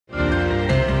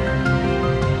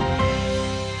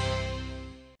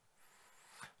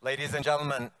Ladies and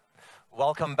gentlemen,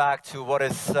 welcome back to what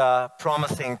is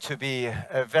promising to be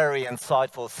a very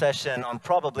insightful session on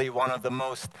probably one of the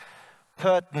most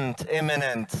pertinent,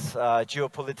 imminent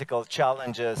geopolitical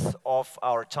challenges of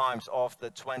our times, of the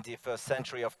 21st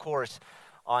century. Of course,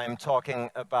 I'm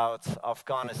talking about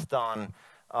Afghanistan,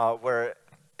 where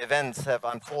events have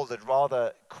unfolded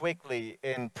rather quickly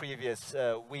in previous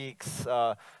weeks,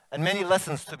 and many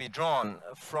lessons to be drawn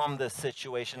from the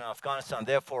situation in Afghanistan.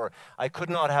 Therefore, I could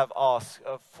not have asked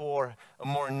for a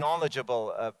more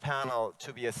knowledgeable panel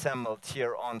to be assembled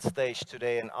here on stage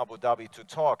today in Abu Dhabi to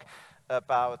talk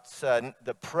about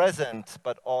the present,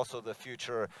 but also the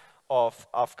future of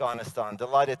Afghanistan.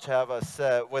 Delighted to have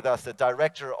with us the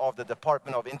Director of the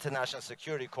Department of International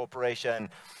Security Cooperation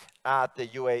at the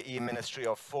UAE Ministry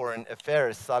of Foreign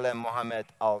Affairs, Salem Mohammed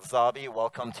Al-Zaabi.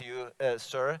 Welcome to you,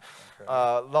 sir.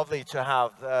 Lovely to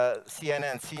have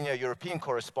CNN Senior European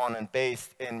Correspondent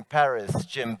based in Paris,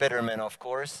 Jim Bittermann, of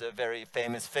course, a very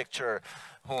famous figure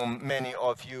whom many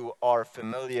of you are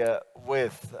familiar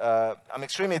with. I'm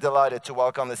extremely delighted to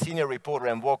welcome the senior reporter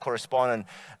and war correspondent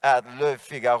at Le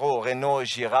Figaro, Renaud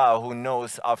Girard, who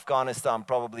knows Afghanistan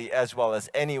probably as well as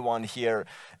anyone here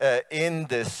in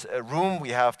this room. We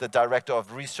have the Director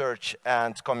of Research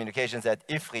and Communications at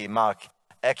Ifri, Marc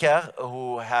Hecker,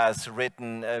 who has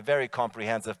written a very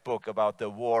comprehensive book about the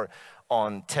war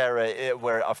on terror,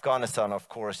 where Afghanistan, of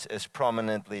course, is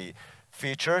prominently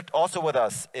featured. Also with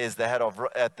us is the head of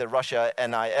at the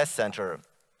Russia-NIS Center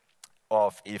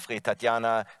of Ifri,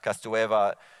 Tatiana,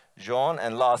 Kastouéva-Jean,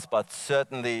 and last but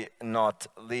certainly not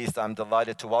least, I'm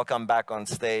delighted to welcome back on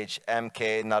stage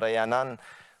MK Narayanan,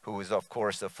 who is of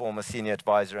course a former senior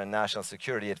advisor and national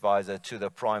security advisor to the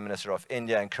Prime Minister of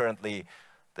India and currently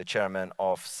the chairman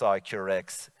of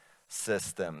CyQureX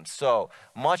system. So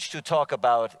much to talk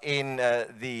about in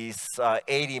these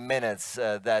 80 minutes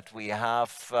that we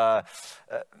have.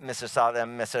 Mr.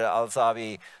 Salem, Mr.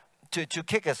 Al-Zaabi, to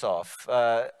kick us off,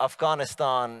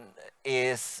 Afghanistan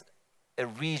is a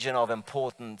region of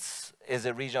importance,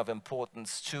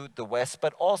 to the West,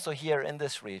 but also here in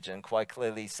this region, quite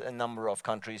clearly a number of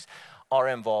countries are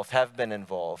involved, have been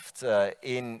involved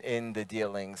in the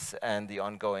dealings and the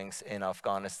ongoings in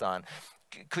Afghanistan.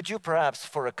 Could you perhaps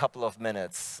for a couple of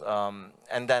minutes,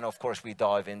 and then of course we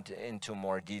dive into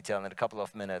more detail in a couple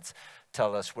of minutes,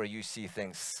 tell us where you see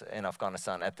things in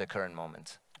Afghanistan at the current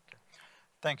moment?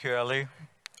 Thank you, Ali.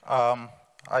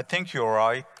 I think you're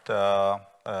right.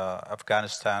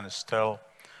 Afghanistan is still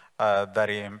a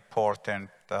very important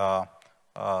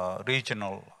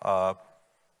regional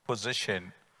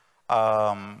position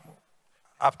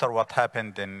after what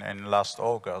happened in last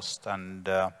August, and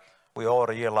we all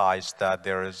realized that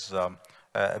there is a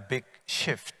big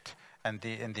shift in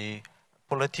the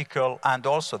political and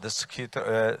also the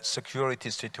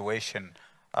security situation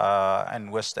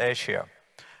in West Asia.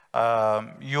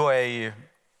 UAE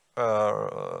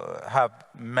have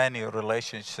many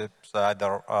relationships,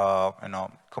 either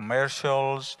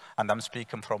commercials, and I'm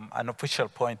speaking from an official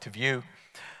point of view,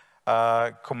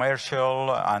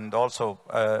 commercial and also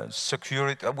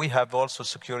security. We have also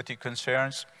security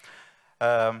concerns.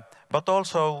 But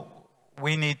also,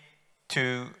 we need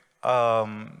to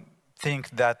think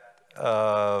that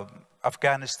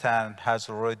Afghanistan has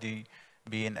already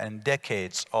been in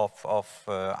decades of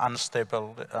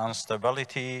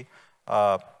instability,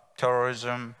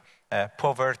 terrorism,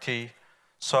 poverty.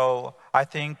 So I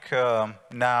think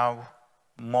now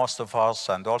most of us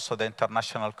and also the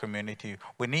international community,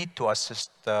 we need to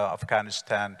assist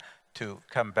Afghanistan to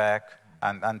come back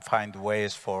and find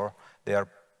ways for their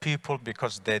people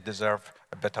because they deserve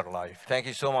a better life. Thank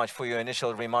you so much for your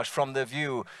initial remarks. From the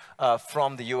view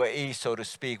from the UAE, so to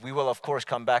speak, we will of course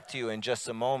come back to you in just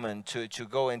a moment to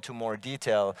go into more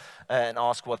detail and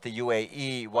ask what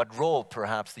role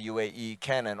perhaps the UAE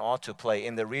can and ought to play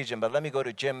in the region. But let me go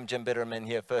to Jim Bittermann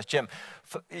here first. Jim,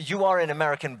 you are an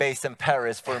American based in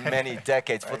Paris for many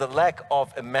decades. For the lack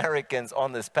of Americans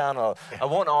on this panel, I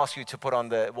won't ask you to put on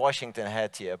the Washington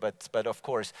hat here, but of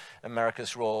course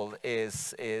America's role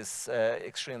is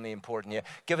extremely important here.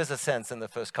 Give us a sense in the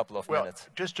first couple of minutes.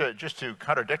 Just to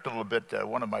contradict a little bit,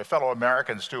 one of my fellow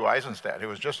Americans, Stu Eisenstadt, who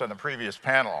was just on the previous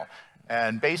panel,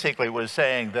 and basically was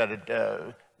saying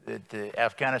that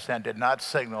Afghanistan did not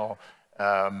signal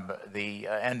the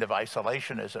end of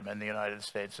isolationism in the United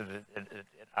States.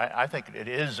 I think it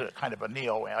is a kind of a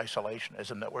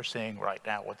neo-isolationism that we're seeing right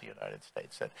now with the United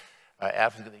States, that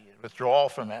after the withdrawal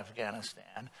from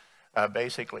Afghanistan,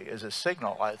 basically is a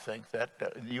signal, I think, that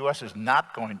the U.S. is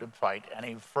not going to fight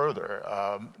any further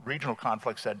regional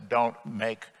conflicts that don't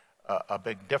make a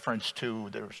big difference to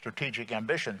their strategic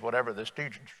ambitions, whatever the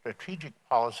strategic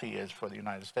policy is for the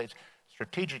United States,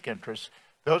 strategic interests.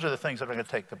 Those are the things that are going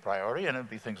to take the priority, and it'll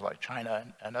be things like China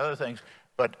and other things.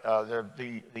 But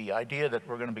the idea that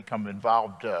we're going to become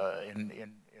involved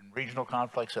in regional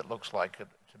conflicts, it looks like, to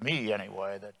me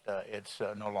anyway, that it's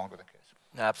no longer the case.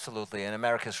 Absolutely, and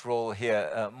America's role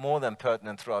here, more than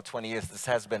pertinent throughout 20 years. This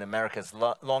has been America's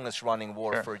longest running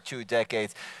war for 2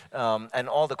 decades. And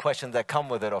all the questions that come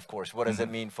with it, of course. What does it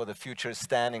mean for the future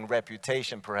standing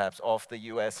reputation, perhaps, of the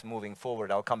US moving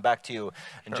forward? I'll come back to you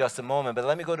in just a moment. But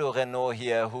let me go to Renaud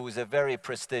here, who's a very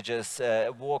prestigious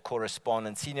war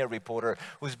correspondent, senior reporter,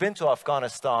 who's been to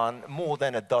Afghanistan more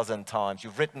than a dozen times.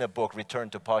 You've written a book, Return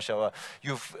to Peshawar.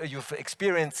 You've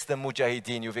experienced the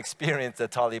Mujahideen, you've experienced the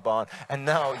Taliban, and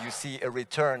now you see a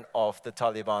return of the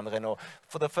Taliban. Renaud,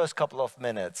 for the first couple of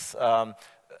minutes,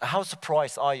 how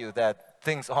surprised are you that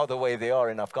things are the way they are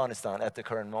in Afghanistan at the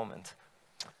current moment?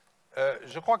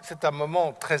 Je crois que c'est un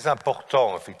moment très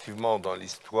important, effectivement, dans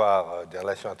l'histoire des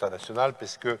relations internationales,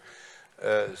 parce que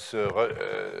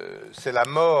c'est la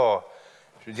mort,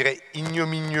 je dirais,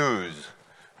 ignominieuse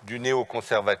du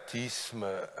néoconservatisme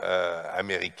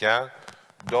américain,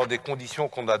 dans des conditions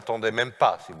qu'on n'attendait même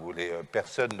pas, si vous voulez.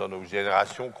 Personne dans nos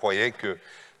générations croyait que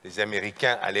les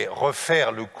Américains allaient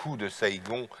refaire le coup de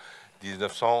Saïgon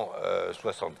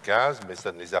 1975, mais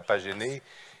ça ne les a pas gênés.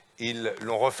 Ils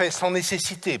l'ont refait sans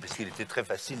nécessité, parce qu'il était très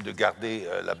facile de garder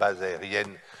la base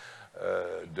aérienne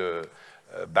de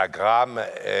Bagram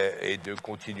et de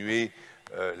continuer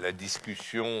la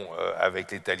discussion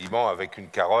avec les talibans, avec une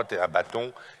carotte et un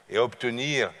bâton, et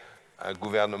obtenir un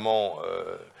gouvernement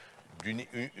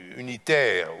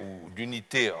unitaire ou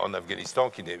d'unité en Afghanistan,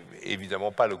 qui n'est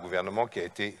évidemment pas le gouvernement qui a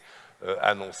été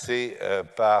annoncé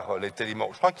par les talibans.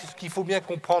 Je crois que ce qu'il faut bien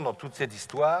comprendre dans toute cette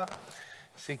histoire,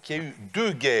 c'est qu'il y a eu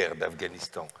 2 guerres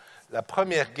d'Afghanistan. La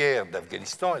première guerre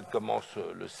d'Afghanistan, elle commence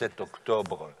le 7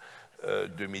 octobre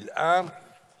 2001,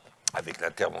 avec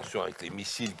l'intervention avec les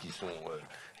missiles qui sont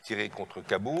tirés contre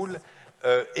Kaboul,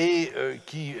 et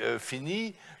qui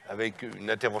finit avec une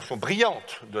intervention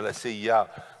brillante de la CIA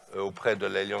auprès de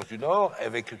l'Alliance du Nord,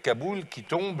 avec Kaboul qui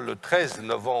tombe le 13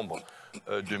 novembre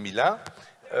 2001.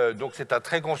 Donc c'est un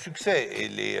très grand succès. Et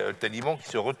les talibans qui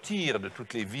se retirent de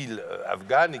toutes les villes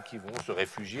afghanes et qui vont se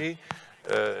réfugier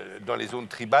dans les zones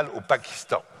tribales au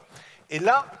Pakistan. Et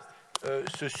là,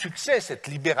 ce succès, cette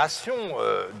libération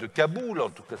de Kaboul, en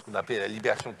tout cas ce qu'on appelle la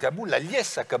libération de Kaboul, la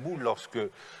liesse à Kaboul lorsque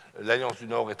l'Alliance du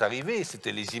Nord est arrivée, et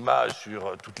c'était les images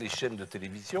sur toutes les chaînes de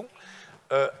télévision,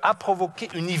 a provoqué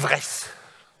une ivresse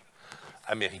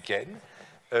américaine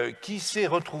qui s'est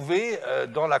retrouvée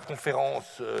dans la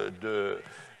conférence de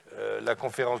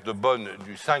Bonn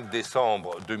du 5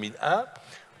 décembre 2001,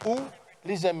 où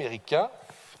les Américains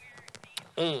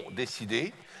ont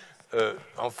décidé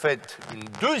en fait une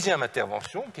deuxième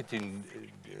intervention, qui était une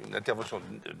intervention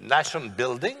de nation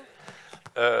building,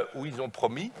 où ils ont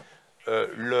promis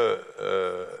de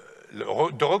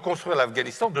reconstruire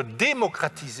l'Afghanistan, de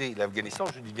démocratiser l'Afghanistan,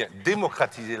 je dis bien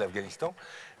démocratiser l'Afghanistan,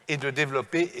 et de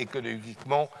développer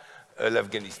économiquement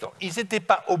l'Afghanistan. Ils n'étaient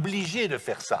pas obligés de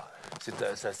faire ça.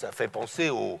 Ça fait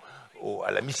penser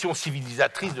à la mission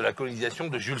civilisatrice de la colonisation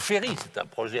de Jules Ferry. C'est un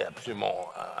projet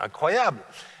absolument incroyable.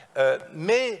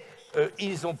 Mais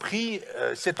ils ont pris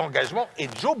cet engagement, et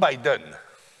Joe Biden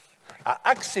a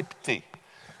accepté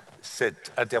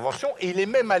cette intervention, et il est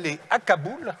même allé à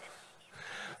Kaboul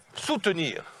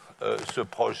soutenir ce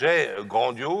projet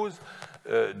grandiose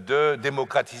de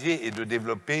démocratiser et de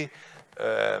développer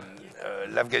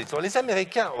l'Afghanistan. Les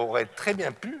Américains auraient très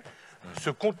bien pu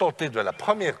se contenter de la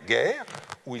première guerre,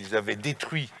 où ils avaient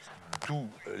détruit tous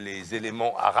les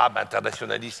éléments arabes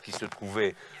internationalistes qui se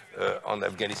trouvaient en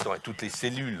Afghanistan et toutes les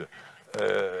cellules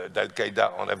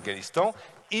d'Al-Qaïda en Afghanistan.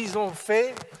 Ils ont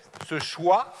fait ce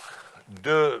choix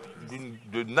de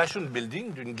nation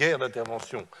building, d'une guerre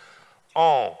d'intervention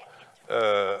en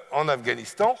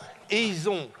Afghanistan, et ils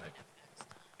ont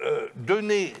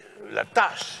donné la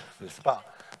tâche, n'est-ce pas,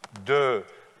 de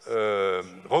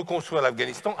reconstruire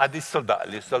l'Afghanistan à des soldats,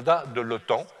 les soldats de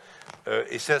l'OTAN.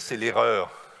 Et ça, c'est l'erreur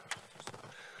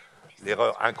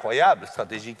incroyable,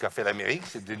 stratégique qu'a fait l'Amérique,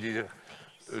 c'est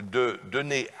de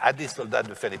donner à des soldats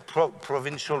de faire les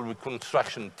Provincial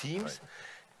Reconstruction Teams,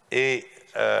 et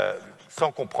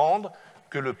sans comprendre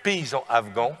que le paysan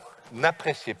afghan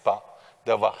n'appréciait pas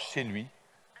d'avoir chez lui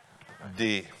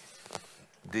des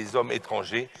hommes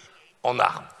étrangers en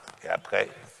armes. Et après,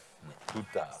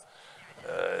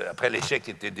 après l'échec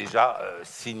était déjà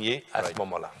signé à ce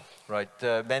moment-là. Right.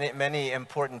 Many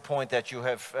important points that you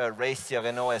have raised here,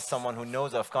 Renaud, as someone who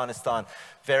knows Afghanistan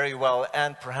very well,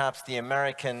 and perhaps the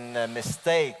American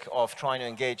mistake of trying to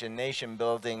engage in nation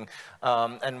building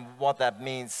and what that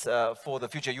means for the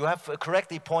future. You have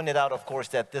correctly pointed out, of course,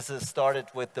 that this has started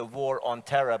with the war on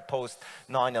terror post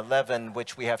 9/11,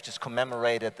 which we have just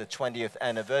commemorated the 20th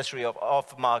anniversary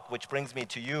of Marc, which brings me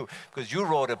to you, because you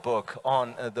wrote a book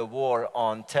on the war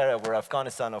on terror, where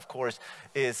Afghanistan, of course,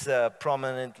 is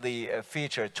prominently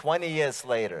featured. 20 years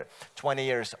later, 20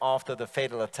 years after the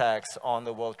fatal attacks on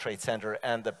the World Trade Center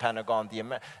and the Pentagon,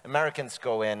 the Americans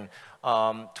go in.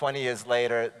 20 years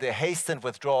later, the hastened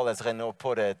withdrawal, as Renaud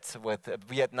put it, with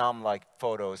Vietnam-like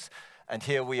photos. And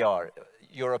here we are.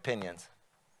 Your opinions?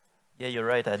 Yeah, you're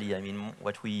right, Ali. I mean,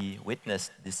 what we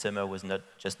witnessed this summer was not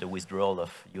just the withdrawal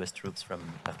of US troops from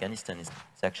Afghanistan.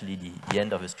 It's actually the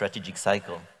end of a strategic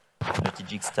cycle. A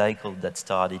strategic cycle that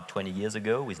started 20 years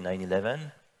ago with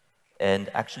 9/11.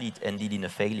 And actually, it ended in a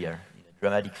failure, in a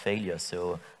dramatic failure.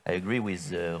 So I agree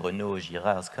with Renaud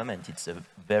Girard's comment. It's a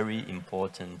very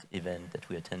important event that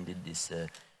we attended this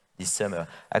summer.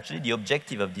 Actually, the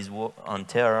objective of this war on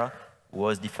terror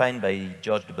was defined by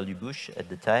George W. Bush at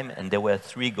the time, and there were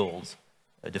 3 goals.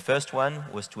 The first one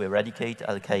was to eradicate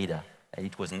Al-Qaeda, and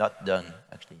it was not done,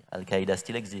 actually. Al-Qaeda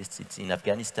still exists. It's in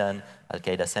Afghanistan,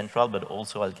 Al-Qaeda Central, but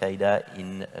also Al-Qaeda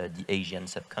in the Asian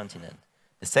subcontinent.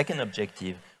 The second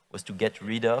objective was to get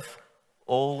rid of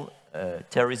all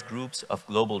terrorist groups of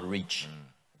global reach.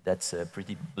 That's a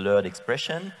pretty blurred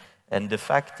expression, and the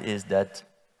fact is that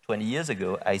 20 years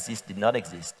ago, ISIS did not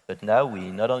exist, but now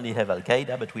we not only have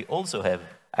Al-Qaeda, but we also have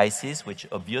ISIS, which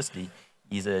obviously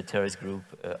is a terrorist group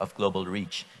of global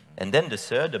reach. And then the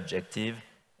third objective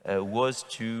was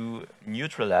to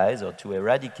neutralize or to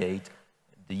eradicate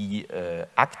the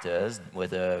actors,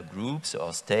 whether groups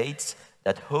or states,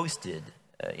 that hosted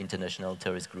international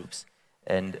terrorist groups.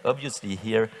 And obviously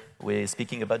here we're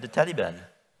speaking about the Taliban.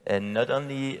 And not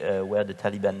only were the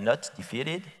Taliban not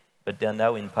defeated, but they're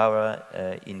now in power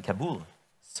in Kabul.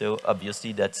 So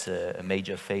obviously that's a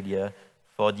major failure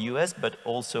for the US, but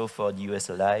also for the US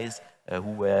allies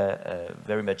who were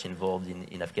very much involved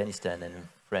in Afghanistan, and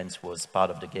France was part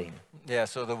of the game. Yeah,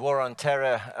 so the war on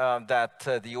terror that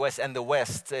the US and the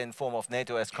West in form of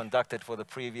NATO has conducted for the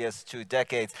previous 2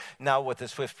 decades, now with the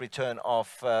swift return of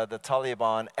the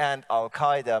Taliban and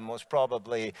Al-Qaeda, most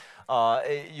probably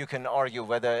you can argue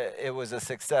whether it was a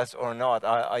success or not.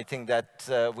 I think that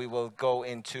we will go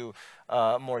into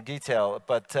more detail.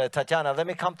 But Tatiana, let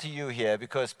me come to you here,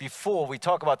 because before we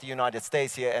talk about the United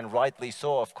States here, and rightly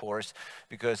so, of course,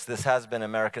 because this has been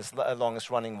America's longest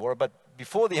running war, but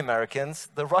before the Americans,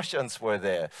 the Russians were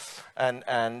there. And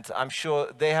I'm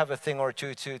sure they have a thing or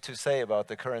two to say about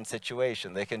the current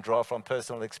situation. They can draw from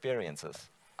personal experiences.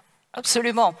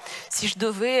 Absolument. Si je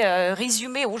devais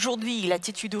résumer aujourd'hui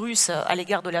l'attitude russe à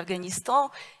l'égard de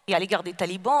l'Afghanistan et à l'égard des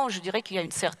talibans, je dirais qu'il y a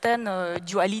une certaine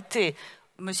dualité.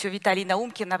 Monsieur Vitaly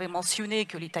Naoum qui en avait mentionné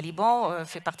que les talibans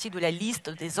fait partie de la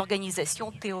liste des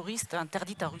organisations terroristes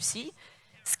interdites en Russie,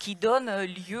 ce qui donne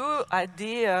lieu à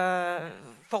des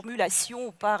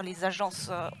formulations par les agences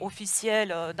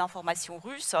officielles d'information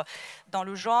russes, dans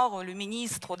le genre, le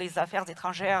ministre des Affaires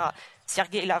étrangères,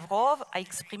 Sergueï Lavrov, a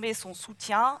exprimé son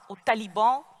soutien aux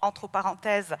talibans, entre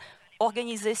parenthèses,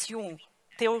 organisation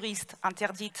terroriste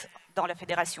interdite dans la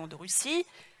Fédération de Russie,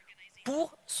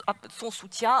 pour son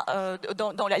soutien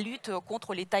dans la lutte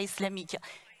contre l'État islamique.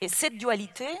 Et cette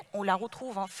dualité, on la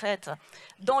retrouve en fait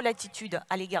dans l'attitude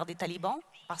à l'égard des talibans,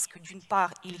 parce que d'une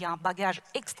part, il y a un bagage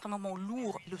extrêmement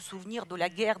lourd, le souvenir de la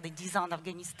guerre des 10 ans en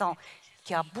Afghanistan,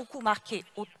 qui a beaucoup marqué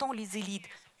autant les élites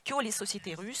que les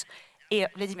sociétés russes. Et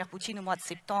Vladimir Poutine, au mois de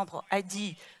septembre, a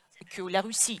dit que la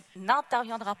Russie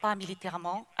n'interviendra pas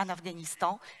militairement en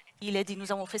Afghanistan. Il a dit,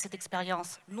 nous avons fait cette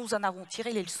expérience, nous en avons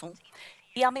tiré les leçons.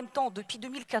 Et en même temps, depuis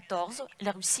 2014,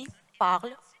 la Russie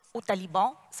parle aux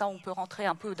talibans. Ça, on peut rentrer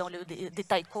un peu dans le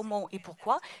détail comment et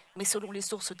pourquoi. Mais selon les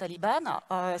sources talibanes,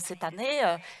 cette année,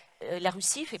 la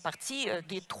Russie fait partie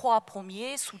des 3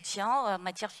 premiers soutiens en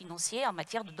matière financière, en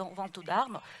matière de vente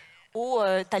d'armes aux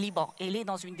talibans. Elle est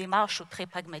dans une démarche très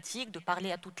pragmatique de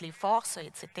parler à toutes les forces,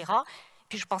 etc.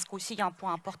 Puis je pense qu'aussi, il y a un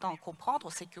point important à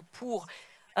comprendre, c'est que pour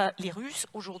les Russes,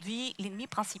 aujourd'hui, l'ennemi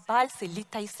principal, c'est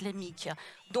l'État islamique.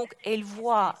 Donc, elle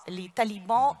voit les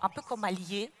talibans un peu comme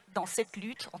alliés dans cette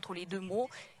lutte entre les deux mots.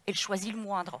 Elle choisit le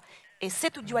moindre. Et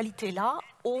cette dualité-là,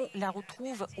 on la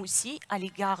retrouve aussi à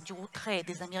l'égard du retrait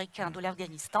des Américains de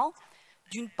l'Afghanistan.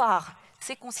 D'une part,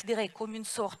 c'est considéré comme une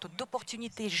sorte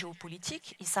d'opportunité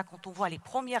géopolitique. Et ça, quand on voit les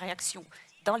premières réactions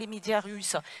dans les médias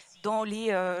russes, dans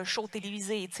les shows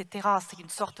télévisés, etc., c'est une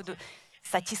sorte de...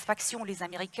 satisfaction. Les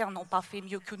Américains n'ont pas fait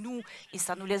mieux que nous et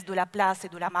ça nous laisse de la place et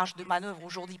de la marge de manœuvre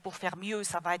aujourd'hui pour faire mieux.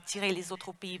 Ça va attirer les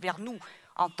autres pays vers nous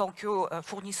en tant que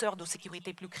fournisseurs de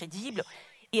sécurité plus crédibles.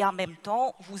 Et en même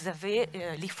temps, vous avez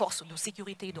les forces de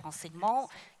sécurité et de renseignement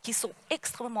qui sont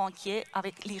extrêmement inquiets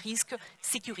avec les risques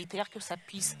sécuritaires que ça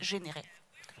puisse générer.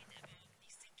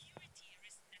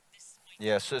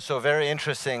 Yeah, so very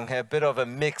interesting, a bit of a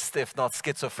mixed, if not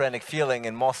schizophrenic feeling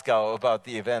in Moscow about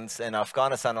the events in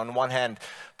Afghanistan. On one hand,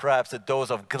 perhaps a dose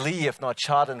of glee, if not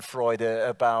schadenfreude,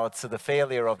 about the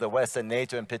failure of the West and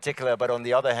NATO in particular, but on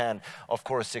the other hand, of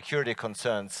course, security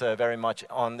concerns very much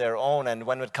on their own. And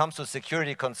when it comes to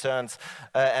security concerns,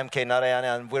 MK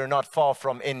Narayanan, we're not far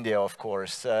from India, of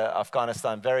course.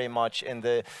 Afghanistan very much in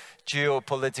the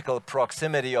geopolitical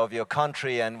proximity of your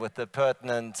country and with the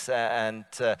pertinent and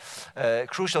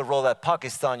crucial role that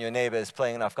Pakistan, your neighbor, is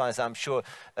playing in Afghanistan. I'm sure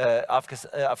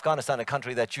Afghanistan, a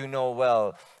country that you know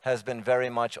well, has been very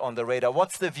much on the radar.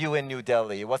 What's the view in New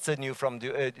Delhi? What's the view from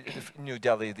New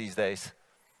Delhi these days?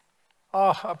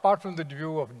 Apart from the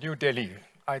view of New Delhi,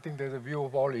 I think there's a view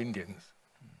of all Indians.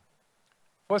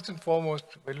 First and foremost,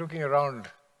 we're looking around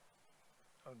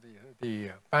on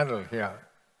the panel here.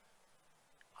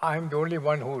 I'm the only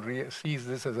one who sees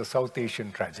this as a South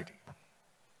Asian tragedy.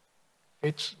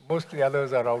 Most of the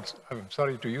others are I'm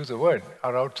sorry to use the word,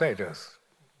 are outsiders.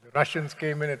 The Russians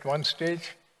came in at one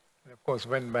stage, and of course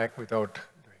went back without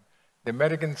doing. The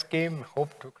Americans came,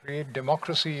 hoped to create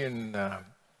democracy and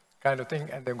kind of thing,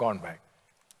 and they've gone back.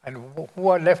 And who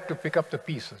are left to pick up the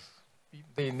pieces?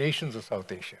 The nations of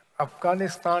South Asia.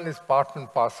 Afghanistan is part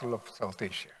and parcel of South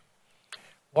Asia.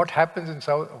 What happens in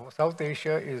South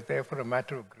Asia is therefore a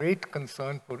matter of great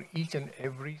concern for each and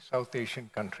every South Asian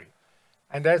country.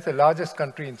 And that's the largest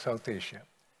country in South Asia.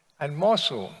 And more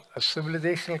so, a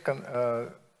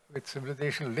civilizational, with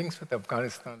civilizational links with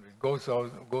Afghanistan, which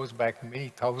goes back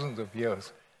many thousands of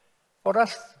years. For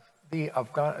us, the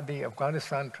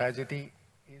Afghanistan tragedy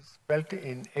is felt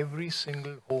in every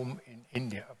single home in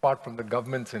India, apart from the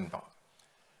governments involved.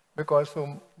 Because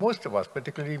for most of us,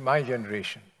 particularly my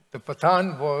generation, the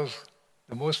Pathan was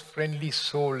the most friendly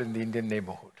soul in the Indian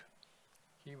neighborhood.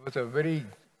 He was a very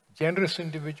generous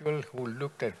individual who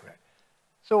looked at that.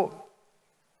 So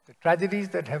the tragedies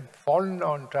that have fallen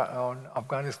on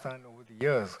Afghanistan over the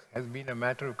years has been a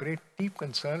matter of great deep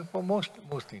concern for most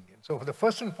Indians. So the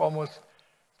first and foremost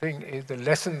thing is the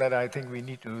lesson that I think we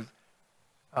need to,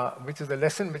 which is the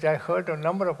lesson which I heard a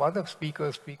number of other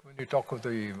speakers speak when we talk of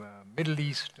the Middle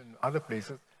East and other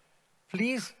places.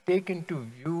 Please take into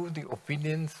view the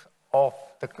opinions of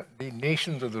the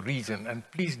nations of the region, and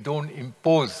please don't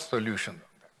impose solutions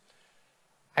on them.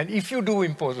 And if you do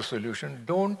impose a solution,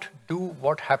 don't do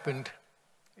what happened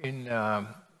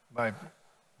by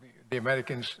the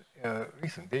Americans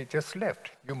recently. They just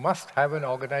left. You must have an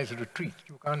organized retreat.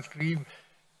 You can't leave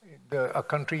a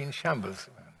country in shambles.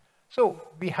 So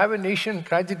we have a nation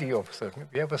tragedy of certain.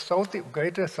 We have a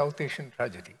greater South Asian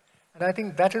tragedy. And I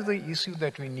think that is the issue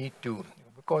that we need to,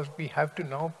 because we have to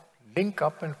now link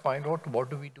up and find out what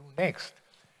do we do next.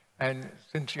 And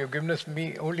since you've given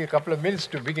me only a couple of minutes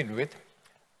to begin with,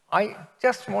 I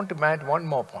just want to add one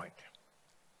more point.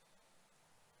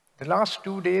 The last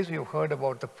 2 days, you've heard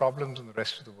about the problems in the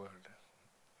rest of the world,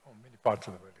 or many parts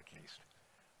of the world at least.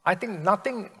 I think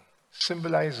nothing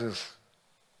symbolizes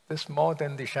this more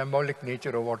than the shambolic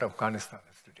nature of what Afghanistan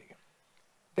is today.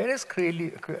 There is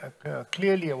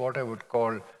clearly what I would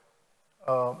call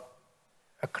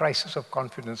a crisis of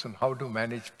confidence on how to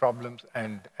manage problems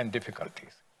and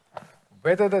difficulties.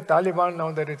 Whether the Taliban,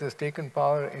 now that it has taken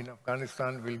power in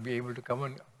Afghanistan, will be able to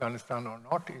govern Afghanistan or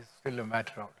not is still a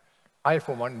matter of. I,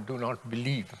 for one, do not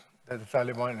believe that the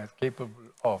Taliban is capable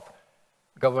of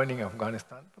governing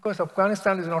Afghanistan, because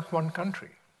Afghanistan is not one country.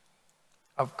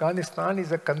 Afghanistan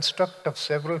is a construct of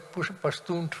several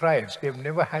Pashtun tribes. They've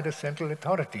never had a central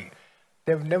authority.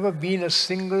 They've never been a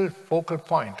single focal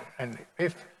point. And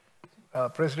if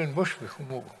President Bush,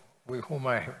 with whom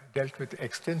I have dealt with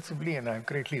extensively and I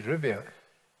greatly revere,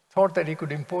 thought that he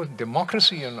could impose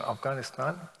democracy in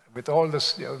Afghanistan with all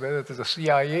this, whether it is the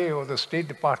CIA or the State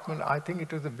Department, I think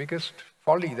it was the biggest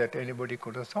folly that anybody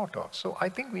could have thought of. So I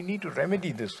think we need to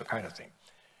remedy this kind of thing.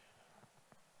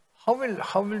 How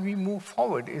will we move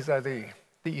forward is the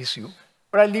issue.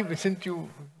 But I'll leave it, since you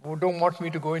don't want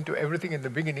me to go into everything in the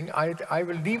beginning, I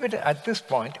will leave it at this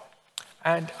point.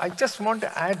 And I just want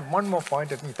to add one more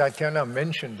point. I think Tatiana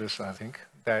mentioned this, I think,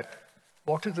 that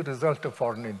what is the result of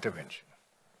foreign intervention?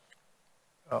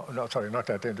 No, sorry, not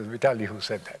Tatiana, it was Vitaly who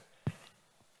said that.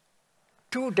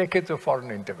 2 decades of foreign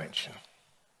intervention.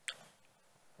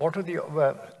 What were the,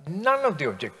 none of the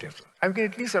objectives. I can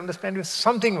at least understand if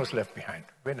something was left behind.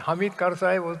 When Hamid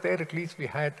Karzai was there, at least we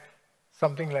had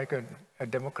something like a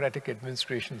democratic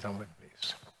administration somewhere in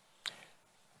place.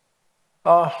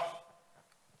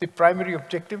 The primary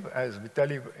objective, as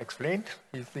Vitaly explained,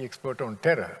 he's the expert on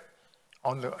terror.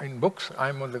 In books,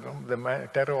 I'm on the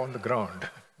terror on the ground,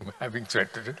 having said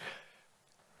it.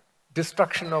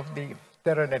 Destruction of the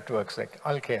terror networks like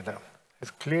Al-Qaeda has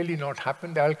clearly not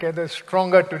happened. Al-Qaeda is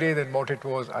stronger today than what it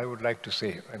was, I would like to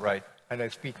say. Right. And I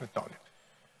speak with knowledge.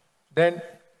 Then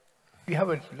we have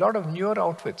a lot of newer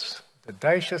outfits. The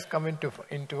Daesh has come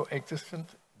into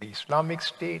existence, the Islamic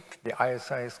State, the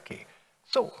ISIS-K.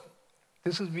 So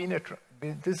this has been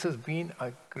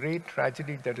a great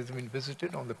tragedy that has been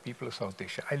visited on the people of South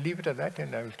Asia. I'll leave it at that,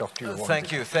 and I will talk to you.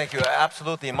 Thank you.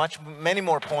 Absolutely. Many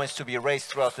more points to be raised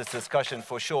throughout this discussion,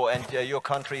 for sure. And your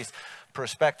country's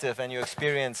perspective and your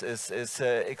experience is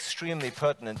extremely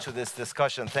pertinent to this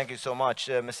discussion. Thank you so much,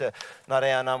 Mr.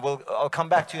 Narayanan. I'll come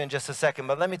back to you in just a second,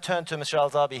 but let me turn to Mr.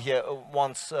 Al-Zaabi here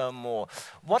once more.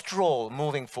 What role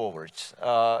moving forward?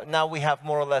 Now we have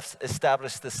more or less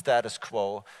established the status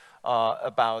quo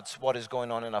about what is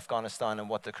going on in Afghanistan and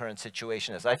what the current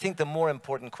situation is. I think the more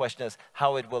important question is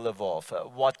how it will evolve.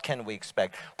 What can we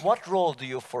expect? What role do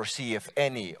you foresee, if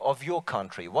any, of your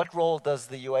country? What role does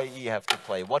the UAE have to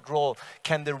play? What role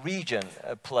can the region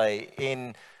play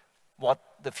in what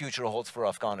the future holds for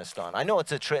Afghanistan? I know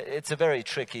it's a very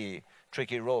tricky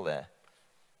role there.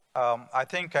 I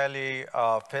think, Ali,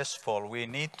 first of all, we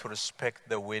need to respect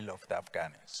the will of the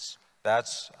Afghans.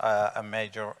 That's a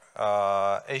major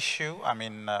issue. I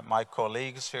mean, my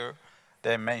colleagues here,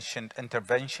 they mentioned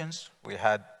interventions. We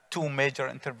had 2 major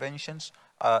interventions,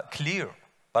 clear,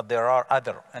 but there are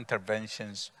other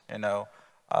interventions, you know,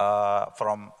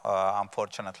 from,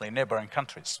 unfortunately, neighboring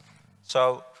countries.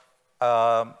 So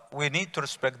we need to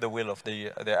respect the will of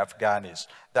the Afghans.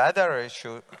 The other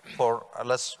issue for,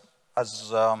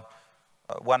 as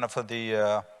one of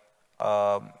the,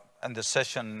 in the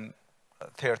session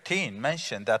 13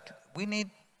 mentioned that we need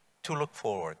to look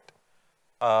forward.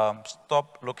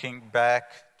 Stop looking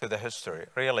back to the history.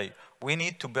 Really, we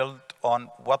need to build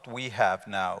on what we have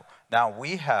now. Now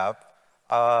we have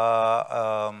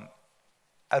a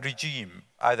regime,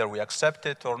 either we accept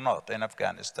it or not in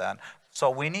Afghanistan. So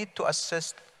we need to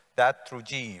assist that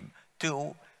regime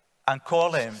and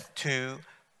call him to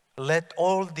let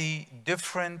all the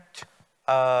different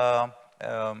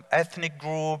ethnic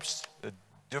groups,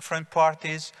 different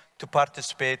parties to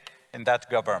participate in that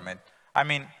government. I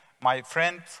mean, my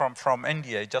friend from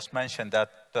India just mentioned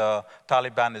that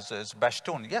Taliban is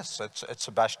Pashtun. Yes, it's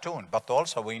a Pashtun, but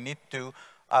also we need to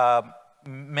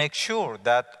make sure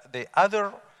that the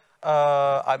other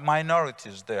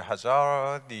minorities, the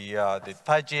Hazara, the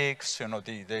Tajiks, you know,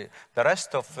 the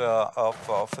rest of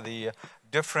the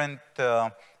different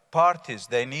parties,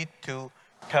 they need to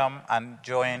come and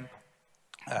join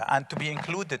and to be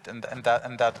included in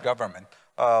that government.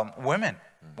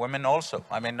 Women also.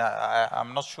 I mean,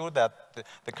 I'm not sure that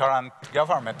the current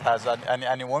government has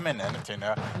any women in it. You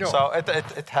know? No. So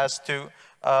it has to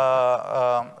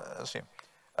see.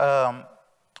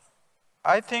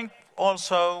 I think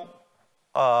also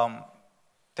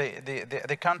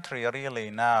the country really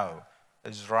now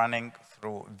is running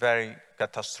through very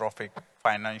catastrophic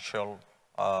financial,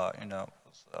 you know,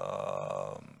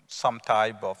 some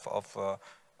type of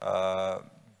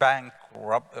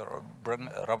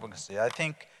bankruptcy. I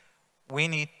think we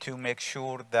need to make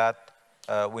sure that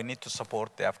we need to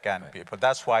support the Afghan people.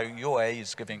 That's why UAE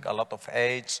is giving a lot of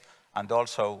aids, and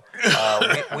also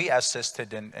we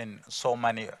assisted in so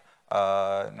many,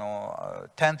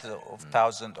 tens of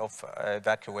thousands of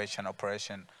evacuation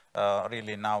operation.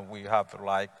 Really now we have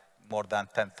like more than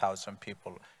 10,000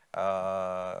 people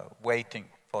waiting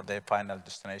for their final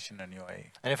destination in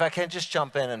UAE. And if I can just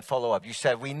jump in and follow up, you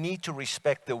said we need to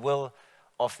respect the will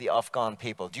of the Afghan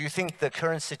people. Do you think the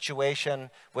current situation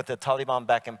with the Taliban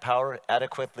back in power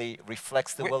adequately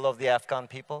reflects the will of the Afghan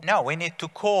people? No, we need to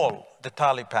call the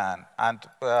Taliban, and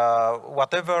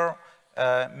whatever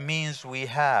means we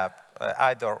have,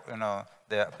 either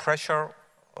the pressure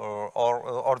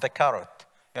or the carrot.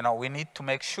 We need to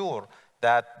make sure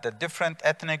that the different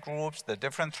ethnic groups, the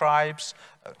different tribes,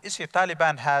 you see,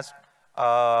 Taliban has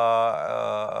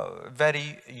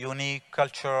very unique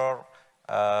culture,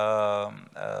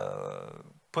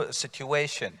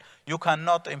 situation. You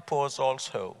cannot impose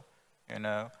also,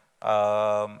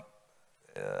 a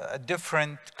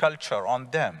different culture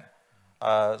on them.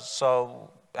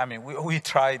 So I mean, we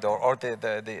tried, or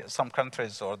some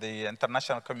countries or the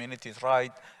international community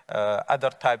tried other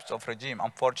types of regime.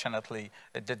 Unfortunately,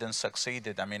 it didn't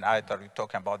succeed. I mean, either you're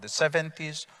talking about the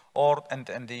 70s or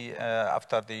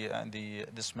after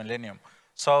this millennium.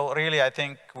 So really, I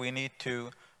think we need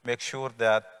to make sure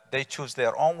that they choose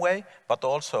their own way, but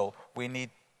also we need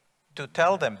to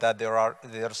tell them that there are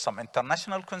some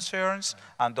international concerns,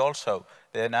 and also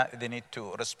they need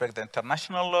to respect the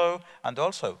international law, and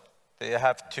also they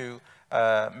have to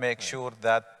make sure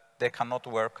that they cannot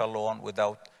work alone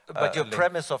without. But your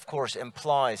premise, of course,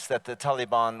 implies that the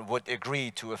Taliban would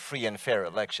agree to a free and fair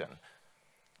election.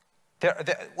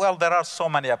 Well, there are so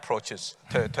many approaches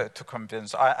to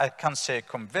convince. I can't say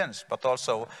convince, but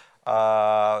also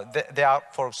they are,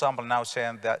 for example, now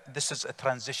saying that this is a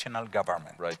transitional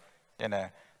government. Right. You know,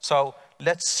 so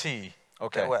let's see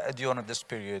during this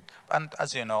period. And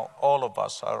as you know, all of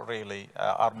us are really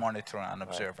are monitoring and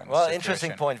observing. Well,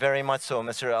 interesting point, very much so,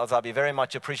 Mr. Al-Zaabi, very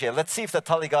much appreciated. Let's see if the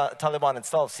Taliban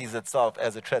itself sees itself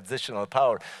as a transitional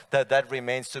power. That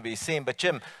remains to be seen. But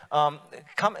Jim,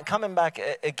 coming back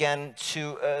again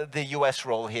to the U.S.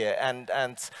 role here, and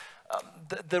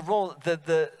the role,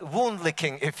 the wound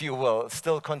licking, if you will,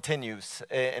 still continues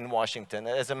in Washington.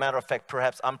 As a matter of fact,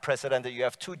 perhaps unprecedented, you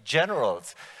have two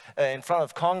generals in front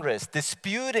of Congress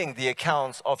disputing the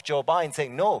accounts of Joe Biden,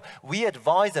 saying, no, we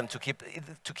advise him to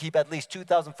keep at least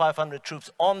 2,500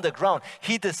 troops on the ground.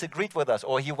 He disagreed with us,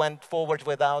 or he went forward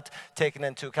without taking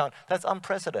into account. That's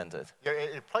unprecedented. Yeah,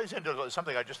 it plays into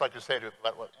something I'd just like to say to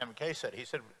what MK said. He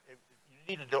said you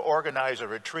needed to organize a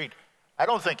retreat. I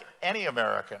don't think any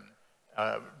American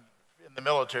in the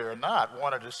military or not,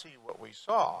 wanted to see what we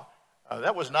saw.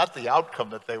 That was not the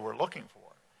outcome that they were looking for.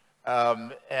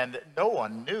 And no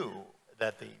one knew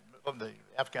that the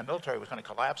Afghan military was going to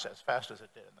collapse as fast as it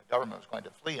did, and the government was going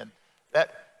to flee. And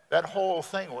that whole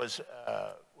thing was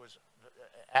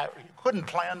you couldn't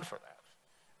plan for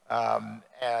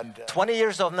that. 20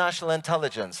 years of national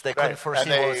intelligence, they couldn't foresee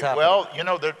what was happening. Well, you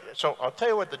know, so I'll tell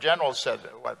you what the generals said,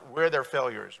 where their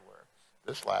failures were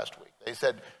this last week. They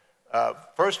said,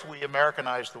 first, we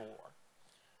Americanized the war,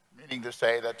 meaning to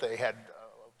say that they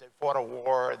fought a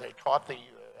war, they taught the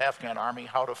Afghan army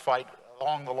how to fight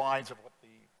along the lines of what the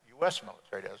U.S.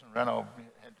 military does, and Renaud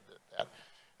hinted at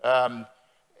that.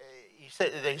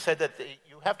 They said that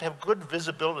you have to have good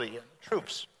visibility in the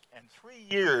troops, and 3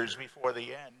 years before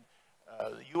the end,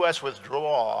 the U.S.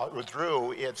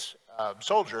 withdrew its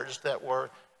soldiers that were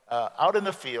out in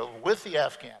the field with the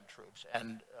Afghan troops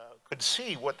and could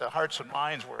see what the hearts and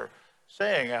minds were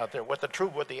saying out there, what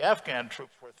the Afghan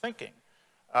troops were thinking,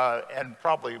 and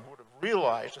probably would have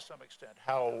realized to some extent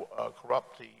how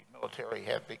corrupt the military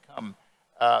had become.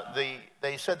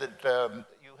 They said that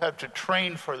you have to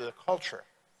train for the culture,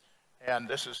 and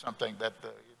this is something that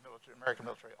the American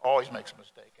military always makes a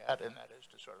mistake at, and that is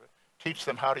to sort of teach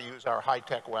them how to use our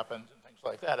high-tech weapons and things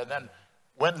like that. And then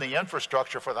when the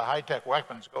infrastructure for the high-tech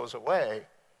weapons goes away,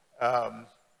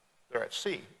 they're at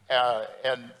sea.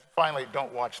 And finally,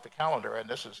 don't watch the calendar, and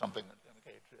this is something that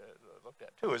MK looked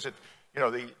at too, is that, you know,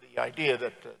 the idea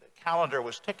that the calendar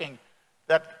was ticking,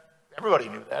 that everybody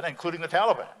knew that, including the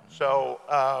Taliban. So,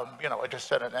 you know, I just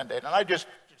set an end date. And I just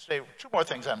say two more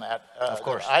things on that. Of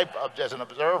course. As an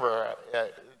observer,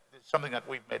 something that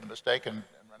we've made a mistake, and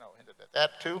Renaud hinted at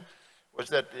that too, was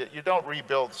that you don't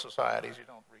rebuild societies, you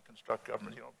don't reconstruct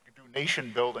government, you do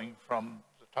nation building from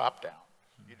the top down.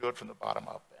 You do it from the bottom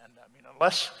up. And I mean,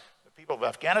 unless the people of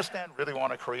Afghanistan really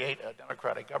want to create a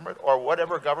democratic government, or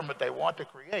whatever government they want to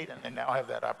create, and they now have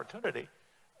that opportunity,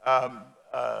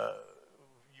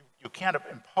 you can't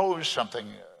impose something,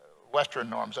 Western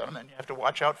norms on them, and you have to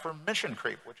watch out for mission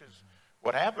creep, which is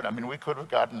what happened. I mean, we could have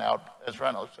gotten out, as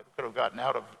Renaud said, we could have gotten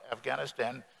out of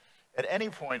Afghanistan at any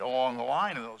point along the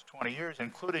line in those 20 years,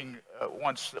 including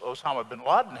once Osama bin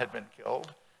Laden had been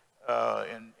killed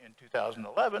in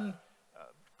 2011.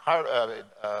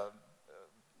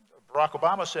 Barack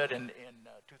Obama said in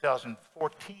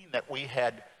 2014 that we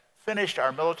had finished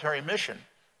our military mission,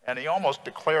 and he almost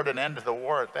declared an end to the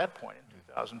war at that point in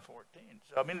 2014.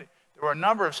 So, I mean, there were a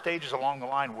number of stages along the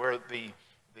line where the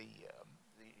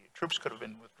troops could have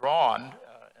been withdrawn,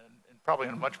 and probably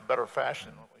in a much better fashion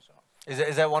than what we saw.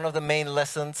 Is that one of the main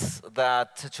lessons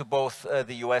that to both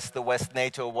the US, the West,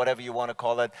 NATO, whatever you want to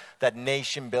call it, that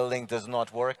nation building does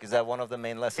not work? Is that one of the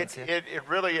main lessons here? It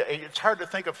really, it's hard to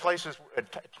think of places,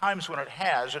 times when it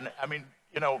has. And I mean,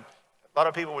 you know, a lot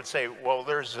of people would say, well,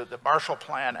 there's the Marshall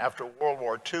Plan after World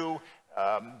War II,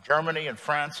 Germany and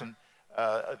France and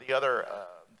the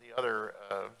other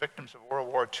victims of World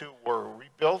War II were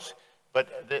rebuilt. But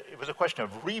it was a question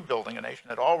of rebuilding a nation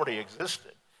that already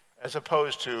existed. as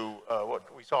opposed to what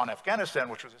we saw in Afghanistan,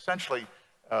 which was essentially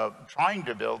trying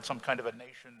to build some kind of a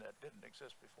nation that didn't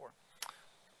exist before.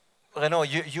 Renaud,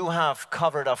 you have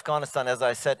covered Afghanistan, as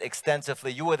I said,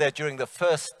 extensively. You were there during the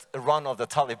first run of the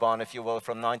Taliban, if you will,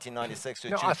 from 1996 to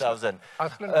 2000.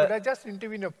 Aslan, could I just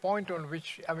intervene a point on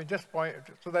which, I mean, just point,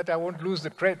 so that I won't lose the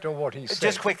thread of what he said.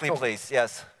 Just quickly, please,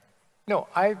 yes. No,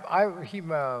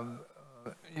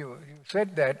 you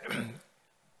said that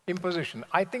imposition.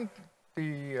 I think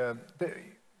the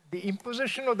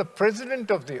imposition of the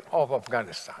president of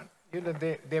Afghanistan, you know,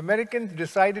 the Americans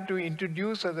decided to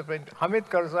introduce, as a friend, Hamid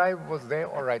Karzai was there,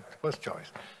 all right, first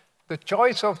choice. The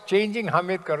choice of changing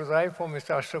Hamid Karzai for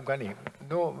Mr. Ashraf Ghani.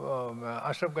 No,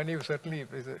 Ashraf Ghani certainly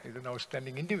is an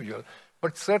outstanding individual,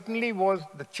 but certainly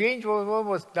the change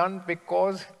was done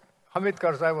because Hamid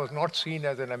Karzai was not seen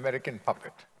as an American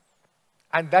puppet.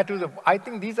 And that was, I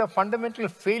think these are fundamental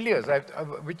failures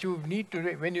which you need to,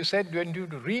 when you said when you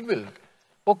to rebuild,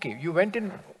 okay, you went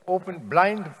in open,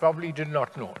 blind, probably did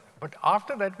not know. But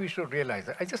after that, we should realize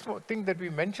that. I just think that we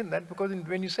mentioned that because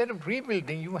when you said of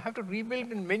rebuilding, you have to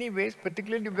rebuild in many ways,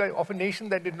 particularly of a nation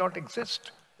that did not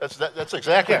exist. That's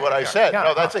exactly what I said.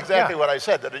 No, that's exactly what I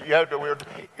said. That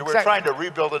you were trying to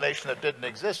rebuild a nation that didn't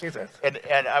exist.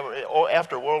 And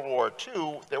after World War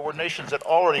II, there were nations that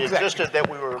already existed that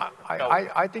we were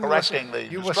I think correcting the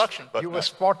destruction. You were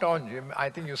spot on, Jim.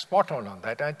 I think you're spot on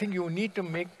that. I think you need to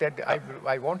make that.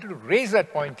 I wanted to raise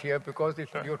that point here because if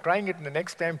you're trying it the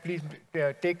next time, please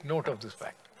take note of this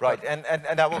fact. Right,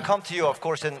 and I will come to you, of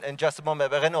course, in just a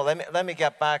moment. But Renaud, let me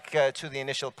get back to the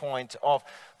initial point of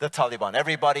the Taliban.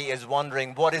 Everybody is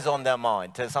wondering what is on their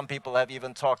mind. Some people have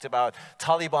even talked about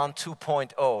Taliban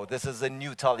 2.0. This is a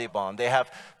new Taliban. They have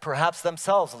perhaps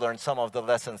themselves learned some of the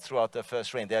lessons throughout their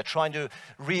first reign. They're trying to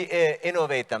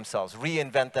innovate themselves,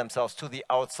 reinvent themselves to the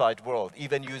outside world,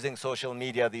 even using social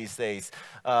media these days.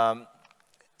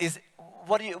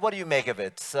 What do you make of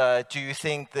it? Do you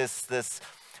think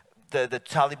the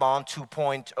Taliban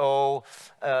 2.0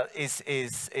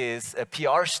 is a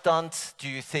PR stunt? Do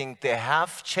you think they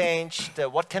have changed?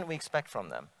 What can we expect from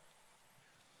them?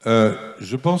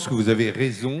 Je pense que vous avez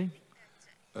raison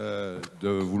de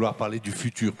vouloir parler du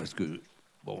futur, parce que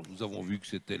bon, nous avons vu que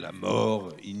c'était la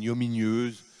mort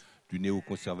ignominieuse du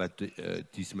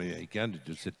néoconservatisme américain,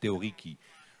 de cette théorie qui,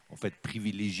 en fait,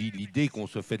 privilégie l'idée qu'on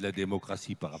se fait de la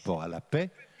démocratie par rapport à la paix.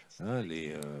 Hein,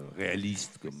 les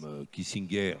réalistes comme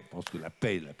Kissinger pensent que la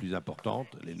paix est la plus importante.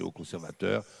 Les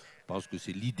néoconservateurs pensent que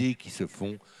c'est l'idée qui se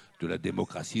font de la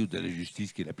démocratie ou de la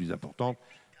justice qui est la plus importante.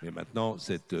 Mais maintenant,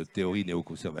 cette théorie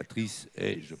néoconservatrice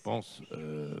est, je pense,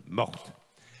 morte.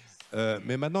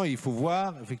 Mais maintenant, il faut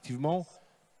voir effectivement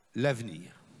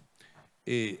l'avenir.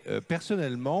 Et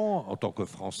personnellement, en tant que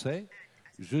Français,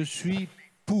 je suis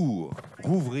pour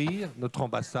rouvrir notre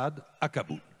ambassade à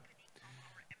Kaboul.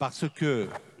 Parce que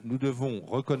nous devons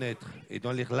reconnaître, et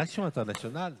dans les relations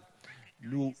internationales,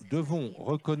 nous devons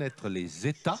reconnaître les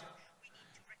États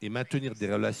et maintenir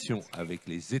des relations avec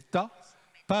les États,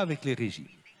 pas avec les régimes.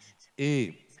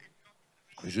 Et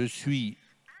je suis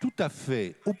tout à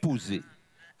fait opposé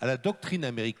à la doctrine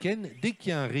américaine. Dès qu'il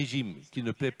y a un régime qui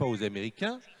ne plaît pas aux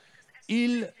Américains,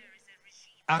 ils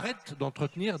arrêtent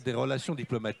d'entretenir des relations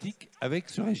diplomatiques avec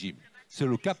ce régime. C'est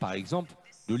le cas, par exemple,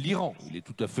 de l'Iran. Il est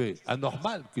tout à fait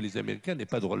anormal que les Américains n'aient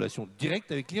pas de relation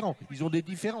directe avec l'Iran. Ils ont des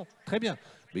différends, très bien,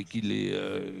 mais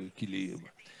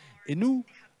Et nous,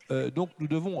 donc nous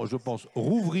devons, je pense,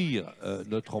 rouvrir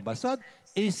notre ambassade,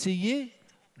 essayer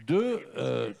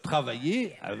de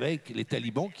travailler avec les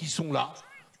talibans qui sont là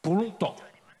pour longtemps,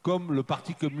 comme le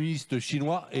Parti communiste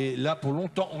chinois est là pour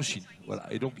longtemps en Chine.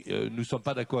 Voilà. Et donc, nous ne sommes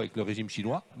pas d'accord avec le régime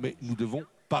chinois, mais nous devons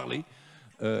parler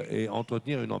et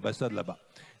entretenir une ambassade là-bas.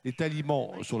 Les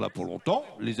talibans sont là pour longtemps.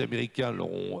 Les Américains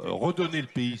leur ont redonné le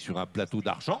pays sur un plateau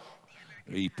d'argent.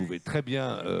 Ils pouvaient très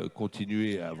bien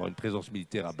continuer à avoir une présence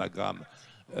militaire à Bagram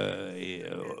et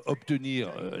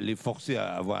les forcer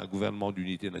à avoir un gouvernement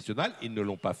d'unité nationale. Ils ne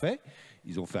l'ont pas fait.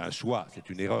 Ils ont fait un choix. C'est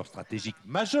une erreur stratégique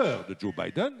majeure de Joe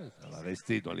Biden. Ça va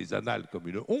rester dans les annales comme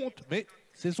une honte, mais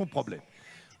c'est son problème.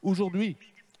 Aujourd'hui,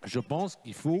 je pense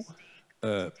qu'il faut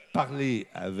parler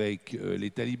avec les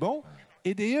talibans.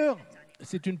 Et d'ailleurs,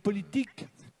 c'est une politique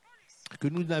que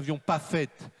nous n'avions pas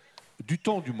faite du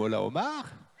temps du Mollah Omar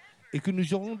et que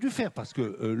nous aurions dû faire parce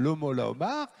que le Mollah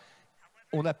Omar,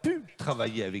 on a pu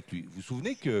travailler avec lui. Vous vous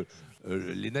souvenez que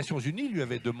les Nations Unies lui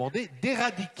avaient demandé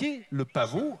d'éradiquer le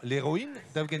pavot, l'héroïne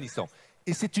d'Afghanistan.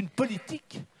 Et c'est une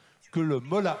politique que le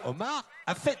Mollah Omar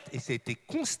a faite et ça a été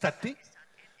constaté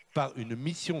par une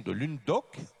mission de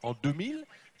l'UNDOC en 2000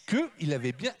 qu'il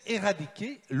avait bien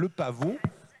éradiqué le pavot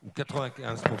ou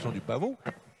 95% du pavot,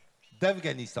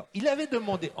 d'Afghanistan. Il avait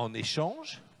demandé en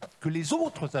échange que les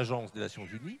autres agences des Nations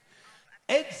Unies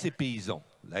aident ces paysans,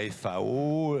 la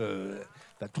FAO,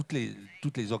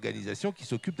 toutes les organisations qui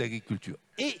s'occupent d'agriculture.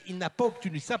 Et il n'a pas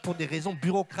obtenu ça pour des raisons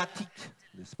bureaucratiques,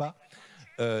 n'est-ce pas,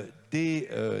 des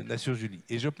Nations Unies.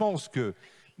 Et je pense que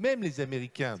même les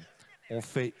Américains ont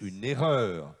fait une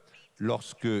erreur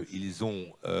lorsqu'ils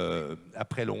ont,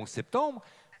 après le 11 septembre,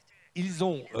 ils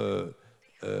ont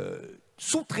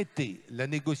sous-traité la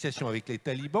négociation avec les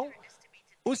talibans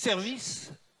au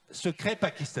service secret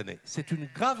pakistanais. C'est une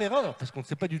grave erreur, parce qu'on ne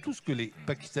sait pas du tout ce que les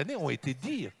Pakistanais ont été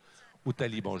dire aux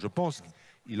talibans. Je pense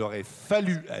qu'il aurait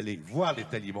fallu aller voir les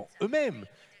talibans eux-mêmes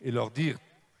et leur dire,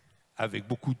 avec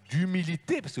beaucoup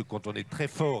d'humilité, parce que quand on est très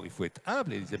fort, il faut être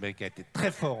humble, et les Américains étaient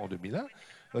très forts en 2001,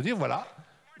 leur dire, voilà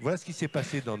ce qui s'est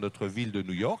passé dans notre ville de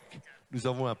New York, nous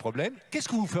avons un problème, qu'est-ce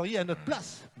que vous feriez à notre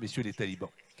place, messieurs les talibans?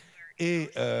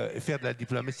 Et faire de la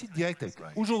diplomatie directe avec eux.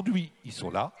 Aujourd'hui, ils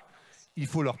sont là, il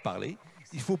faut leur parler,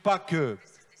 il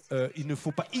ne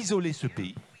faut pas isoler ce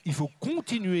pays, il faut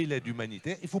continuer l'aide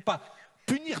humanitaire, il ne faut pas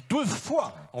punir deux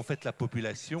fois, en fait, la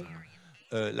population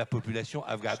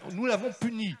afghane. Nous l'avons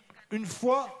puni une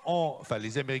fois, enfin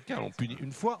les Américains l'ont puni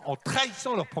une fois en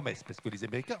trahissant leurs promesses, parce que les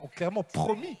Américains ont clairement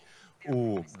promis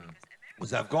aux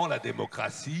Afghans la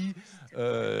démocratie,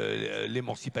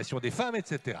 l'émancipation des femmes,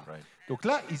 etc. Donc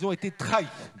là, ils ont été trahis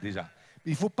déjà.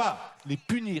 Il ne faut pas les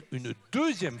punir une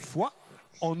deuxième fois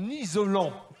en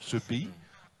isolant ce pays,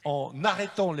 en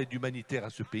arrêtant l'aide humanitaire à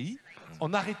ce pays,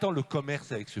 en arrêtant le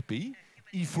commerce avec ce pays.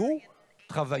 Il faut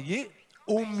travailler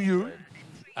au mieux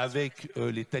avec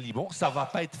les talibans. Ça ne va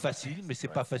pas être facile, mais ce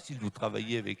n'est pas facile de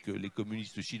travailler avec les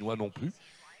communistes chinois non plus.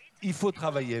 Il faut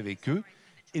travailler avec eux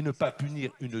et ne pas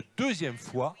punir une deuxième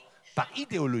fois par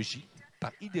idéologie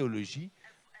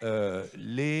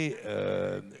les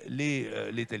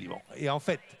talibans. Et en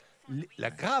fait, la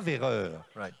grave erreur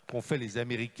qu'ont fait les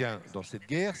Américains dans cette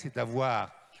guerre, c'est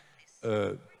d'avoir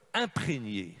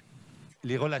imprégné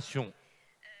les relations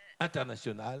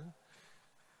internationales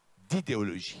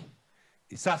d'idéologie.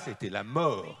 Et ça, c'était la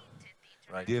mort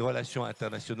des relations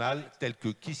internationales telles que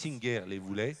Kissinger les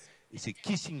voulait. Et c'est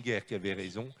Kissinger qui avait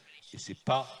raison, et ce n'est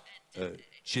pas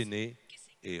Cheney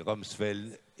et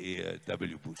Rumsfeld et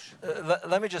W. Bush.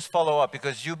 Let me just follow up,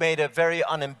 because you made a very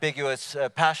unambiguous,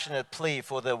 passionate plea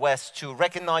for the West to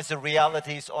recognize the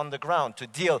realities on the ground, to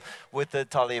deal with the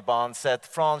Taliban, said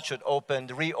France should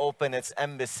reopen its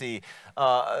embassy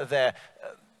there.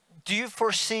 Do you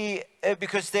foresee,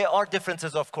 because there are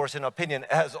differences, of course, in opinion,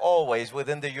 as always,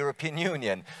 within the European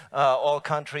Union. All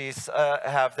countries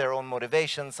have their own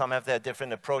motivations, some have their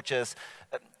different approaches.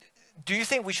 Do you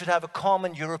think we should have a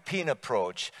common European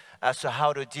approach as to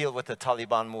how to deal with the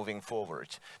Taliban moving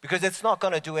forward? Because it's not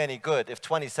going to do any good if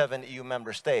 27 EU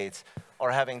member states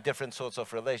are having different sorts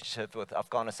of relationships with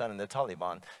Afghanistan and the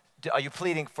Taliban. Are you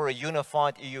pleading for a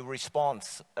unified EU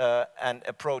response and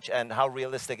approach, and how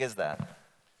realistic is that?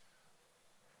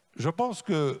 Je pense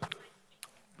que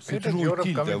c'est toujours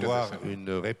utile d'avoir une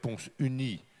réponse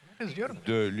unie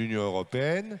de l'Union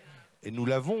européenne, et nous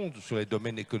l'avons sur les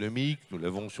domaines économiques, nous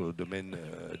l'avons sur le domaine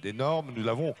des normes, nous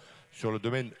l'avons sur le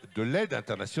domaine de l'aide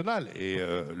internationale, et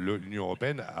l'Union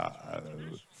européenne a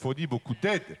fourni beaucoup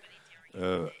d'aide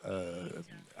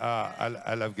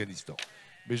à l'Afghanistan.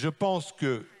 Mais je pense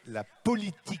que la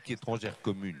politique étrangère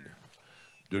commune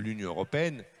de l'Union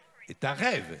européenne est un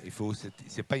rêve.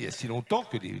 C'est pas il y a si longtemps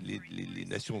que les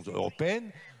nations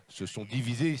européennes se sont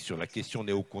divisées sur la question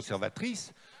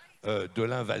néoconservatrice de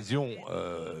l'invasion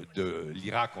de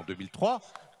l'Irak en 2003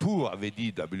 pour, avait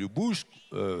dit W. Bush,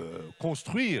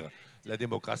 construire la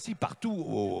démocratie partout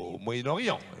au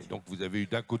Moyen-Orient. Donc vous avez eu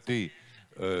d'un côté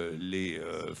les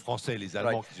Français et les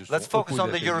Allemands qui se sont Let's focus on the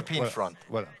opposés European front.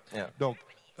 Voilà. Yeah. Donc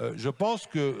je pense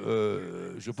qu'il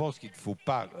ne faut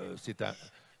pas...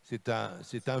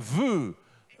 C'est un vœu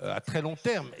à très long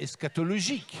terme,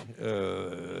 eschatologique,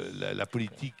 la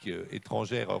politique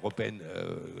étrangère européenne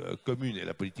commune et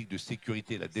la politique de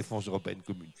sécurité, la défense européenne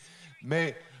commune.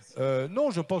 Mais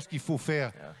non, je pense qu'il faut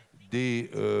faire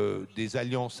des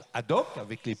alliances ad hoc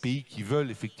avec les pays qui veulent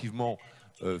effectivement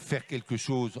faire quelque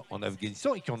chose en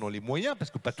Afghanistan et qui en ont les moyens, parce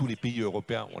que pas tous les pays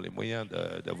européens ont les moyens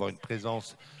d'avoir une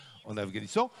présence en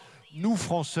Afghanistan. Nous,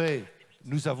 Français,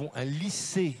 nous avons un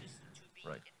lycée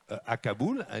à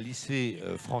Kaboul, un lycée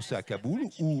français à Kaboul,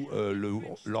 où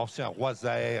l'ancien roi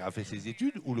Zahir a fait ses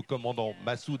études, où le commandant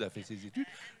Massoud a fait ses études.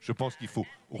 Je pense qu'il faut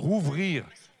rouvrir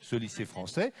ce lycée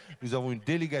français. Nous avons une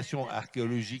délégation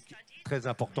archéologique très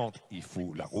importante, il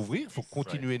faut la rouvrir, il faut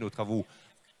continuer nos travaux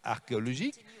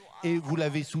archéologiques. Et vous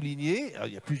l'avez souligné,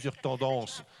 il y a plusieurs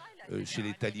tendances chez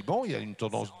les talibans, il y a une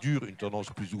tendance dure, une tendance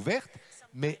plus ouverte.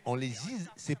 mais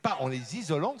c'est pas en les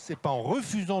isolant, c'est pas en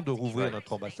refusant de rouvrir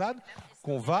notre ambassade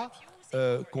qu'on va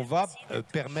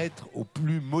permettre aux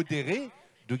plus modérés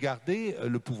de garder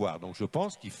le pouvoir. Donc je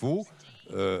pense qu'il faut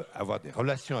avoir des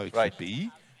relations avec ce pays.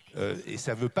 Et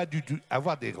ça ne veut pas du tout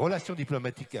avoir des relations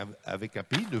diplomatiques avec un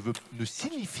pays ne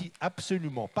signifie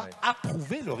absolument pas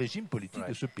approuver le régime politique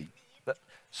de ce pays.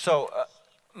 So,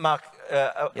 Marc,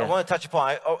 I want to touch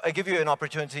upon. I give you an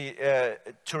opportunity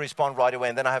to respond right away,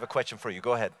 and then I have a question for you.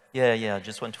 Go ahead. Yeah, I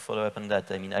just want to follow up on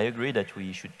that. I mean, I agree that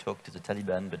we should talk to the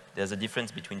Taliban, but there's a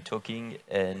difference between talking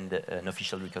and an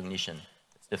official recognition.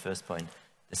 That's the first point.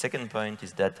 The second point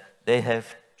is that they have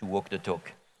to walk the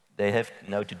talk. They have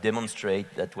now to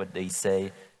demonstrate that what they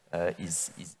say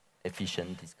is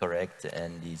efficient, is correct,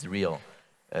 and is real.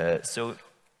 So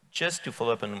just to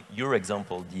follow up on your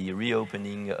example, the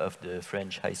reopening of the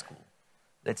French high school.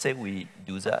 Let's say we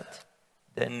do that.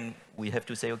 Then we have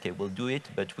to say, okay, we'll do it,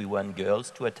 but we want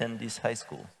girls to attend this high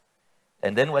school.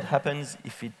 And then what happens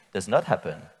if it does not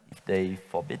happen? If they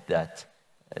forbid that,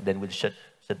 then we'll shut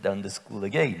down the school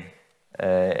again.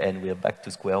 And we're back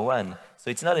to square one. So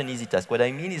it's not an easy task. What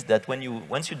I mean is that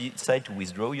once you decide to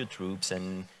withdraw your troops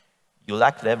and you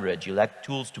lack leverage, you lack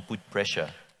tools to put pressure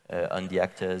on the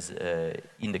actors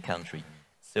in the country.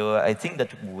 So I think that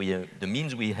the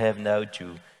means we have now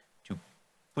to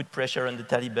put pressure on the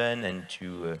Taliban and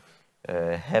to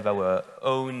have our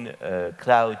own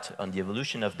clout on the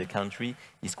evolution of the country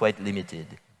is quite limited.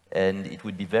 And it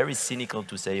would be very cynical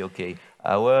to say, okay,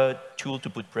 our tool to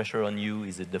put pressure on you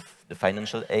is the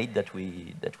financial aid that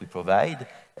we provide,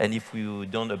 and if you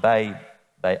don't abide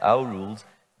by our rules,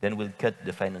 then we'll cut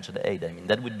the financial aid. I mean,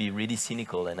 that would be really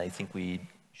cynical, and I think we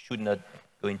should not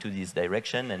go into this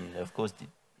direction, and of course, it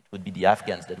would be the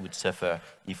Afghans that would suffer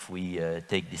if we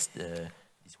take this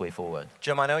way forward.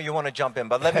 Jim, I know you want to jump in,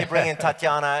 but let me bring in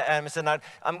Tatiana and Mr. Nard.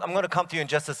 I'm going to come to you in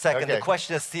just a second. Okay. The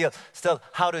question is still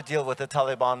how to deal with the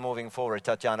Taliban moving forward.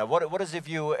 Tatiana, what is your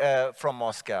view from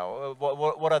Moscow?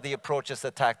 What are the approaches,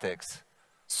 the tactics?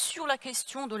 Sur la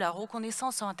question de la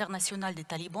reconnaissance internationale des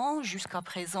talibans, jusqu'à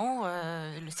présent,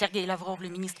 le Sergueï Lavrov, le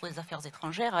ministre des Affaires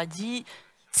étrangères, a dit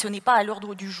 « ce n'est pas à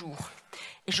l'ordre du jour ».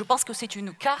 Et je pense que c'est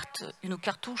une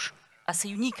cartouche assez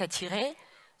unique à tirer,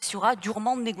 sera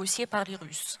durement négociée par les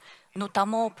Russes,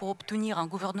 notamment pour obtenir un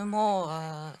gouvernement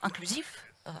inclusif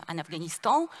en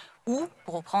Afghanistan, ou,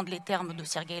 pour reprendre les termes de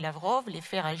Sergueï Lavrov, les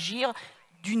faire agir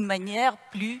d'une manière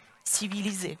plus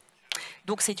civilisée.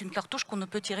 Donc c'est une cartouche qu'on ne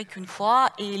peut tirer qu'une fois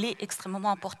et elle est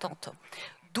extrêmement importante.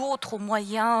 D'autres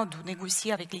moyens de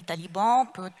négocier avec les talibans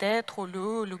peut être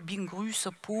le lobbying russe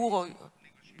pour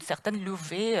une certaine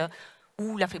levée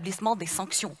ou l'affaiblissement des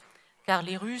sanctions. Car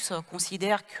les Russes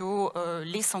considèrent que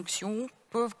les sanctions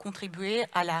peuvent contribuer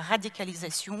à la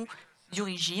radicalisation du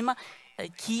régime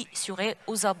qui serait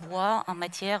aux abois en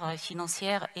matière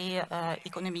financière et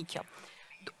économique.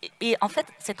 Et en fait,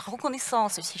 cette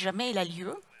reconnaissance, si jamais elle a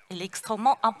lieu, elle est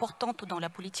extrêmement importante dans la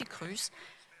politique russe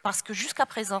parce que jusqu'à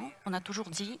présent, on a toujours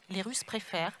dit que les Russes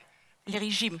préfèrent les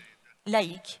régimes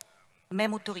laïques,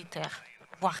 même autoritaires,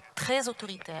 voire très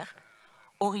autoritaires,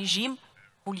 aux régimes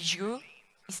religieux,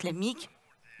 islamique,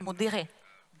 modéré.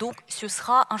 Donc ce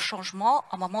sera un changement,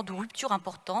 un moment de rupture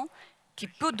important qui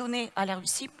peut donner à la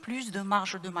Russie plus de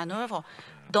marge de manœuvre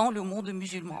dans le monde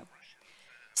musulman.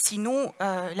 Sinon,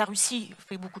 la Russie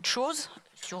fait beaucoup de choses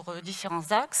sur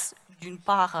différents axes. D'une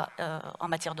part, en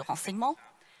matière de renseignement.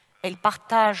 Elle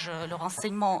partage le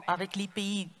renseignement avec les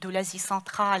pays de l'Asie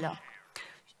centrale,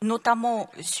 notamment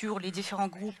sur les différents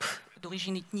groupes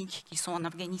d'origine ethnique qui sont en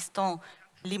Afghanistan,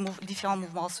 les différents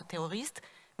mouvements terroristes.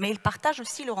 Mais il partage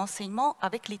aussi le renseignement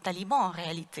avec les talibans en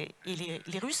réalité. Et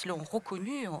les Russes l'ont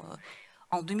reconnu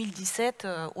en 2017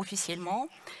 officiellement,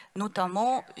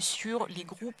 notamment sur les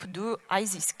groupes de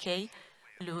ISIS-K,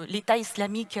 l'État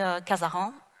islamique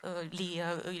kazaran, les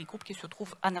groupes qui se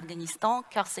trouvent en Afghanistan,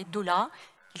 car c'est de là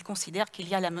qu'ils considèrent qu'il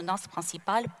y a la menace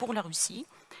principale pour la Russie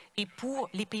et pour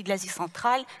les pays de l'Asie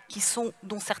centrale,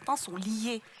 dont certains sont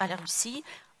liés à la Russie,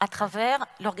 à travers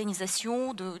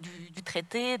l'organisation du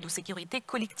traité de sécurité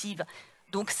collective.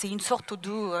 Donc c'est une sorte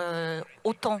de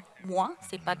OTAN moins,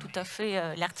 ce n'est pas tout à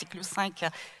fait l'article 5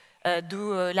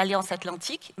 de l'Alliance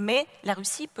Atlantique, mais la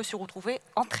Russie peut se retrouver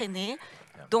entraînée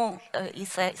et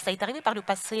ça est arrivé par le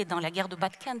passé dans la guerre de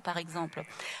Balkans par exemple,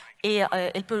 et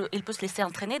elle peut se laisser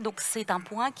entraîner, donc c'est un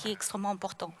point qui est extrêmement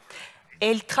important.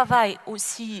 Elle travaille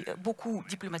aussi beaucoup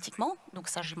diplomatiquement, donc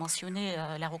ça j'ai mentionné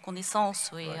la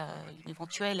reconnaissance et une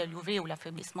éventuelle levée ou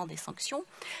l'affaiblissement des sanctions.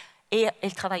 Et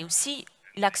elle travaille aussi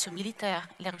l'axe militaire.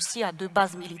 La Russie a 2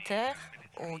 bases militaires,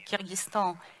 au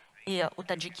Kyrgyzstan et au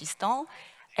Tadjikistan.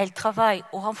 Elle travaille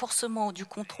au renforcement du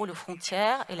contrôle aux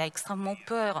frontières. Elle a extrêmement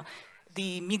peur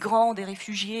des migrants, des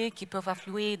réfugiés qui peuvent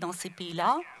affluer dans ces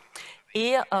pays-là.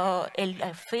 Et elle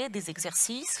a fait des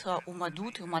exercices au mois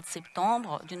d'août et au mois de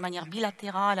septembre d'une manière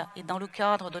bilatérale et dans le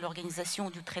cadre de l'organisation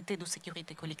du traité de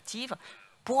sécurité collective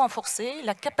pour renforcer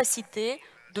la capacité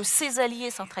de ses alliés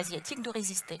centra-asiatiques de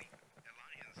résister.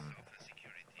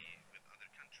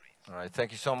 All right,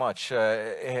 thank you so much.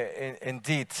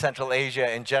 Indeed, Central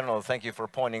Asia in general, thank you for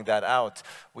pointing that out.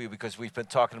 Because we've been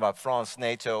talking about France,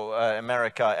 NATO,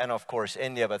 America, and of course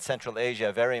India, but Central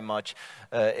Asia very much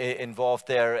involved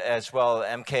there as well.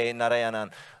 MK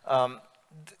Narayanan.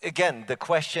 Again, the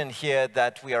question here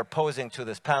that we are posing to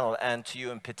this panel and to you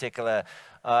in particular,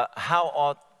 how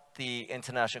ought the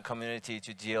international community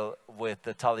to deal with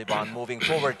the Taliban moving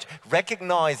forward,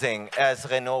 recognizing, as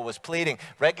Renaud was pleading,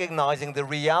 recognizing the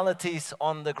realities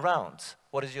on the ground?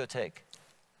 What is your take?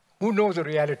 Who knows the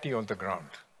reality on the ground?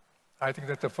 I think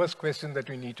that's the first question that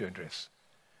we need to address.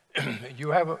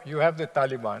 You have the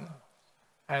Taliban,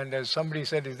 and as somebody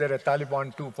said, is there a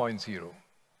Taliban 2.0?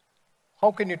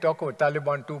 How can you talk about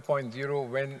Taliban 2.0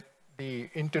 when the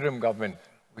interim government,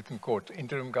 within quotes,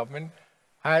 interim government,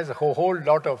 has a whole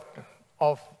lot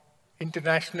of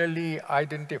internationally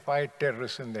identified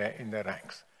terrorists in their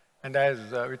ranks? And as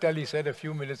Vitaly said a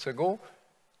few minutes ago,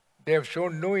 they have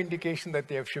shown no indication that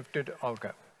they have shifted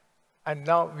outcome. And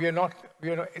now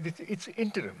it's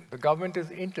interim. The government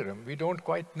is interim. We don't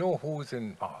quite know who's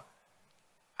in power.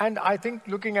 And I think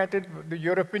looking at it, the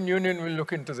European Union will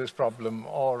look into this problem,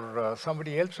 or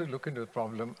somebody else will look into the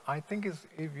problem. I think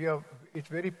it's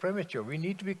very premature. We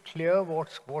need to be clear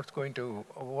what's going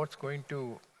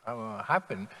to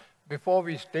happen before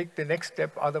we take the next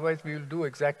step. Otherwise, we will do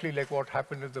exactly like what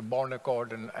happened with the Bonn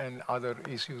Accord and other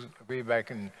issues way back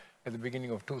at the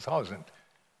beginning of 2000.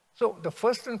 So the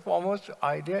first and foremost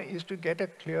idea is to get a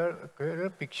clearer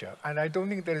picture. And I don't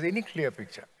think there is any clear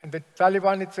picture. And the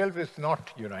Taliban itself is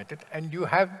not united. And you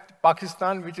have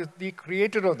Pakistan, which is the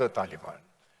creator of the Taliban.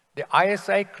 The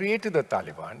ISI created the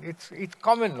Taliban. It's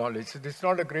common knowledge. It's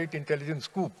not a great intelligence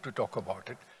scoop to talk about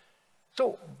it.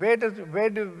 So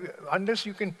unless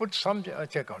you can put some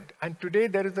check on it. And today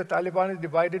there is the Taliban is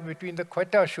divided between the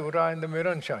Quetta Shura and the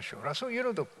Miran Shah Shura. So,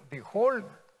 the whole,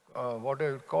 what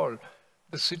I would call,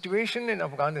 the situation in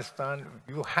Afghanistan,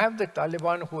 you have the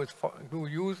Taliban who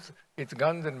use its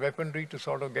guns and weaponry to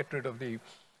sort of get rid of the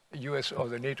US or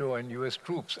the NATO and US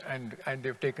troops, and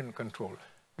they've taken control.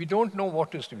 We don't know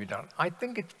what is to be done. I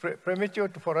think it's premature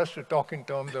for us to talk in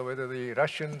terms of whether the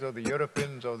Russians or the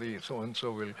Europeans or the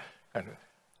so-and-so will kind of.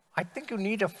 I think you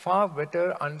need a far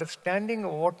better understanding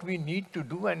of what we need to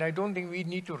do, and I don't think we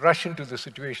need to rush into the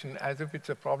situation as if it's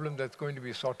a problem that's going to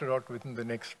be sorted out within the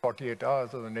next 48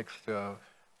 hours or the next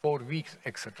 4 weeks,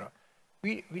 etc.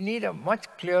 We need a much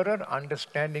clearer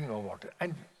understanding of what.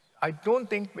 And I don't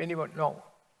think anyone, no,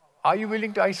 are you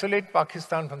willing to isolate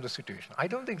Pakistan from the situation? I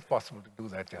don't think it's possible to do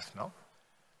that just now.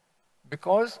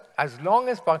 Because as long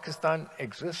as Pakistan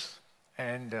exists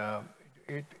and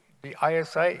the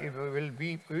ISI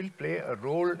will play a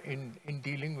role in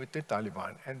dealing with the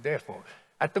Taliban. And therefore,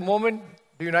 at the moment,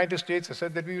 the United States has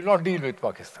said that we will not deal with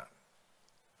Pakistan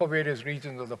for various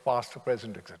reasons of the past, the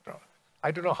present, etc. I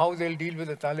don't know how they'll deal with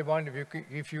the Taliban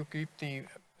if you keep the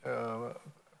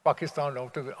Pakistan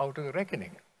out of the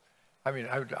reckoning. I mean,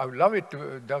 I would love it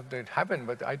to that happen,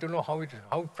 but I don't know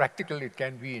how practical it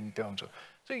can be in terms of.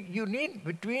 So you need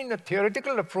between a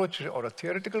theoretical approach or a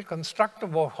theoretical construct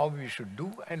of how we should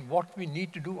do and what we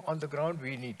need to do on the ground,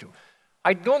 we need to.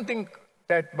 I don't think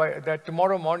that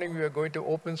tomorrow morning we are going to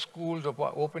open schools or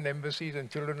open embassies and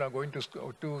children are going to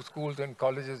schools and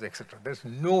colleges, etc. There's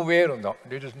nowhere on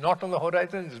it is not on the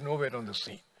horizon, it's nowhere on the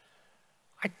scene.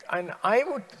 And I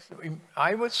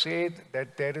would say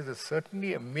that there is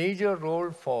certainly a major role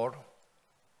for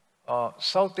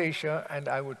South Asia and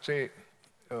I would say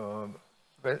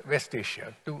West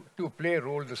Asia to play a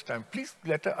role this time. Please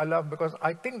let allow, because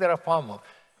I think there are far more.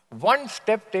 One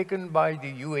step taken by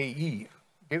the UAE,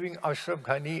 giving Ashraf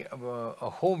Ghani a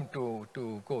home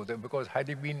to go there, because had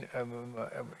he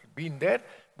been there,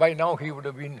 by now he would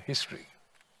have been history.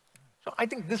 So I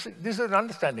think this is an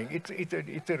understanding.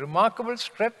 It's a remarkable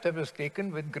step that was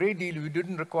taken with great deal. We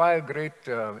didn't require great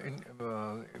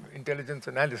intelligence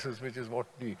analysis, which is what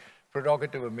the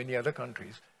prerogative of many other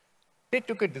countries. They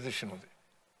took a decision on it.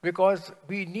 Because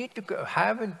we need to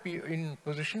have in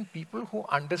position people who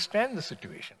understand the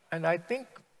situation. And I think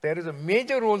there is a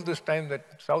major role this time that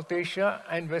South Asia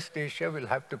and West Asia will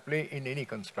have to play in any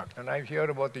construct. And I hear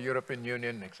about the European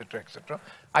Union, etc., etc.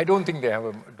 I don't think they have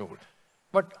a role.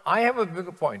 But I have a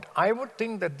bigger point. I would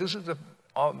think that this is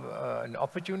an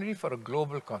opportunity for a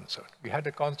global concert. We had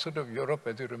a concert of Europe,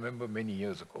 as you remember, many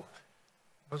years ago.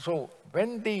 So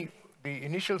when the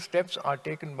initial steps are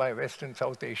taken by West and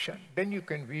South Asia, then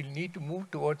we'll need to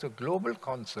move towards a global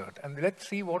concert, and let's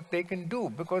see what they can do,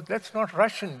 because let's not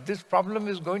rush in. This problem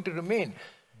is going to remain.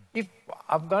 If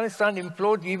Afghanistan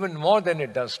implodes even more than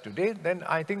it does today, then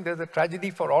I think there's a tragedy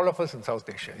for all of us in South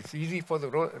Asia. It's easy for the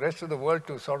rest of the world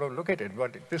to sort of look at it,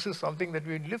 but this is something that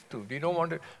we live through. We don't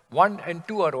want 1 and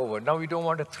 2 are over. Now we don't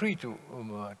want a 3 to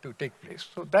take place.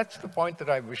 So that's the point that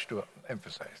I wish to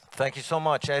emphasize. Thank you so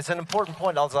much. It's an important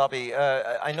point, Zaabi.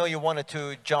 I know you wanted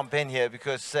to jump in here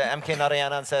because MK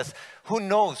Narayanan says, who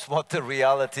knows what the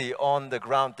reality on the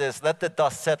ground is? Let the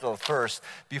dust settle first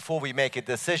before we make a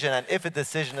decision. And if a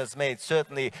decision is made,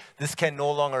 certainly this can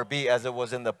no longer be, as it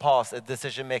was in the past, a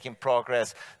decision-making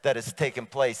progress that is taking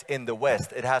place in the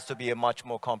West. It has to be a much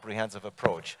more comprehensive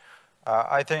approach.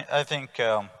 I think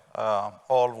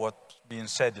all what's being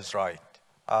said is right.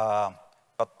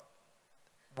 But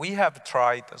we have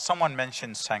tried, someone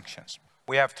mentioned sanctions.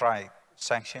 We have tried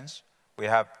sanctions. We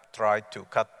have tried to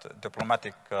cut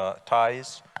diplomatic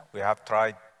ties. We have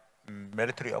tried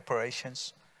military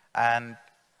operations. And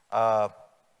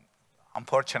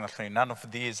unfortunately, none of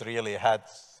these really had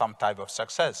some type of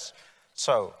success.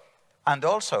 So, and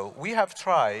also, we have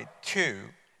tried to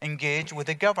engage with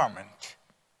the government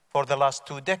for the last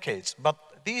 2 decades. But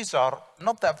these are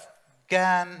not the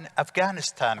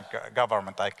Afghanistan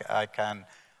government I can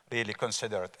really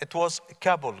consider it. It was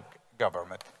Kabul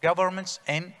government, governments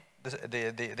in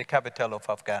the capital of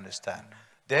Afghanistan.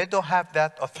 They don't have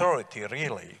that authority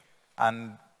really,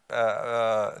 and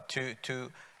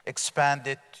to expand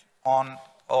it on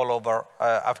all over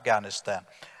Afghanistan.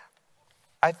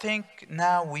 I think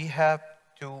now we have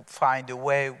to find a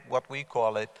way, what we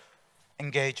call it,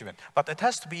 engagement. But it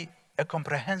has to be a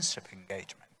comprehensive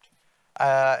engagement.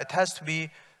 It has to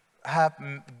have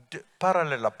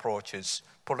parallel approaches,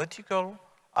 political,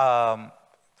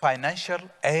 financial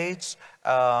aids,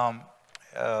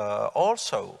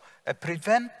 also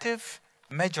preventive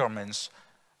measurements,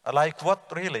 like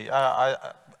what really,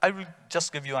 I will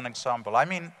just give you an example. I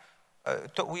mean,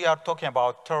 we are talking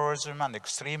about terrorism and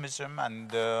extremism,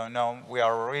 and we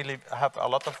are really have a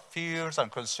lot of fears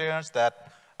and concerns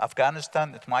that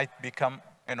Afghanistan, it might become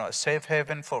a safe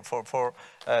haven for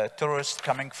tourists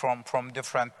coming from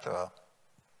different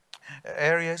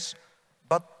areas.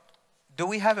 But do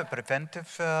we have a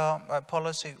preventive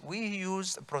policy? We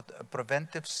use a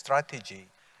preventive strategy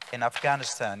in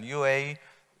Afghanistan. UAE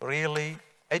really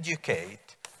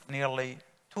educate nearly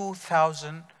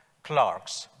 2,000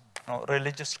 clerks,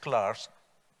 religious clerks,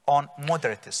 on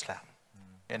moderate Islam.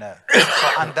 And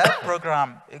that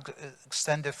program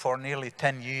extended for nearly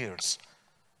 10 years,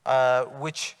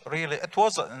 which really, it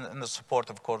was in the support,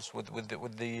 of course, with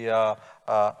the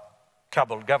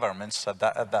Kabul governments at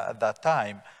that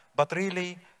time. But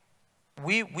really,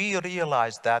 we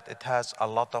realized that it has a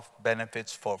lot of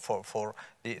benefits for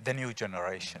the new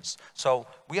generations. So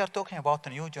we are talking about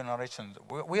the new generation.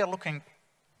 We are looking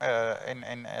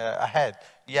ahead.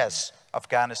 Yes,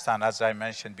 Afghanistan, as I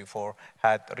mentioned before,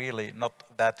 had really not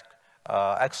that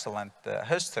excellent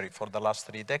history for the last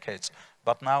 3 decades.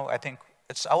 But now I think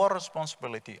it's our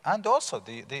responsibility, and also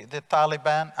the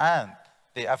Taliban and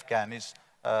the Afghanis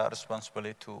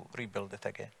responsibility to rebuild it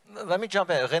again. Let me jump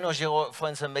in. Renaud Girard, for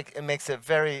instance, makes a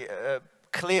very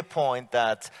clear point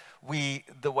that we,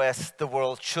 the West, the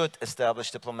world, should establish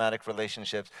diplomatic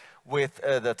relationships with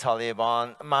the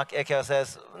Taliban. Marc Hecker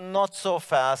says, not so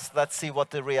fast. Let's see what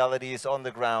the reality is on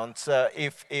the ground.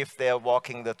 If they're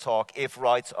walking the talk, if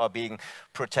rights are being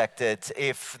protected,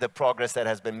 if the progress that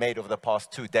has been made over the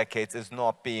past 2 decades is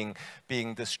not being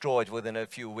destroyed within a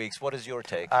few weeks. What is your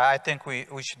take? I think we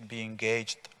should be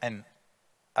engaged in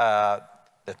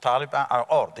the Taliban,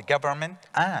 or the government,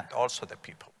 and also the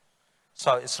people.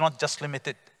 So it's not just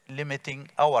limiting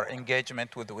our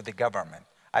engagement with the government.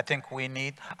 I think we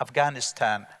need,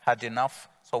 Afghanistan had enough,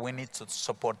 so we need to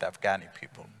support the Afghani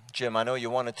people. Jim, I know you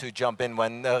wanted to jump in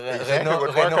when Renaud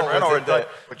was in the...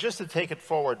 But just to take it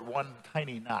forward one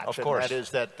tiny notch, of course. And that is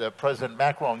that President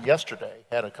Macron yesterday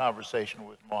had a conversation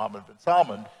with Mohammed bin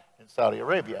Salman in Saudi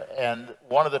Arabia, and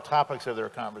one of the topics of their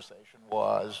conversation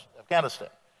was Afghanistan.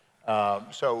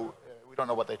 So we don't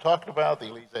know what they talked about, the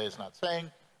Elysee is not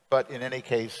saying, but in any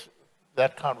case,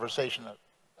 that conversation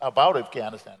about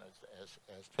Afghanistan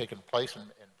has taken place,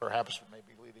 and perhaps may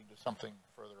be leading to something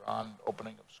further on,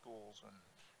 opening of schools and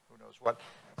who knows what.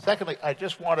 Secondly, I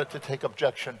just wanted to take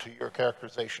objection to your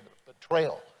characterization of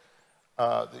betrayal,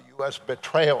 the U.S.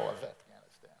 betrayal of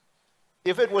Afghanistan.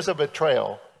 If it was a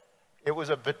betrayal, It was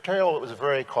a betrayal. It was a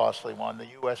very costly one. The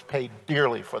U.S. paid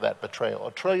dearly for that betrayal.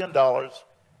 $1 trillion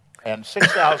and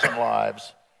 6,000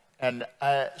 lives. And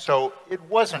so it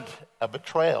wasn't a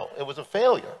betrayal. It was a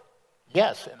failure.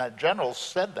 Yes, and the generals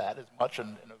said that as much in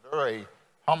a very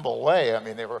humble way. I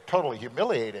mean, they were totally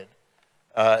humiliated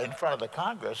in front of the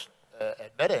Congress,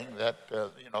 admitting that,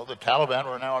 you know, the Taliban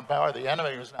were now in power, the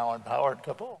enemy was now in power in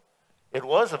Kabul. It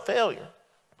was a failure,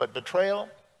 but betrayal,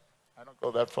 I don't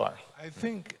go that far. I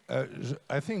think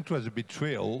it was a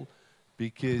betrayal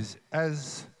because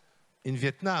as in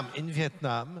Vietnam,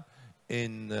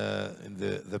 in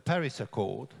the Paris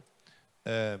Accord,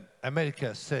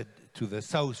 America said to the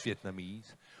South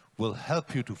Vietnamese, we'll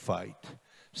help you to fight,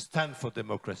 stand for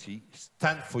democracy,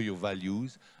 stand for your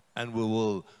values, and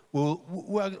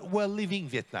we're leaving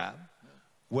Vietnam,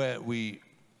 where we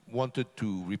wanted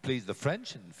to replace the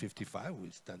French in '55.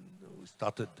 We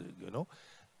started, you know,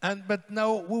 but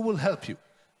now we will help you.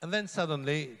 And then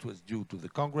suddenly, it was due to the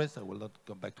Congress, I will not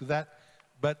come back to that,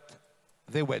 but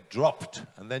they were dropped.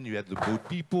 And then you had the boat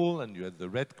people, and you had the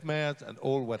Red Khmers, and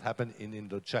all what happened in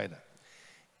Indochina.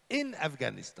 In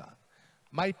Afghanistan,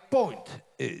 my point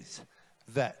is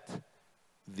that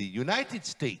the United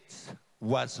States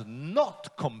was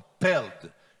not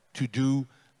compelled to do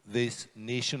this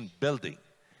nation building.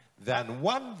 They had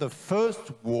won the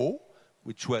first war,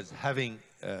 which was having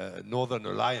Northern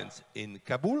Alliance in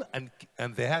Kabul, and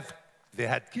they had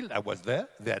killed, I was there,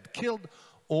 they had killed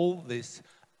all these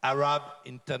Arab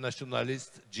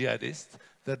internationalist jihadists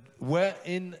that were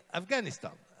in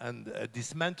Afghanistan and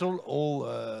dismantled all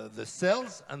the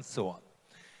cells and so on.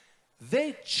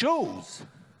 They chose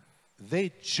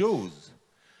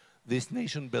this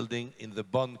nation building in the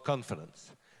Bonn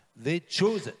Conference. They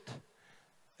chose it.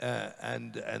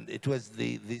 And it was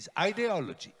this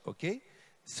ideology, okay?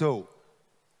 So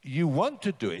you want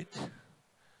to do it,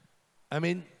 I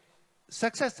mean,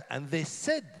 success. And they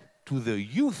said to the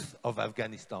youth of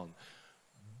Afghanistan,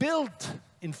 build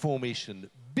information,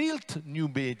 build new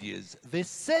medias. They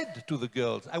said to the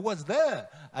girls, I was there,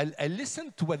 I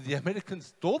listened to what the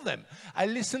Americans told them. I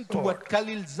listened to what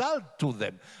Khalil Zal told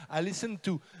them. I listened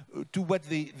to what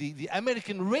the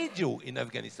American radio in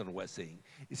Afghanistan was saying.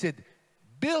 He said,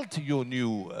 build your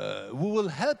new, we will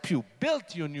help you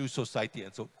build your new society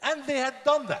and so on. And they had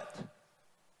done that.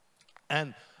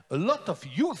 And a lot of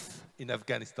youth in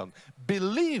Afghanistan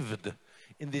believed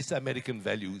in these American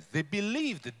values. They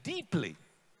believed deeply.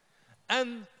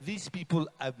 And these people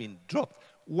have been dropped.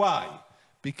 Why?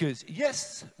 Because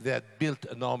yes, they had built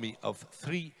an army of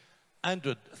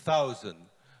 300,000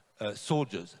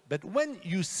 soldiers. But when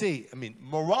you say, I mean,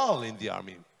 morale in the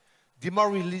army,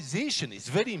 demoralization is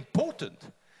very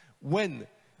important. When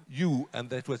you, and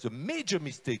that was a major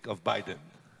mistake of Biden,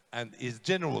 and his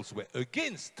generals were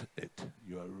against it,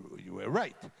 you were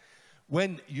right.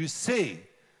 When you say,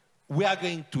 we are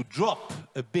going to drop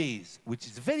a base, which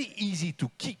is very easy to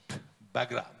keep,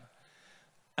 Bagram,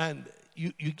 and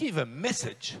you give a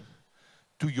message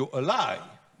to your ally,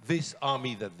 this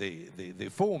army that they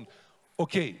formed,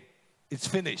 okay, it's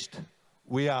finished,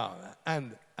 we are,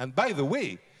 and by the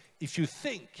way, if you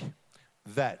think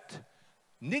that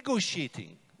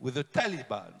negotiating with the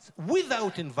Taliban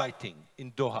without inviting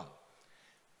in Doha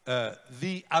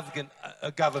the Afghan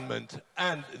government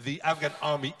and the Afghan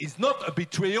army is not a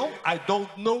betrayal, I don't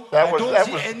know. That was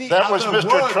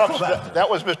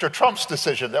Mr. Trump's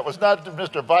decision. That was not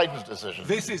Mr. Biden's decision.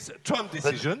 This is Trump's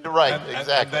decision. Right,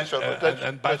 exactly.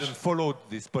 And Biden followed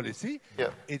this policy.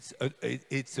 Yeah. It's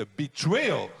a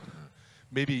betrayal.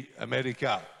 Maybe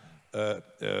America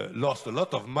lost a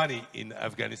lot of money in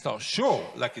Afghanistan, sure,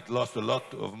 like it lost a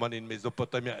lot of money in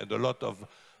Mesopotamia and a lot of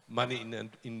money in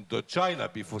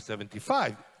Indochina before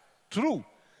 '75, true.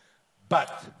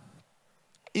 But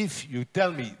if you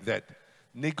tell me that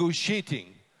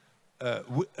negotiating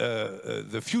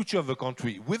the future of the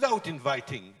country without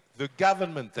inviting the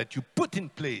government that you put in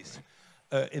place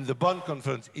in the Bonn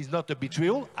Conference is not a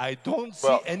betrayal, I don't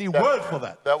see any word for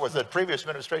that. That was the previous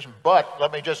administration, but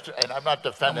let me just, and I'm not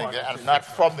defending it, I'm not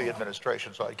from the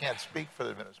administration, so I can't speak for the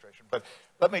administration, but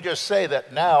let me just say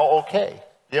that now, okay,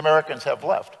 the Americans have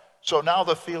left. So now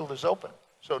the field is open.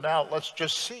 So now let's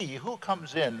just see who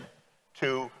comes in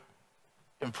to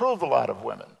improve the lot of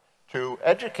women, to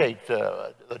educate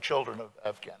the children of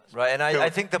Afghanistan. Right, and I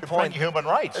think the point... bring human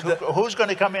rights. Who's going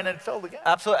to come in and fill the gap?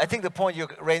 Absolutely. I think the point you're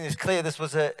raising is clear. This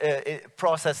was a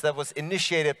process that was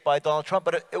initiated by Donald Trump,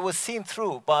 but it was seen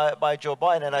through by Joe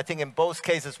Biden. And I think in both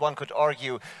cases, one could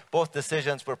argue both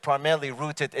decisions were primarily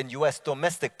rooted in U.S.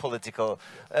 domestic political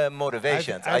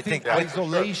motivations. I think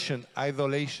isolation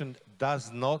does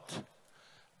not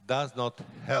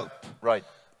help. Right.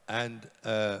 And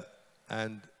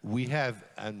and we have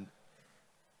an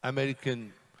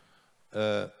American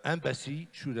embassy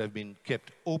should have been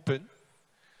kept open.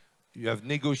 You have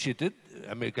negotiated,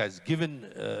 America has given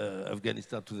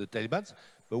Afghanistan to the Taliban,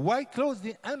 but why close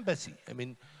the embassy? I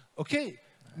mean, okay,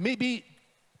 maybe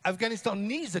Afghanistan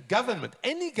needs a government,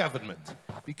 any government,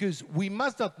 because we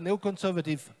must not,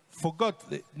 neoconservative, forgot,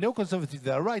 the neoconservatives,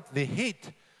 they are right, they hate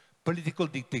political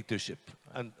dictatorship.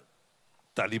 And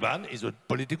Taliban is a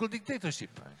political dictatorship.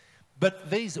 Right. But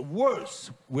there is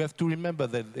worse. We have to remember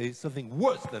that there is something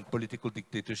worse than political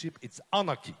dictatorship. It's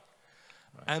anarchy.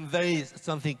 Right. And there is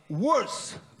something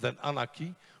worse than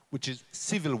anarchy, which is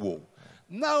civil war. Right.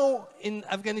 Now, in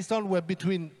Afghanistan, we're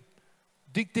between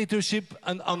dictatorship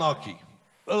and anarchy.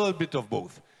 A little bit of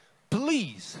both.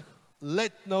 Please,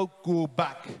 let's not go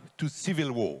back to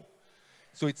civil war.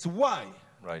 So it's why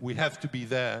we have to be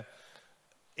there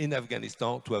in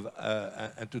Afghanistan to have,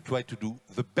 and to try to do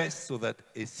the best so that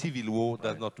a civil war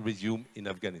does not resume in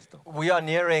Afghanistan. We are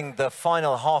nearing the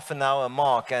final half an hour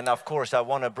mark, and of course I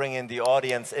want to bring in the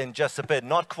audience in just a bit.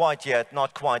 Not quite yet,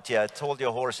 not quite yet. Hold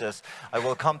your horses. I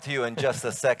will come to you in just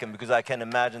a second because I can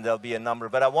imagine there'll be a number.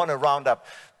 But I want to round up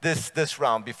this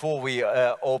round before we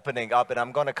opening up, and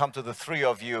I'm going to come to the three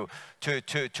of you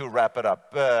to wrap it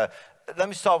up. Let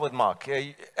me start with Marc.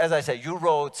 As I said, you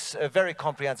wrote a very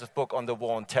comprehensive book on the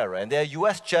war on terror. And there are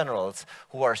US generals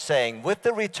who are saying, with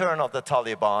the return of the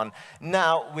Taliban,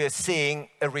 now we're seeing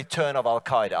a return of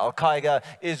Al-Qaeda. Al-Qaeda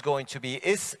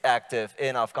is active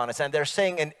in Afghanistan. They're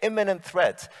saying an imminent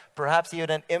threat, perhaps even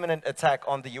an imminent attack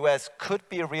on the US could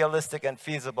be realistic and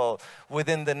feasible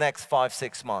within the next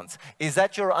 5-6 months. Is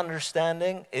that your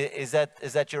understanding? Is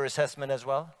that your assessment as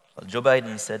well? Well, Joe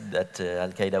Biden said that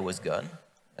Al-Qaeda was gone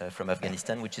from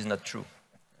Afghanistan, which is not true.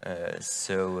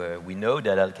 So we know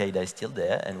that Al-Qaeda is still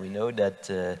there, and we know that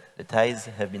the ties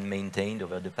have been maintained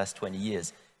over the past 20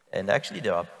 years. And actually,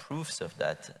 there are proofs of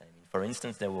that. I mean, for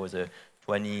instance, there was a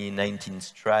 2019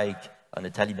 strike on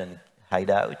a Taliban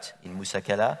hideout in Musa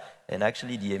Qala, and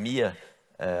actually the emir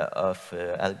of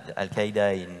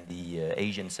Al-Qaeda in the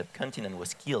Asian subcontinent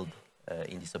was killed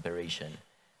in this operation.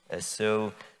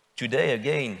 So today,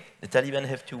 again, the Taliban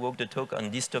have to walk the talk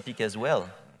on this topic as well.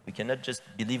 We cannot just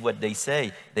believe what they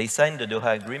say. They signed the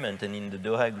Doha Agreement, and in the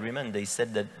Doha Agreement, they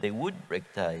said that they would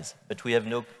break ties, but we have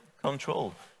no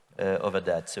control over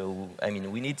that. So, I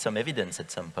mean, we need some evidence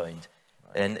at some point.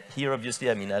 And here,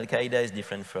 obviously, I mean, Al-Qaeda is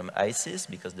different from ISIS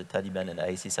because the Taliban and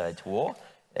ISIS are at war.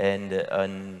 And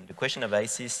on the question of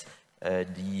ISIS,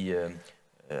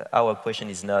 our question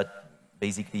is not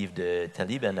basically if the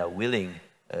Taliban are willing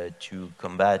to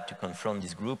combat, to confront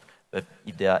this group, but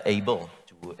if they are able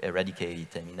to eradicate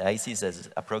it. I mean, ISIS has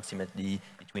approximately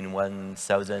between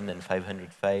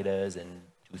 1,500 fighters and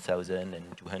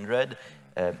 2,200.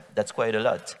 That's quite a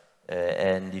lot.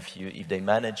 And if they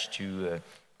manage to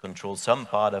control some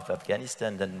part of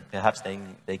Afghanistan, then perhaps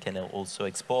they can also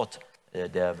export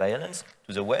their violence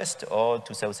to the West or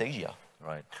to South Asia.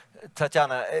 Right.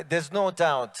 Tatiana, there's no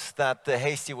doubt that the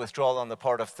hasty withdrawal on the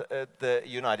part of the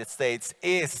United States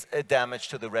is a damage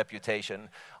to the reputation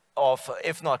of,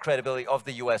 if not credibility, of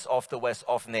the US, of the West,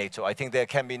 of NATO. I think there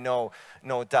can be no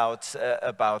doubt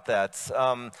about that.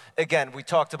 Again, we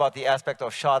talked about the aspect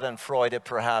of schadenfreude,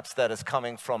 perhaps, that is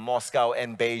coming from Moscow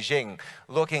and Beijing.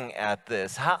 Looking at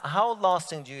this, how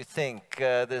lasting do you think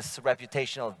this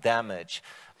reputational damage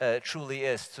truly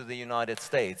is to the United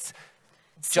States?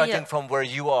 Judging from where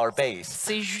you are based.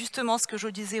 C'est justement ce que je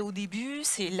disais au début,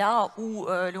 c'est là où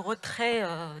le retrait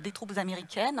des troupes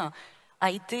américaines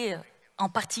a été en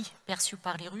partie perçu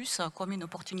par les Russes comme une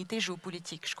opportunité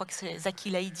géopolitique. Je crois que c'est Zaki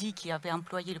Laïdi qui avait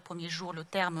employé le premier jour le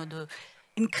terme de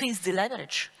increase the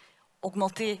leverage,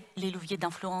 augmenter les leviers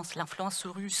d'influence, l'influence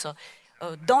russe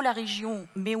dans la région,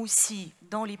 mais aussi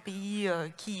dans les pays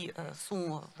qui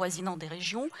sont voisinants des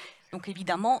régions. Donc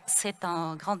évidemment, c'est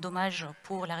un grand dommage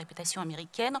pour la réputation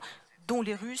américaine dont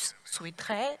les Russes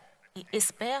souhaiteraient et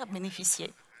espèrent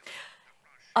bénéficier.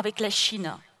 Avec la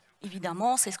Chine,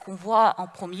 évidemment, c'est ce qu'on voit en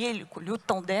premier, le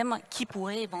tandem qui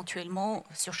pourrait éventuellement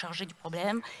surcharger du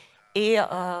problème et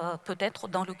peut-être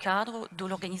dans le cadre de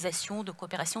l'organisation de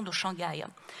coopération de Shanghai.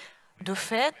 De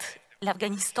fait,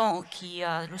 l'Afghanistan, qui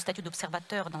a le statut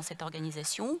d'observateur dans cette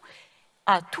organisation,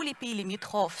 à tous les pays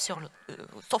limitrophes,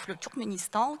 sauf le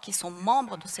Turkménistan, qui sont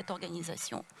membres de cette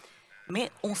organisation.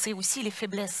 Mais on sait aussi les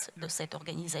faiblesses de cette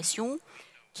organisation,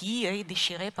 qui est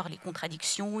déchirée par les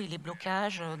contradictions et les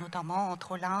blocages, notamment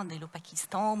entre l'Inde et le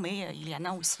Pakistan, mais il y en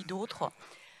a aussi d'autres.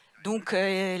 Donc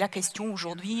la question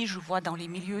aujourd'hui, je vois dans les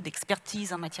milieux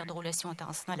d'expertise en matière de relations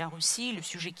internationales en Russie, le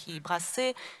sujet qui est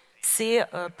brassé, c'est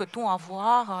peut-on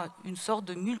avoir une sorte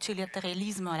de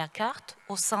multilatéralisme à la carte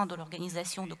au sein de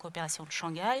l'Organisation de coopération de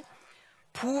Shanghai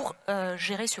pour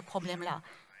gérer ce problème-là.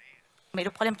 Mais le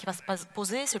problème qui va se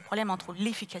poser, c'est le problème entre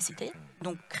l'efficacité,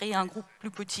 donc créer un groupe plus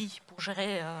petit pour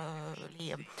gérer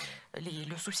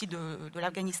le souci de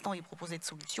l'Afghanistan et proposer des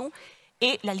solutions,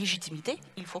 et la légitimité.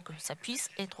 Il faut que ça puisse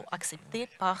être accepté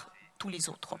par tous les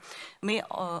autres. Mais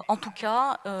en tout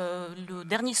cas, le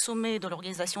dernier sommet de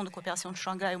l'Organisation de coopération de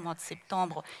Shanghai au mois de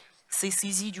septembre s'est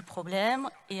saisi du problème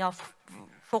et a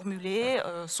formulé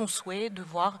son souhait de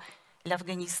voir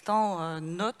l'Afghanistan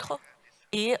neutre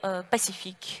et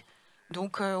pacifique.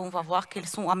 Donc on va voir quels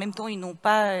sont. En même temps, il n'y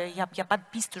a pas de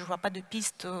piste, je ne vois pas de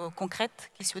piste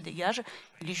concrète qui se dégage.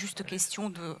 Il est juste question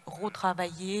de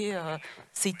retravailler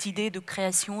cette idée de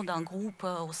création d'un groupe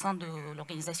au sein de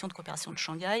l'Organisation de coopération de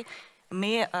Shanghai,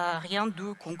 mais rien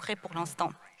de concret pour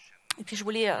l'instant. Et puis je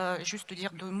voulais juste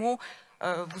dire deux mots.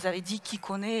 Vous avez dit qui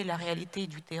connaît la réalité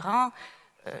du terrain.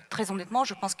 Très honnêtement,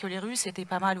 je pense que les Russes étaient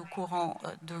pas mal au courant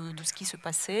de ce qui se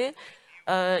passait.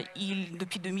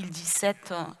 Depuis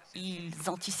 2017, ils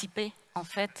anticipaient en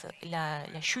fait la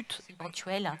chute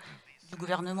éventuelle du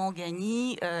gouvernement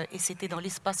Ghani et c'était dans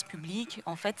l'espace public,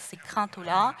 en fait, ces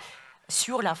craintes-là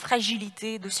sur la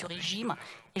fragilité de ce régime.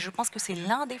 Et je pense que c'est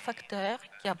l'un des facteurs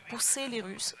qui a poussé les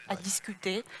Russes à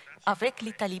discuter avec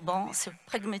les talibans, ce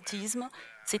pragmatisme,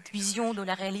 cette vision de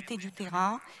la réalité du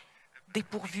terrain,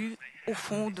 dépourvue au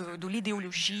fond de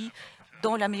l'idéologie,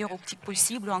 dans la meilleure optique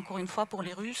possible. Encore une fois, pour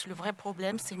les Russes, le vrai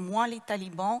problème, c'est moins les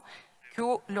talibans que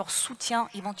leur soutien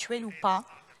éventuel ou pas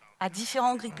à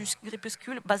différents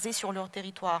groupuscules basés sur leur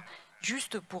territoire.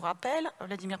 Juste pour rappel,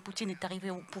 Vladimir Poutine est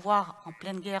arrivé au pouvoir en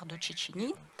pleine guerre de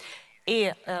Tchétchénie et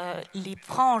les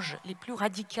franges les plus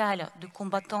radicales de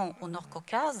combattants au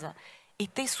Nord-Caucase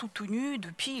étaient soutenues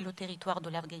depuis le territoire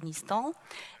de l'Afghanistan.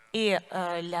 Et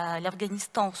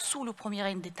l'Afghanistan, sous le premier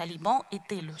règne des talibans,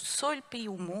 était le seul pays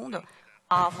au monde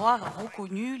à avoir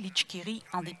reconnu l'Itchkiri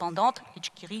indépendante.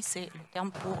 L'Itchkiri, c'est le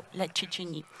terme pour la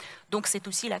Tchétchénie. Donc c'est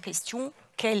aussi la question,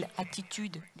 quelle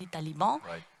attitude des talibans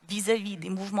vis-à-vis des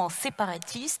mouvements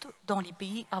séparatistes dans les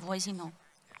pays avoisinants.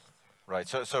 Right,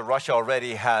 so Russia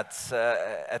already had,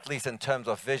 at least in terms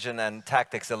of vision and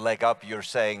tactics, a leg up. You're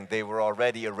saying they were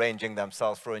already arranging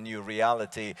themselves for a new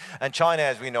reality. And China,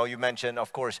 as we know, you mentioned,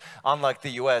 of course, unlike the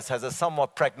US, has a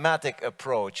somewhat pragmatic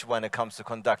approach when it comes to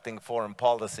conducting foreign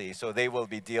policy. So they will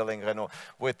be dealing, Renaud,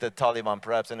 with the Taliban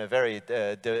perhaps in a very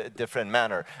different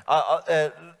manner.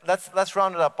 Let's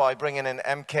round it up by bringing in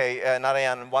MK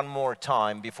Narayanan one more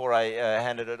time before I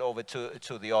handed it over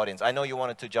to the audience. I know you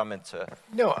wanted to jump into.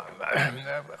 No.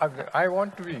 I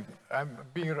want to be, I'm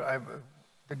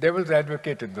the devil's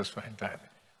advocate in this entirely.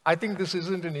 I think this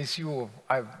isn't an issue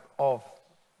of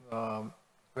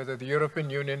whether the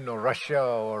European Union or Russia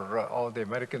or the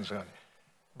Americans are.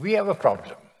 We have a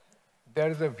problem. There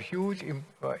is a huge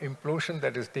implosion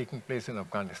that is taking place in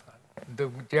Afghanistan. The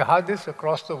jihadists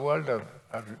across the world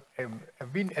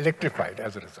have been electrified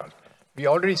as a result. We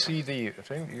already see the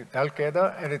thing,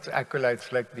 Al-Qaeda and its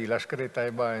acolytes like the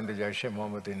Lashkar-e-Taiba and the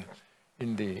Jaish-e-Mohammed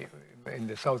in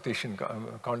the South Asian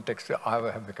context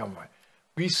have become one.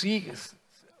 We see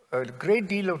a great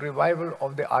deal of revival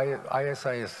of the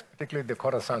ISIS, particularly the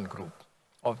Khorasan group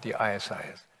of the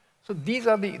ISIS. So these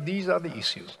are the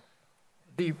issues.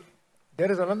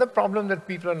 There is another problem that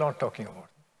people are not talking about.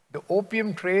 The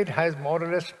opium trade has more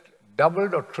or less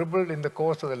doubled or tripled in the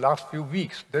course of the last few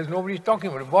weeks. There's nobody talking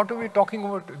about it. What are we talking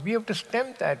about? We have to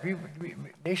stem that.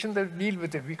 Nations that deal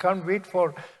with it. We can't wait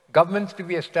for governments to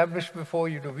be established before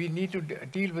you do. We need to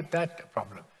deal with that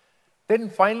problem. Then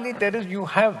finally, you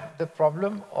have the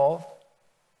problem of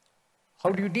how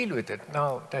do you deal with it?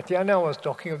 Now, Tatiana was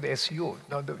talking of the SCO.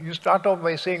 Now, you start off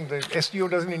by saying the SCO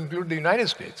doesn't include the United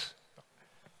States.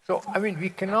 So, I mean, we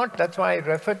cannot, that's why I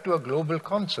referred to a global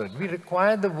concert. We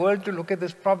require the world to look at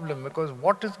this problem because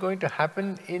what is going to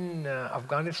happen in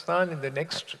Afghanistan in the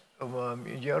next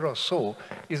year or so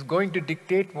is going to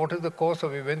dictate what is the course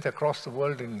of events across the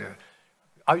world. Do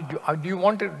you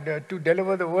want to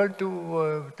deliver the world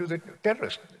to the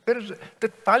terrorists? The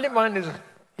Taliban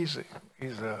is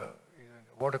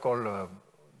what I call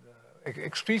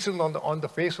extremism on the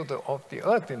face of the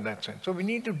earth in that sense. So we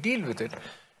need to deal with it.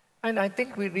 And I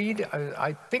think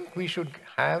we should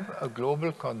have a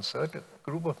global concert, a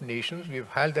group of nations. We've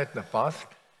had that in the past.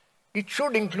 It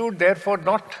should include, therefore,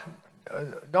 not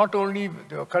only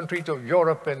the countries of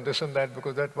Europe and this and that,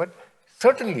 but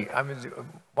certainly, I mean,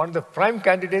 one of the prime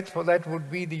candidates for that would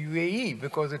be the UAE,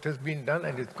 because it has been done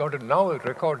and it's got now a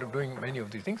record of doing many of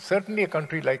these things. Certainly a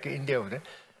country like India.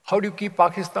 How do you keep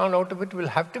Pakistan out of it will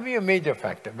have to be a major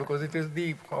factor, because it is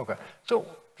the... Okay. So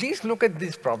please look at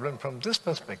these problems from this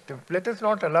perspective. Let us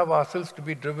not allow ourselves to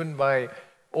be driven by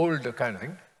old kind of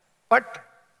thing. But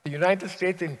the United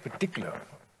States in particular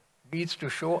needs to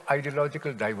show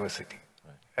ideological diversity.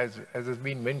 As has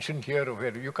been mentioned here,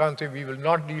 where you can't say we will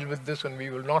not deal with this and we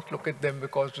will not look at them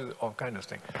because of kind of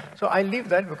thing. So I leave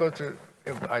that because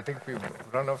I think we've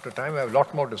run out of time. I have a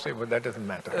lot more to say, but that doesn't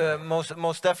matter.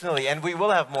 Most definitely, and we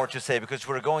will have more to say because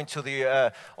we're going to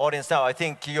the audience now. I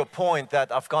think your point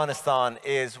that Afghanistan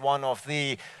is one of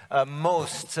the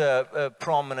most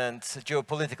prominent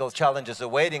geopolitical challenges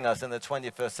awaiting us in the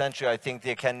 21st century, I think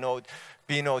there can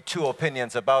be no two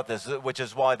opinions about this, which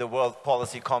is why the World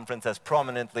Policy Conference has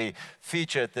prominently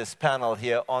featured this panel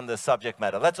here on the subject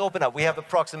matter. Let's open up. We have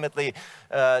approximately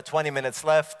 20 minutes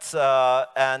left,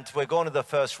 and we're going to the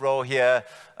first row here.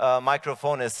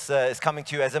 Microphone is coming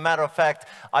to you. As a matter of fact,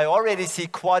 I already see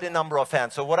quite a number of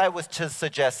hands. So what I would just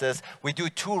suggest is we do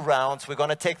 2 rounds. We're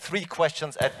going to take 3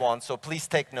 questions at once, so please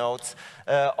take notes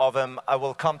of them. I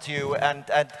will come to you and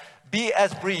be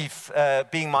as brief,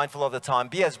 being mindful of the time,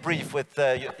 be as brief with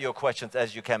your questions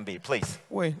as you can be, please.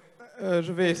 Oui,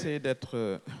 je vais essayer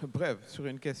d'être bref sur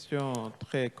une question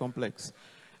très complexe.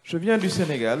 Je viens du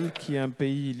Sénégal, qui est un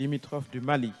pays limitrophe du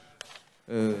Mali,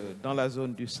 dans la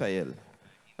zone du Sahel.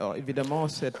 Alors évidemment,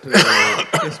 cette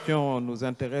question nous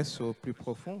intéresse au plus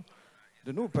profond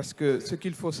de nous, parce que ce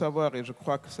qu'il faut savoir, et je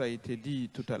crois que ça a été dit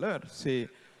tout à l'heure, c'est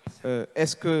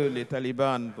est-ce que les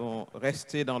talibans vont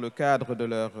rester dans le cadre de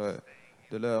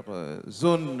leur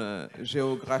zone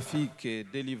géographique et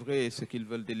délivrer ce qu'ils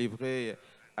veulent délivrer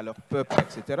à leur peuple,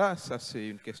 etc. Ça, c'est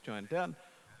une question interne.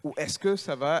 Ou est-ce que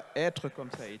ça va être,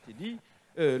 comme ça a été dit,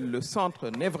 le centre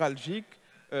névralgique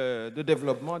de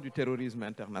développement du terrorisme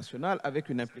international avec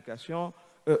une implication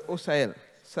au Sahel?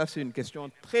 Ça, c'est une question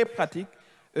très pratique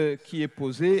qui est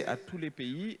posée à tous les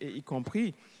pays, et y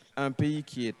compris un pays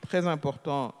qui est très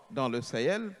important dans le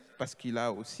Sahel, parce qu'il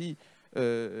a aussi,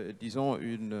 disons,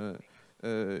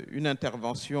 une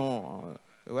intervention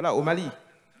voilà, au Mali.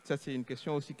 Ça, c'est une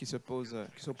question aussi qui s'oppose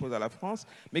à la France,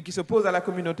 mais qui s'oppose à la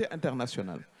communauté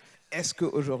internationale. Est-ce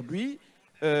qu'aujourd'hui,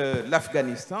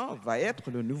 l'Afghanistan va être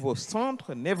le nouveau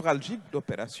centre névralgique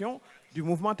d'opération du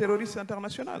mouvement terroriste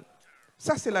international?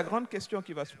 Ça, c'est la grande question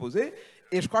qui va se poser,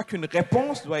 et je crois qu'une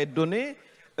réponse doit être donnée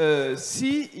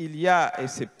s'il y a, et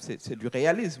c'est du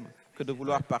réalisme que de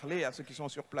vouloir parler à ceux qui sont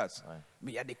sur place,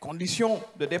 mais il y a des conditions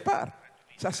de départ.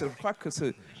 Ça, je crois que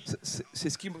c'est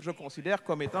ce que je considère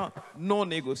comme étant non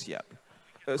négociable.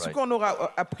 Ce qu'on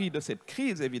aura appris de cette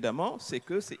crise, évidemment, c'est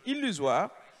que c'est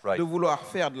illusoire de vouloir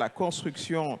faire de la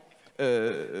construction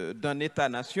d'un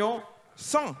État-nation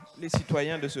sans les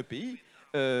citoyens de ce pays,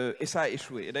 et ça a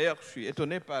échoué. Et d'ailleurs, je suis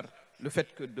étonné par le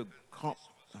fait que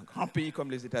un grand pays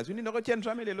comme les États-Unis ne retiennent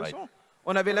jamais les leçons.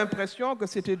 On avait l'impression que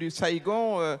c'était du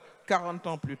Saigon 40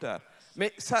 ans plus tard.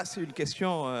 Mais ça, c'est une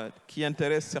question qui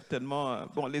intéresse certainement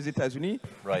les États-Unis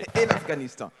et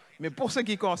l'Afghanistan. Mais pour ce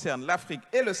qui concerne l'Afrique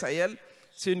et le Sahel,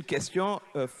 c'est une question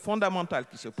fondamentale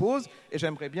qui se pose, et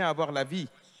j'aimerais bien avoir l'avis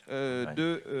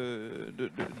des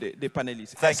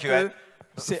panélistes. Est-ce que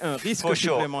c'est un risque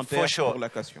supplémentaire pour la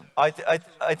question? I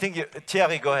think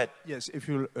Thierry, go ahead. Yes, if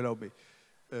you'll allow me.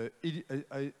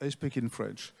 I speak in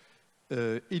French.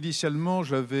 Initialement,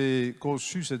 j'avais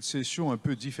conçu cette session un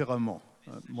peu différemment.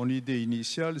 Mon idée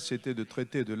initiale, c'était de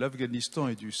traiter de l'Afghanistan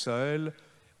et du Sahel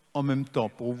en même temps,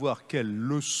 pour voir quelles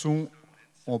leçons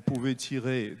on pouvait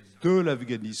tirer de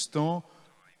l'Afghanistan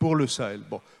pour le Sahel.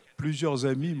 Bon, plusieurs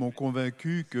amis m'ont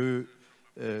convaincu que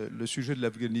le sujet de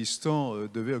l'Afghanistan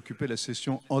devait occuper la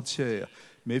session entière.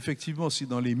 Mais effectivement, si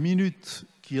dans les minutes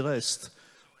qui restent,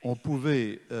 on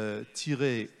pouvait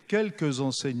tirer quelques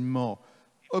enseignements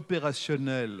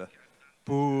opérationnels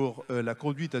pour la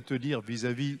conduite à tenir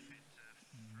vis-à-vis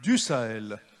du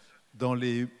Sahel dans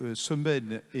les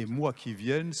semaines et mois qui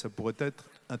viennent, ça pourrait être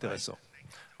intéressant.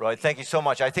 Right, thank you so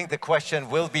much. I think the question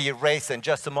will be raised in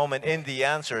just a moment in the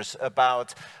answers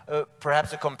about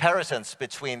perhaps the comparisons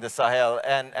between the Sahel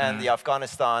and the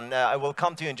Afghanistan. I will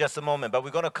come to you in just a moment, but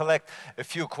we're going to collect a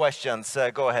few questions.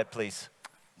 Go ahead, please.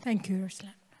 Thank you,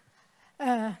 Aslan.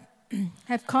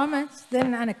 Have comments,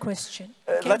 then and a question.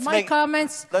 Okay,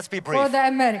 comments let's be brief. For the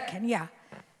American, yeah.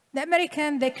 The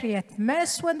American, they create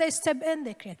mess when they step in,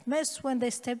 they create mess when they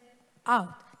step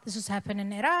out. This has happened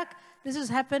in Iraq, this has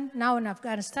happened now in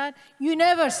Afghanistan. You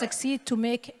never succeed to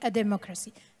make a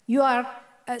democracy. You are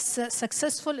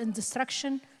successful in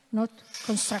destruction, not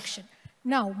construction.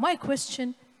 Now, my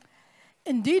question,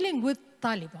 in dealing with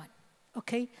Taliban,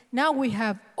 okay, now we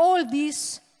have all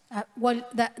these, when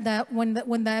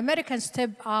the Americans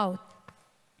stepped out,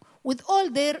 with all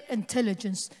their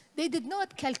intelligence, they did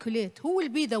not calculate who will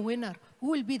be the winner,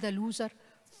 who will be the loser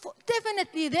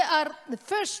Definitely, they are the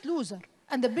first loser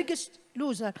and the biggest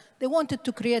loser. They wanted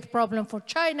to create problem for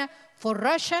China, for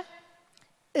Russia.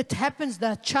 It happens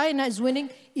that China is winning.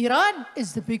 Iran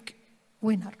is the big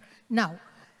winner. Now,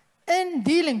 in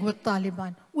dealing with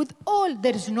Taliban, with all,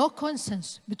 there is no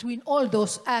consensus between all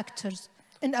those actors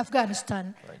in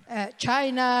Afghanistan. Right.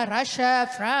 China, Russia,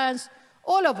 France,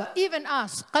 all over, even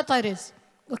us, Qataris.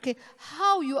 Okay,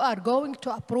 how you are going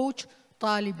to approach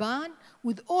Taliban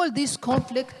with all this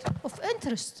conflict of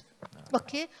interest?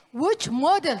 Okay, which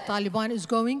model Taliban is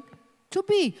going to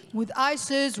be? With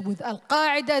ISIS, with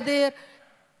Al-Qaeda there.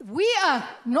 We are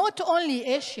not only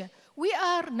Asia, we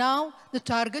are now the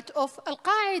target of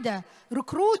Al-Qaeda,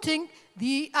 recruiting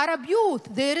the Arab youth.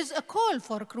 There is a call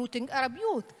for recruiting Arab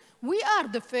youth. We are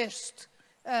the first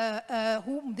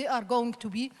whom they are going to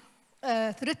be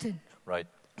threatened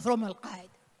from Al-Qaeda.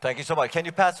 Thank you so much. Can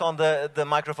you pass on the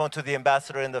microphone to the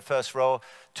ambassador in the first row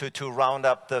to round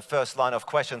up the first line of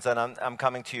questions? And I'm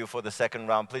coming to you for the second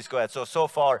round. Please go ahead. So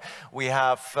far, we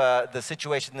have the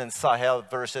situation in Sahel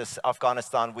versus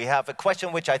Afghanistan. We have a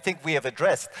question which I think we have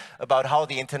addressed about how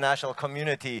the international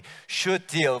community should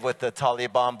deal with the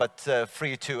Taliban, but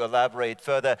free to elaborate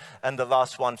further. And the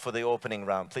last one for the opening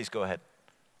round. Please go ahead.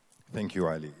 Thank you,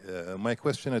 Ali. My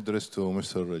question addressed to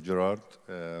Mr. Girard.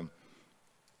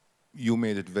 You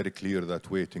made it very clear that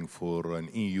waiting for an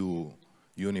EU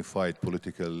unified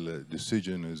political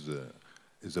decision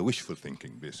is a wishful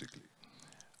thinking, basically.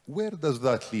 Where does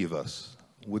that leave us?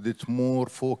 Would it more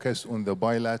focus on the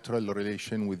bilateral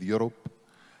relation with Europe?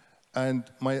 And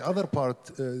my other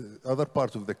part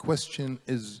of the question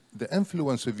is the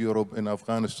influence of Europe in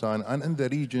Afghanistan and in the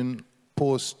region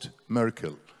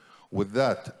post-Merkel. Would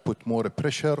that put more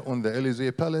pressure on the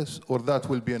Élysée Palace, or that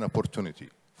will be an opportunity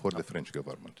for the French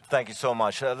government? Thank you so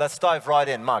much. Let's dive right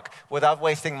in, Marc, without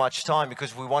wasting much time,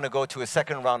 because we want to go to a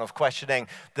second round of questioning.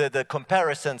 The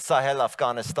comparison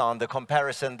Sahel-Afghanistan, the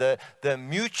comparison, the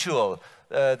mutual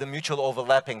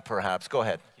overlapping, perhaps. Go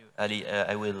ahead. Ali,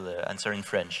 I will answer in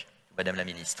French, Madame la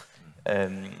Ministre.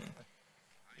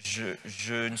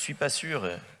 Je ne suis pas sûr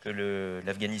que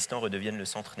l'Afghanistan redevienne le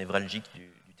centre névralgique du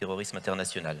terrorisme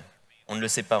international. On ne le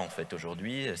sait pas, en fait,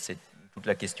 aujourd'hui. C'est toute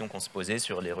la question qu'on se posait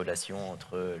sur les relations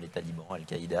entre les talibans,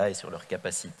 Al-Qaïda, et sur leur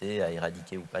capacité à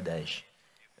éradiquer ou pas Daesh.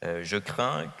 Je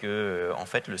crains que, en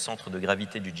fait, le centre de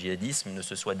gravité du djihadisme ne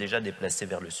se soit déjà déplacé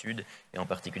vers le sud, et en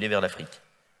particulier vers l'Afrique,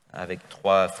 avec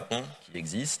 3 fronts qui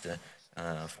existent.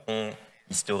 Un front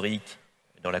historique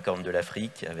dans la Corne de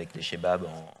l'Afrique, avec les Chebabs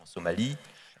en Somalie,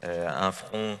 un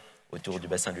front autour du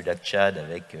bassin du lac Tchad,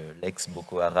 avec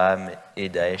l'ex-Boko Haram et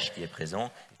Daesh qui est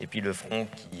présent, et puis le front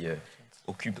qui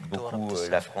occupe beaucoup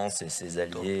la France et ses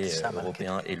alliés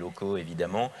européens et locaux,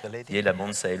 évidemment, qui est la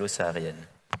bande sahélo-saharienne.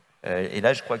 Et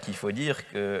là, je crois qu'il faut dire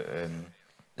que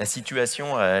la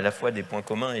situation a à la fois des points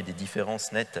communs et des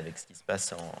différences nettes avec ce qui se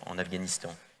passe en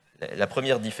Afghanistan. La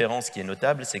première différence qui est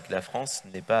notable, c'est que la France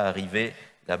n'est pas arrivée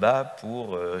là-bas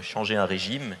pour changer un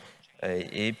régime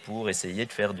et pour essayer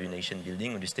de faire du nation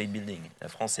building ou du state building. La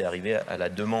France est arrivée à la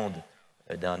demande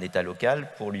d'un État local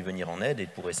pour lui venir en aide et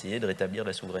pour essayer de rétablir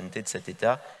la souveraineté de cet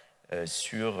État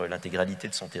sur l'intégralité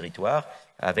de son territoire,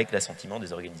 avec l'assentiment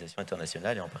des organisations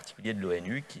internationales et en particulier de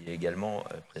l'ONU, qui est également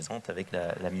présente avec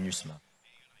la MINUSMA.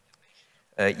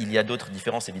 Il y a d'autres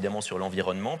différences évidemment sur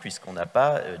l'environnement, puisqu'on n'a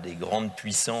pas des grandes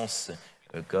puissances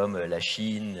comme la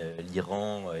Chine,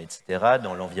 l'Iran, etc.,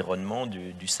 dans l'environnement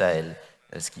du Sahel,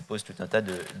 ce qui pose tout un tas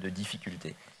de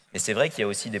difficultés. Mais c'est vrai qu'il y a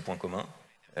aussi des points communs.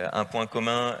 Un point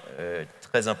commun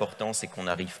très important, c'est qu'on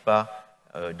n'arrive pas,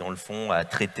 dans le fond, à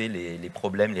traiter les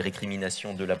problèmes, les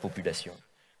récriminations de la population,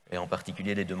 et en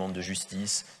particulier les demandes de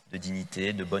justice, de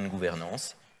dignité, de bonne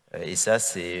gouvernance. Et ça,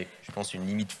 c'est, je pense, une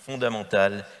limite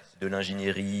fondamentale de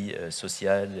l'ingénierie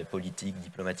sociale, politique,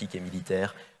 diplomatique et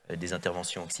militaire des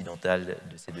interventions occidentales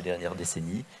de ces 2 dernières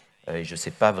décennies. Et je ne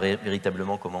sais pas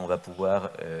véritablement comment on va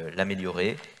pouvoir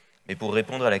l'améliorer. Mais pour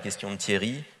répondre à la question de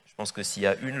Thierry, je pense que s'il y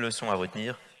a une leçon à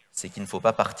retenir, c'est qu'il ne faut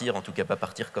pas partir, en tout cas pas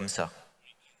partir comme ça.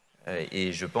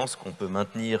 Et je pense qu'on peut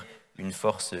maintenir une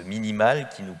force minimale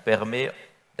qui nous permet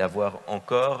d'avoir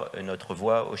encore notre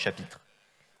voix au chapitre.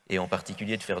 Et en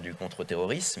particulier de faire du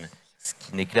contre-terrorisme, ce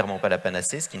qui n'est clairement pas la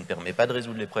panacée, ce qui ne permet pas de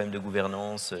résoudre les problèmes de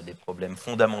gouvernance, des problèmes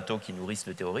fondamentaux qui nourrissent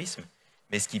le terrorisme,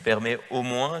 mais ce qui permet au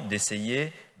moins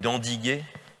d'essayer d'endiguer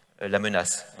la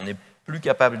menace. On n'est plus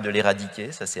capable de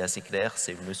l'éradiquer, ça c'est assez clair,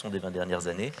 c'est une leçon des 20 dernières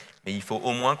années, mais il faut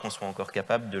au moins qu'on soit encore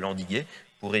capable de l'endiguer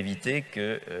pour éviter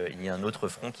qu'il y ait un autre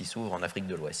front qui s'ouvre en Afrique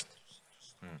de l'Ouest.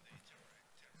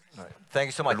 Thank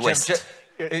you so much.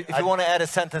 If you want to add a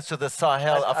sentence to the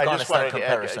Sahel-Afghanistan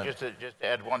comparison. Just to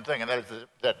add one thing, and that is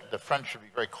that the French should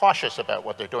be very cautious about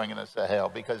what they're doing in the Sahel,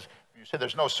 because you say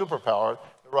there's no superpower.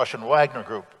 The Russian Wagner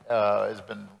Group has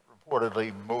been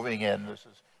reportedly moving in. This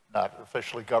is not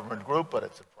officially government group, but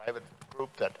it's a private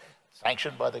group that's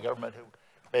sanctioned by the government who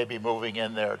may be moving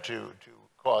in there to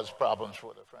cause problems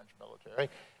for the French military.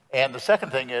 And the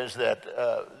second thing is that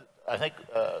I think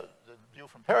the view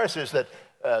from Paris is that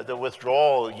the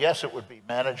withdrawal, yes, it would be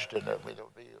managed and there would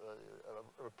be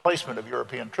a replacement of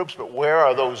European troops, but where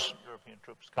are those European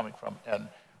troops coming from? And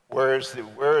where is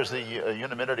the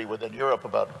unanimity within Europe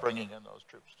about bringing in those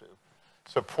troops to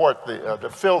support to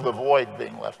fill the void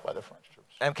being left by the French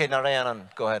troops? MK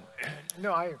Narayanan, go ahead.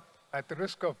 No, at the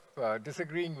risk of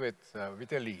disagreeing with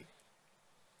Vitaly,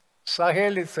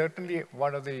 Sahel is certainly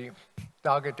one of the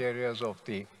target areas of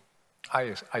the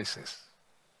ISIS.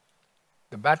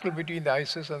 The battle between the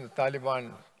ISIS and the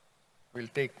Taliban will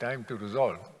take time to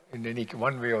resolve in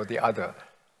one way or the other.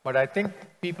 But I think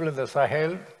people in the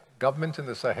Sahel, governments in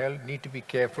the Sahel, need to be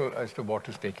careful as to what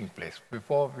is taking place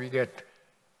before we get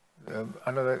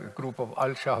another group of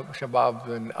Al-Shabaab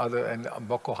and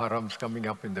Boko Harams coming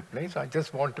up in the place. I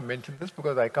just want to mention this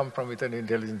because I come from with an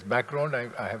intelligence background.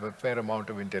 I have a fair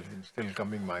amount of intelligence still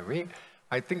coming my way.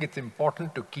 I think it's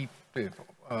important to keep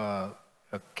a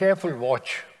careful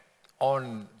watch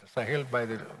on the Sahel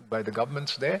by the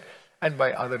governments there and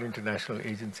by other international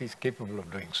agencies capable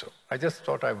of doing so. I just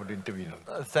thought I would intervene on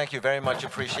that. Thank you, very much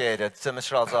appreciated.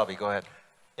 Mr. Al-Zaabi, go ahead.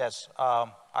 Yes,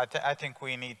 I think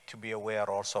we need to be aware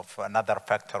also of another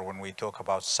factor when we talk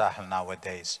about Sahel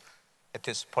nowadays. It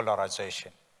is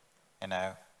polarization. You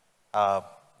know,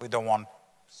 we don't want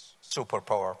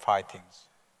superpower fightings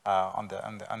on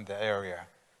the area.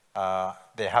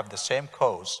 They have the same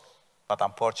cause, but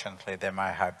unfortunately they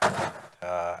might have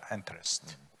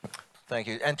interest. Thank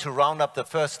you. And to round up the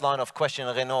first line of question,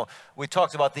 Renaud, we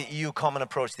talked about the EU common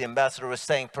approach. The ambassador was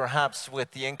saying perhaps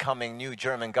with the incoming new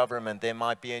German government, there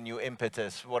might be a new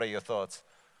impetus. What are your thoughts?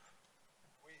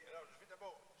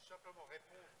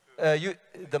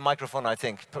 The microphone, I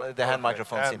think. The hand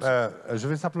microphone seems. Je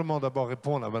vais simplement d'abord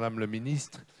répondre à Madame le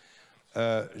ministre.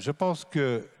 Je pense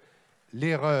que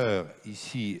l'erreur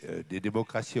ici des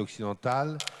démocraties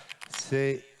occidentales,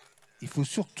 c'est qu'il faut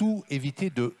surtout éviter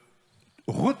de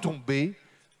retomber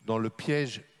dans le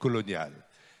piège colonial.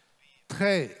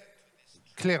 Très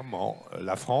clairement,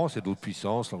 la France et d'autres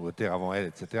puissances, l'Angleterre avant elle,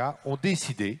 etc., ont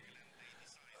décidé,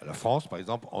 la France par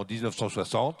exemple, en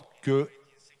 1960,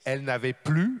 qu'elle n'avait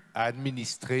plus à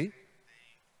administrer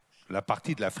la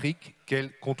partie de l'Afrique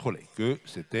qu'elle contrôlait, que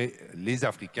c'était les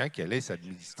Africains qui allaient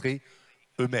s'administrer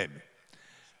eux-mêmes.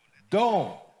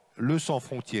 Dans le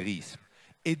sans-frontiérisme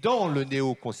et dans le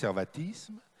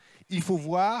néoconservatisme, il faut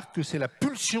voir que c'est la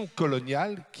pulsion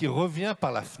coloniale qui revient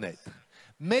par la fenêtre,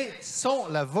 mais sans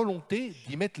la volonté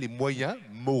d'y mettre les moyens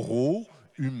moraux,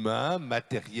 humains,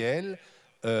 matériels,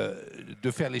 de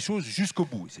faire les choses jusqu'au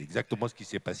bout. C'est exactement ce qui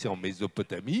s'est passé en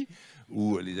Mésopotamie,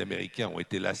 où les Américains ont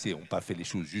été lassés, n'ont pas fait les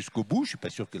choses jusqu'au bout. Je ne suis pas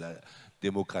sûr que la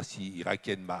démocratie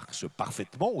irakienne marche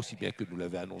parfaitement, aussi bien que nous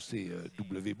l'avait annoncé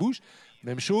W. Bush.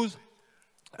 Même chose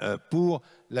pour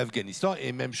l'Afghanistan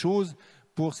et même chose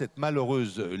pour cette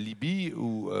malheureuse Libye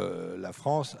où la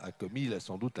France a commis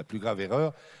sans doute la plus grave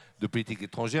erreur de politique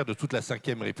étrangère de toute la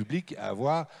Ve République à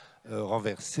avoir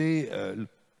renversé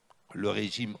le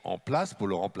régime en place pour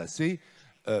le remplacer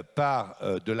par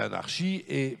de l'anarchie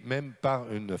et même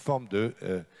par une forme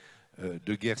de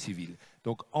guerre civile.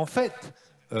 Donc en fait,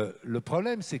 le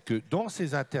problème c'est que dans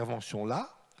ces interventions-là,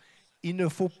 il ne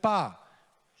faut pas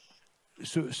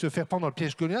se faire prendre dans le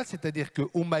piège colonial, c'est-à-dire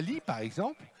qu'au Mali, par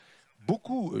exemple,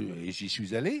 beaucoup, et j'y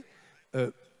suis allé,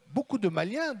 beaucoup de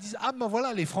Maliens disent « Ah ben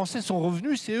voilà, les Français sont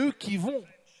revenus, c'est eux qui vont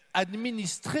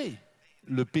administrer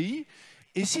le pays.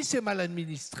 Et si c'est mal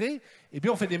administré, eh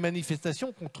bien on fait des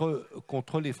manifestations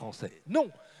contre les Français. » Non,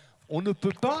 on ne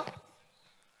peut pas,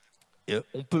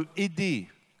 on peut aider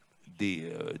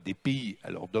des pays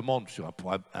à leur demande sur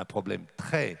un problème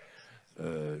très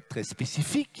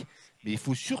spécifique, mais il ne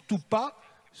faut surtout pas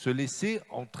se laisser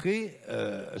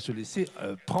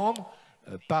prendre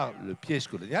par le piège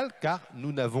colonial, car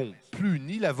nous n'avons plus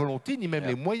ni la volonté, ni même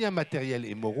les moyens matériels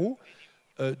et moraux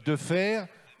de faire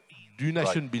du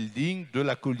nation building, de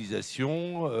la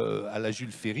colonisation à la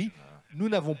Jules Ferry. Nous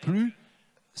n'avons plus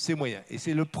ces moyens. Et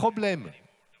c'est le problème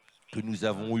que nous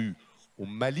avons eu au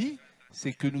Mali,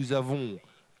 c'est que nous avons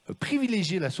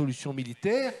privilégié la solution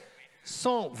militaire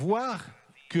sans voir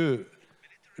que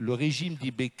le régime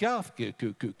d'Ibeka,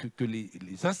 que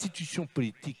les institutions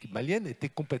politiques maliennes étaient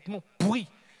complètement pourries.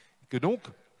 Que donc,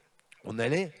 on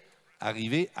allait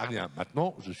arriver à rien.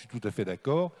 Maintenant, je suis tout à fait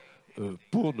d'accord,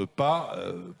 pour ne pas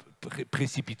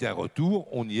précipiter un retour,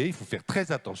 on y est, il faut faire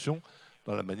très attention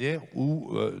dans la manière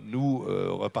où nous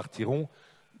repartirons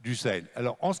du Sahel.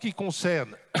 Alors, en ce qui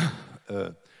concerne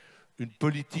une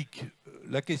politique,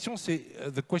 la question c'est,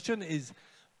 the question is,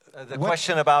 the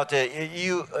question about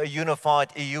a unified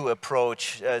EU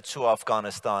approach to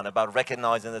Afghanistan, about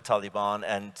recognizing the Taliban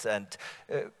and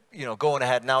you know, going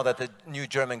ahead now that the new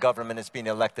German government has been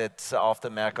elected after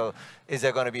Merkel, is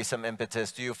there going to be some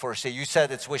impetus? Do you foresee? You said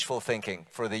it's wishful thinking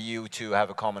for the EU to have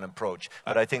a common approach,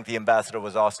 but I think the ambassador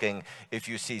was asking if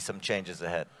you see some changes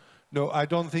ahead. No, I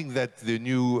don't think that the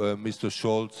new Mr.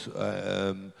 Scholz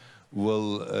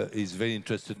is very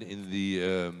interested in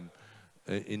the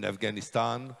in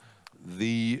Afghanistan.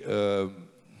 The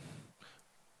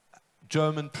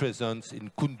German presence in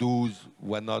Kunduz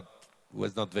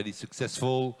was not very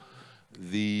successful.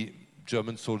 The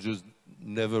German soldiers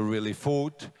never really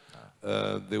fought.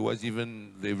 They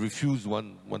refused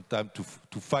one time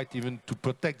to fight, even to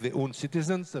protect their own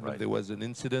citizens. I mean, there was an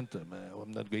incident.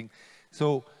 I'm not going.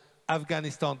 So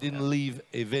Afghanistan didn't leave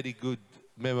a very good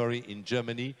memory in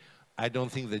Germany. I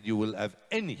don't think that you will have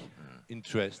any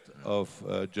interest of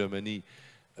Germany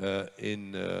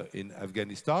in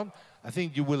Afghanistan. I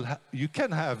think you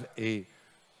can have a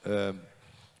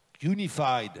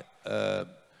unified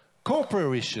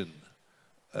cooperation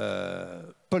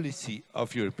policy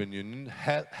of European Union,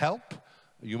 help,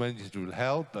 humanitarian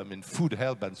help, I mean food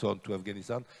help and so on to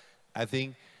Afghanistan. I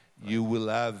think you will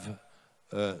have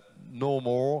no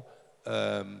more.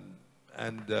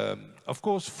 Of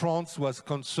course, France was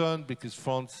concerned because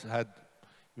France had,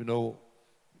 you know,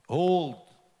 whole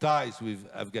ties with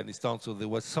Afghanistan, so there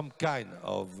was some kind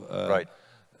of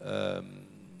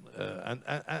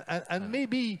and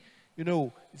maybe, you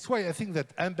know, it's why I think that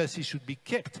embassy should be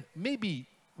kept. Maybe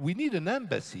we need an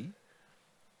embassy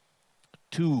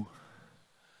to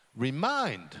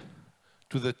remind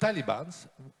to the Taliban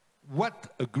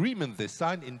what agreement they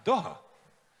signed in Doha.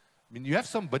 I mean, you have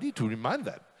somebody to remind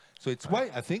them. So it's why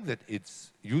I think that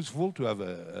it's useful to have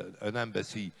an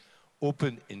embassy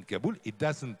open in Kabul. It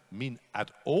doesn't mean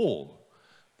at all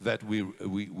that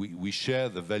we share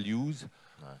the values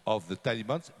of the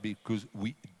Taliban, because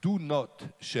we do not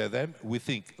share them. We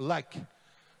think, like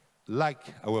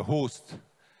our host,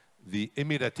 the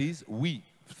Emirates, we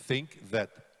think that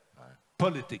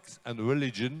politics and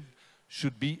religion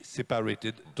should be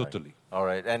separated totally. All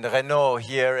right, and Renaud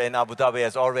here in Abu Dhabi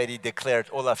has already declared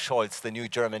Olaf Scholz the new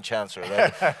German chancellor,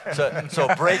 right? so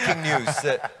breaking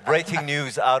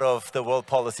news out of the World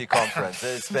Policy Conference.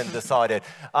 It's been decided.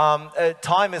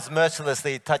 Time is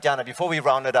mercilessly, Tatiana, before we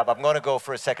round it up, I'm going to go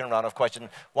for a second round of questions.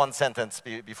 One sentence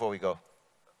before we go.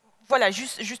 Voilà,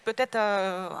 juste peut-être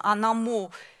un mot.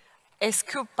 Est-ce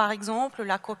que, par exemple,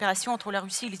 la coopération entre la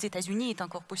Russie et les États-Unis est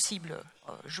encore possible?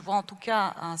 Je vois en tout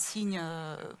cas un signe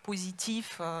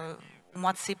positif. Au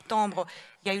mois de septembre,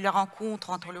 il y a eu la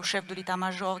rencontre entre le chef de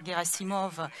l'état-major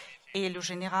Gerasimov et le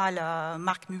général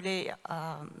Marc Mullet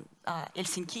à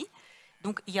Helsinki.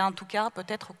 Donc il y a en tout cas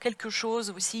peut-être quelque chose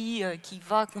aussi qui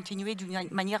va continuer d'une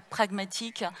manière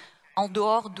pragmatique en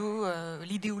dehors de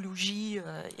l'idéologie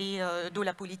et de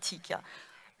la politique.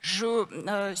 Sur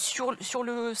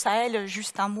le Sahel,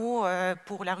 juste un mot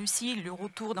pour la Russie, le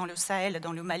retour dans le Sahel,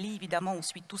 dans le Mali, évidemment, on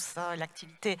suit tous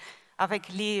l'activité avec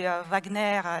les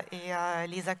Wagner et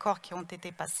les accords qui ont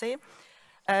été passés.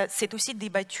 C'est aussi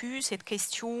débattu, cette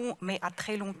question, mais à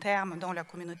très long terme dans la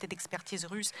communauté d'expertise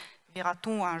russe.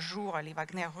 Verra-t-on un jour les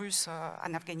Wagner russes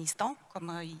en Afghanistan,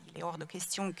 comme il est hors de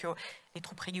question que les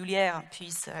troupes régulières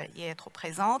puissent y être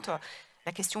présentes?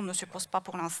 La question ne se pose pas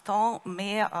pour l'instant,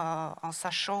 mais en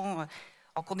sachant,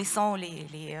 en connaissant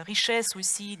les richesses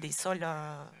aussi des sols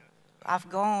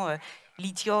afghans,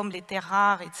 lithium, les terres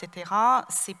rares, etc.,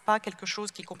 ce n'est pas quelque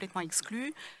chose qui est complètement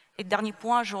exclu. Et dernier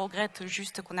point, je regrette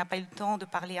juste qu'on n'a pas eu le temps de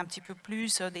parler un petit peu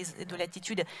plus de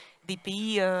l'attitude des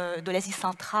pays de l'Asie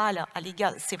centrale à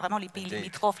l'égard. C'est vraiment les pays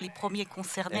limitrophes, les premiers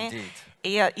concernés.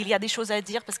 Et il y a des choses à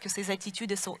dire parce que ces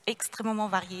attitudes sont extrêmement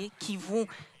variées, qui vont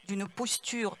d'une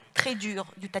posture très dure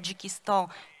du Tadjikistan,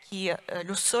 qui est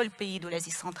le seul pays de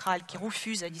l'Asie centrale qui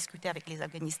refuse à discuter avec les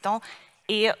Afghanistan,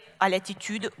 et à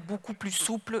l'attitude beaucoup plus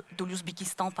souple de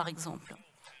l'Ouzbékistan, par exemple.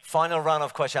 Final round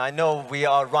of questions. I know we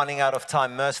are running out of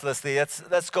time mercilessly.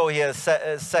 Let's go here.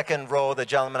 Second row, the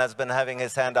gentleman has been having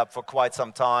his hand up for quite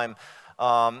some time.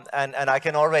 And I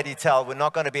can already tell we're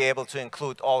not going to be able to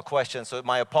include all questions, so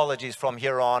my apologies from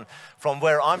here on. From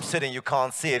where I'm sitting, you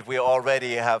can't see it. We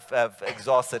already have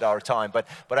exhausted our time. But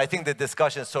I think the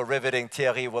discussion is so riveting.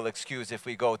 Thierry will excuse if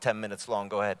we go 10 minutes long.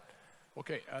 Go ahead.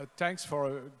 Okay, thanks for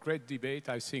a great debate.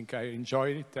 I think I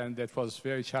enjoyed it, and that was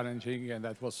very challenging, and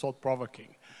that was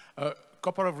thought-provoking. A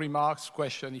couple of remarks,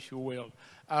 question, if you will.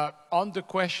 On the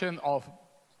question of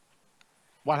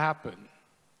what happened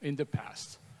in the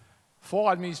past,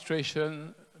 4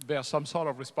 administrations bear some sort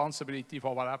of responsibility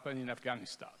for what happened in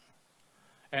Afghanistan.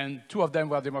 And 2 of them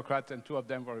were Democrats and 2 of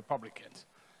them were Republicans.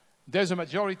 There's a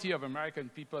majority of American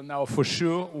people now for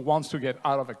sure who wants to get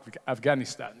out of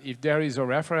Afghanistan. If there is a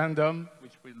referendum,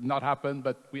 which will not happen,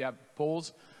 but we have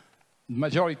polls,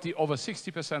 majority, over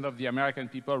 60% of the American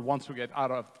people want to get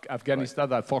out of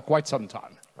Afghanistan for quite some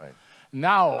time. Right.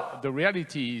 Now, the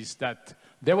reality is that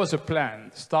there was a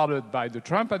plan started by the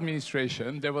Trump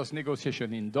administration. There was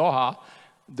negotiation in Doha.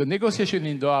 The negotiations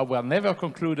in Doha were never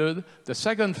concluded. The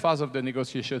second phase of the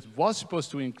negotiations was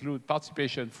supposed to include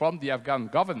participation from the Afghan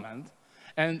government.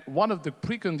 And one of the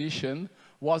preconditions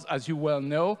was, as you well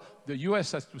know, the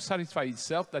US has to satisfy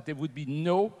itself that there would be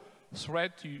no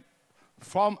threat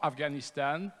from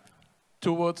Afghanistan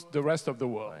towards the rest of the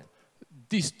world. Right.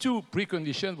 These 2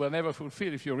 preconditions were never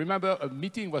fulfilled. If you remember, a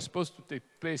meeting was supposed to take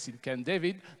place in Camp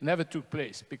David, never took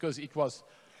place because it was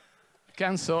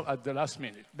canceled at the last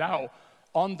minute. Now,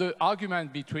 on the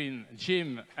argument between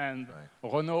Jim and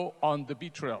Renaud on the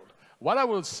betrayal, what I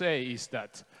will say is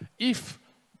that if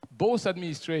both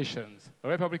administrations,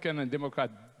 Republican and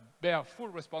Democrat, bear full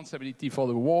responsibility for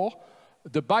the war,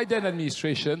 the Biden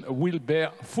administration will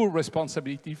bear full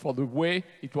responsibility for the way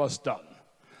it was done.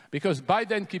 Because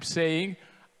Biden keeps saying,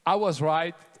 I was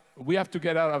right, we have to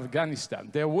get out of Afghanistan.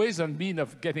 There are ways and means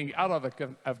of getting out of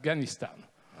Afghanistan.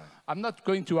 I'm not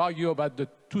going to argue about the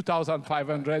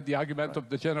 2,500, the argument of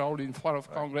the general in front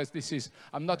of Congress.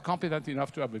 I'm not competent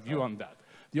enough to have a view on that.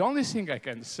 The only thing I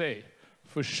can say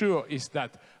for sure is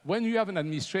that when you have an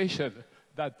administration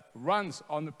that runs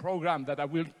on a program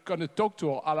that we're going to talk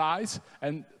to our allies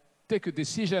and take a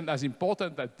decision as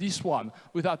important as this one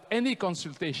without any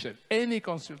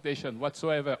consultation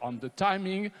whatsoever on the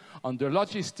timing, on the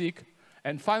logistic,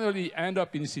 and finally end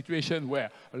up in a situation where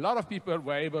a lot of people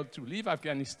were able to leave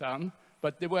Afghanistan,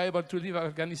 but they were able to leave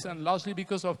Afghanistan largely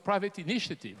because of private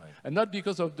initiative, and not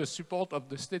because of the support of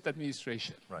the state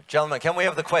administration. Right. Gentlemen, can we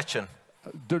have the question?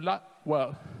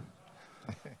 Well,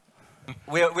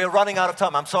 we're running out of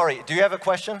time. I'm sorry. Do you have a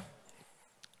question?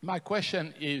 My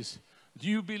question is, do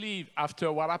you believe,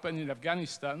 after what happened in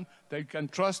Afghanistan, that you can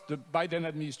trust the Biden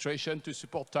administration to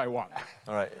support Taiwan?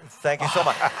 All right. Thank you so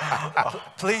much.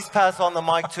 Please pass on the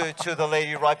mic to the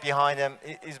lady right behind him.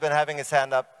 He's been having his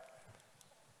hand up.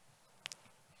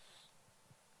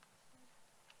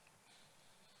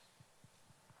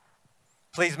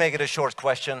 Please make it a short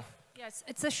question. Yes,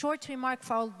 it's a short remark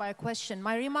followed by a question.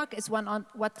 My remark is one on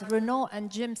what Renaud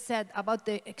and Jim said about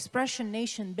the expression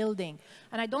nation building.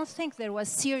 And I don't think there was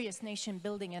serious nation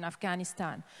building in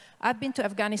Afghanistan. I've been to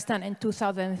Afghanistan in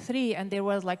 2003, and there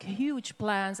was like huge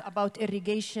plans about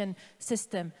irrigation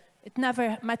system. It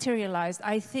never materialized.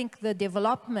 I think the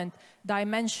development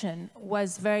dimension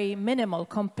was very minimal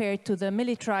compared to the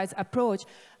militarized approach.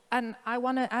 And I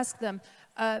want to ask them,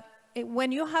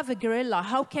 when you have a guerrilla,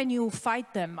 how can you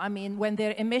fight them? I mean, when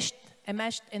they're enmeshed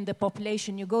in the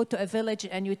population, you go to a village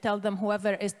and you tell them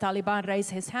whoever is Taliban raise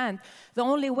his hand. The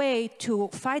only way to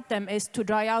fight them is to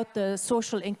dry out the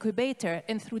social incubator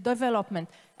and through development,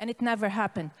 and it never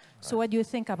happened. So what do you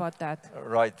think about that?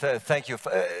 Right, thank you.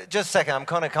 Just a second, I'm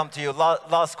going to come to you.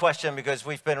 Last question, because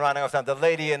we've been running out of time. The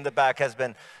lady in the back has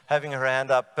been having her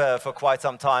hand up for quite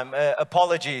some time.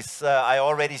 Apologies, I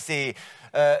already see.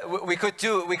 We could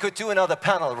do another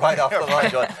panel right after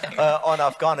lunch on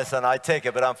Afghanistan, I take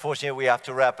it, but unfortunately we have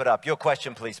to wrap it up. Your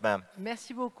question, please, ma'am.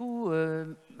 Merci beaucoup,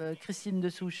 Christine de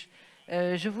Souche.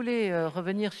 Je voulais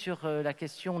revenir sur la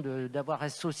question d'avoir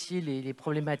associé les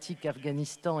problématiques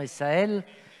Afghanistan et Sahel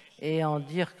et en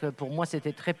dire que pour moi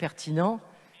c'était très pertinent,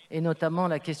 et notamment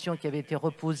la question qui avait été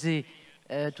reposée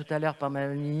tout à l'heure par Mme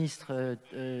la ministre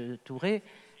Touré,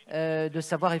 de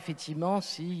savoir effectivement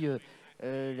si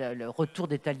le retour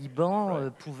des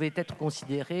talibans pouvait être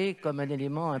considéré comme un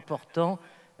élément important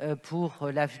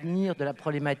pour l'avenir de la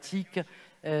problématique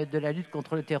de la lutte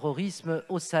contre le terrorisme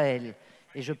au Sahel.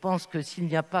 Et je pense que s'il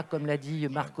n'y a pas, comme l'a dit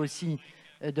Marc aussi,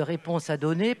 de réponse à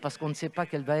donner, parce qu'on ne sait pas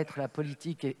quelle va être la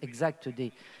politique exacte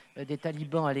des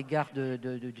talibans à l'égard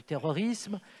du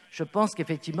terrorisme, je pense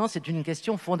qu'effectivement c'est une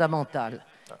question fondamentale.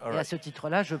 Et à ce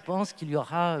titre-là, je pense qu'il y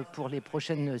aura pour les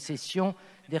prochaines sessions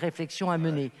des réflexions à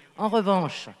mener. En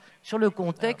revanche, sur le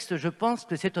contexte, je pense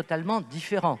que c'est totalement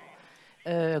différent.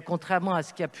 Contrairement à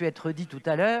ce qui a pu être dit tout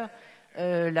à l'heure,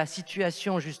 la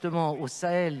situation justement au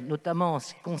Sahel, notamment en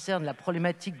ce qui concerne la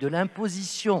problématique de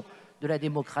l'imposition de la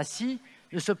démocratie,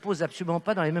 ne se pose absolument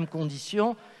pas dans les mêmes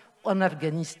conditions en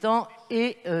Afghanistan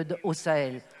et au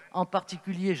Sahel. En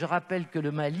particulier, je rappelle que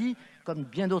le Mali, comme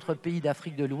bien d'autres pays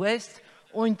d'Afrique de l'Ouest,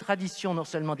 ont une tradition non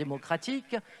seulement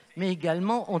démocratique, mais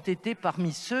également ont été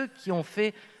parmi ceux qui ont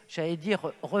fait, j'allais dire,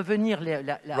 revenir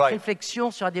la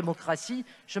réflexion sur la démocratie.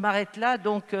 Je m'arrête là,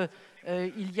 donc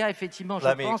il y a effectivement, je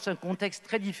pense, un contexte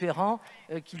très différent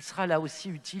qu'il sera là aussi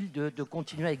utile de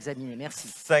continuer à examiner. Merci.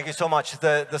 Thank you so much.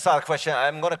 The second question,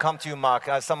 I'm going to come to you, Marc.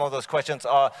 Some of those questions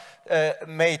are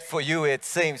made for you, it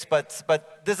seems, but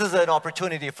this is an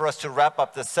opportunity for us to wrap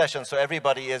up the session, so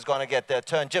everybody is going to get their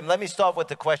turn. Jim, let me start with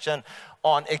the question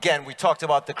on, again, we talked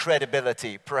about the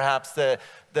credibility, perhaps the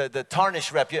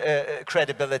tarnished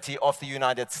credibility of the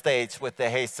United States with the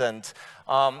hastened.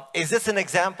 Is this an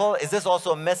example? Is this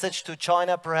also a message to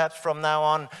China, perhaps, from now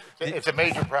on? It's a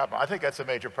major problem. I think that's a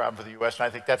major problem for the U.S., and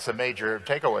I think that's the major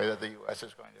takeaway that the U.S.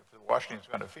 is going to, Washington is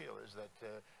going to feel, is that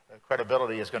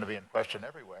credibility is going to be in question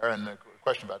everywhere. And the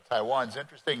question about Taiwan is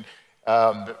interesting.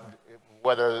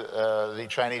 Whether the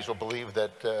Chinese will believe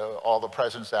that all the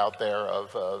presence out there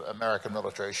of American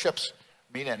military ships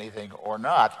mean anything or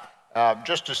not.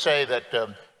 Just to say that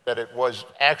it was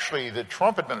actually the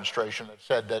Trump administration that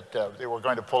said that they were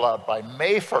going to pull out by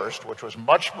May 1st, which was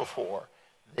much before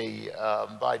the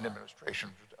Biden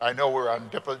administration. I know we're on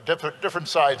different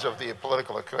sides of the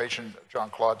political equation,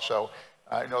 Jean-Claude, so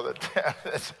I know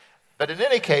that. But in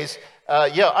any case,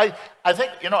 yeah, I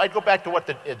think, you know, I'd go back to what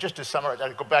just to summarize,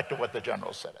 I'd go back to what the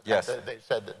generals said. Yes.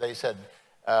 They said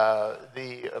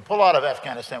the pullout of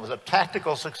Afghanistan was a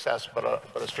tactical success, but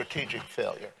a strategic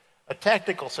failure. A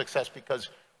tactical success because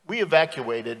we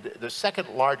evacuated the second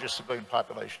largest civilian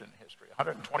population in history.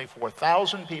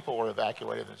 124,000 people were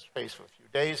evacuated in the space of a few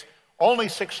days. Only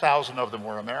 6,000 of them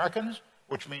were Americans,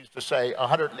 which means to say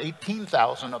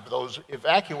 118,000 of those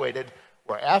evacuated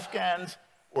were Afghans,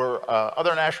 were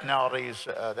other nationalities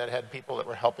that had people that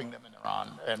were helping them in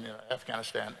Iran and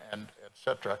Afghanistan and et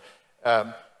cetera.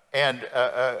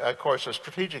 Of course, a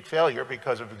strategic failure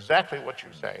because of exactly what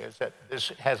you say, is that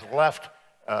this has left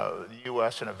the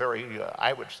U.S. in a very,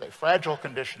 I would say, fragile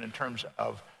condition in terms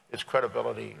of its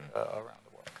credibility around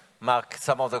the world. Marc,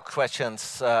 some of the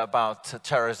questions about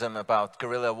terrorism, about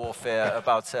guerrilla warfare,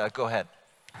 about, go ahead.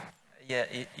 Yeah,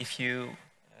 if you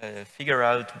figure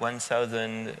out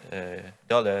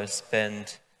 $1,000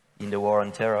 spent in the war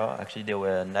on terror, actually there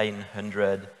were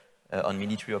 900 on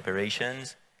military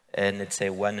operations, and let's say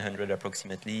 100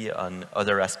 approximately on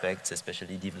other aspects,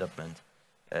 especially development.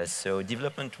 So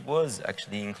development was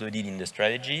actually included in the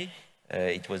strategy.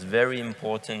 It was very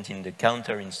important in the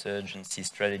counterinsurgency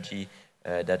strategy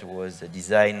that was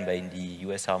designed by the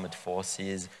US Armed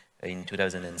Forces in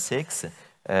 2006.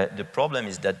 The problem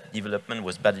is that development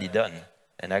was badly done.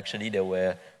 And actually there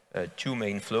were two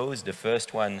main flaws. The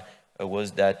first one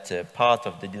was that part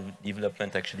of the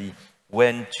development actually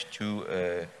went to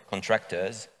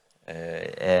contractors,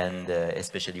 and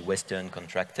especially Western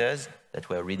contractors that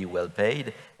were really well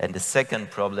paid. And the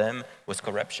second problem was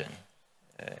corruption.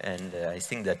 And I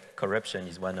think that corruption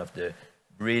is one of the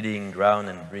breeding ground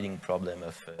and breeding problem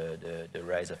of the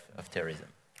rise of terrorism.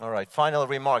 All right, final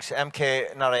remarks.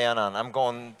 MK Narayanan, I'm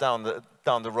going down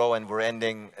the row and we're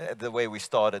ending the way we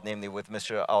started, namely with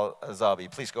Mr. Zaabi.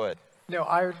 Please go ahead. No,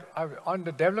 on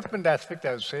the development aspect,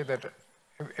 I would say that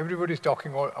everybody's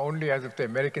talking only as if the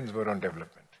Americans were on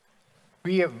development.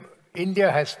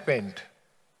 India has spent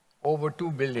over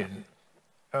 2 billion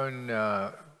on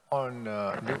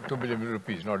 2 billion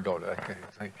rupees, not dollars,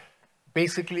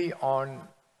 basically on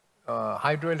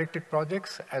hydroelectric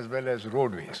projects as well as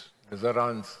roadways, the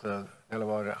Zarans,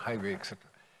 Delaware Highway, etc.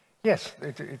 Yes,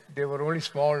 there were only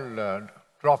small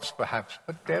drops perhaps,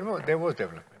 but there was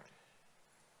development.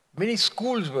 Many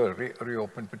schools were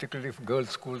reopened, particularly if girls'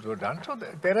 schools were done. So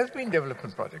there has been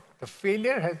development project. The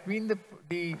failure has been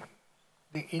the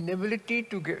inability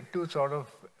to sort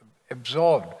of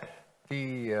absorb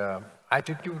the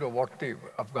attitude of what the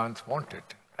Afghans wanted.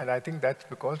 And I think that's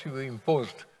because we were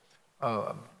imposed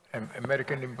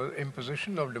American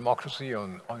imposition of democracy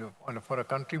for a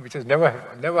country which has never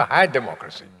had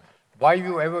democracy. Why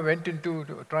you ever went into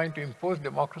trying to impose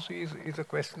democracy is a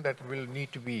question that will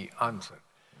need to be answered.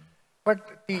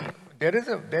 But there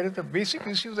is a basic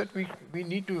issue that we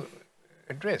need to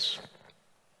address.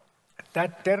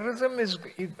 That terrorism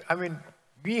I mean,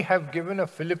 we have given a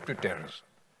fillip to terrorism.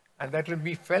 And that will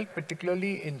be felt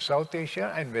particularly in South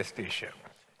Asia and West Asia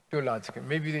to a large extent.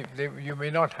 Maybe you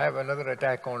may not have another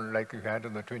attack on like you had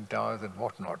on the Twin Towers and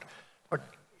whatnot. But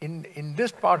in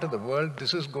this part of the world,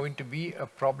 this is going to be a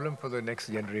problem for the next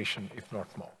generation, if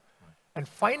not more. And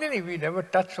finally, we never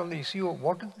touched on the issue of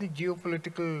what is the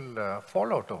geopolitical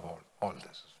fallout of all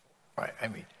this. Right? I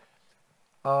mean,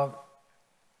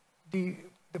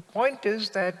 the point is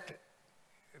that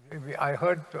I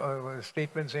heard a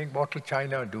statement saying, what will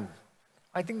China do?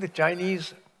 I think the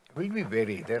Chinese will be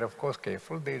wary. They're, of course,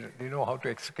 careful. They know how to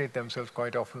extricate themselves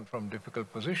quite often from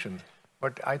difficult positions.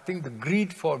 But I think the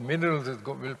greed for minerals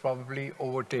will probably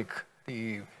overtake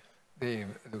they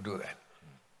do that.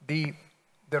 The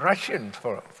Russians,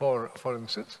 for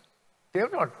instance, they're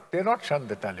not shunned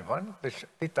the Taliban.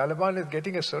 The Taliban is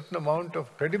getting a certain amount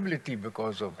of credibility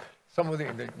because of some of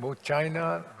both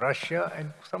China, Russia,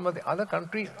 and some of the other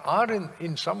countries are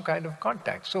in some kind of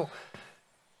contact. So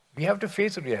we have to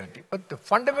face the reality. But the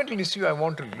fundamental issue I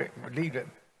want to lead,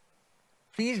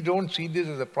 please don't see this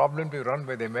as a problem to be run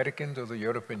by the Americans or the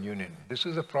European Union. This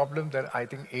is a problem that I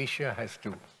think Asia has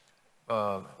to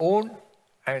own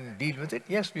and deal with it.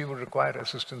 Yes, we will require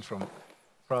assistance from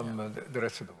the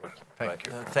rest of the world. Thank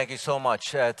you. Thank you so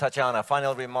much. Tatiana,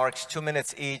 final remarks, 2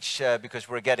 minutes each, because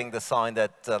we're getting the sign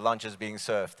that lunch is being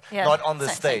served. Yeah, not on the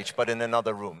stage, but in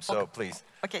another room. So please.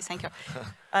 OK, thank you.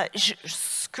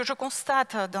 Ce que je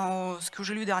constate dans ce que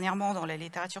j'ai lu dernièrement dans la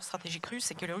littérature stratégique russe,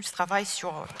 c'est que les Russes travaillent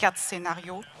sur 4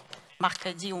 scénarios. Marc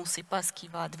a dit on ne sait pas ce qui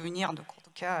va advenir, donc en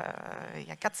tout cas, il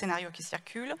y a 4 scénarios qui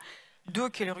circulent. 2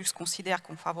 que les Russes considèrent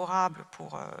comme favorables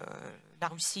pour la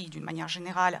Russie d'une manière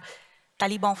générale.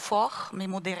 Talibans forts, mais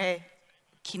modérés,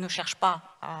 qui ne cherchent pas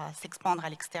à s'expandre à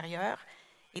l'extérieur.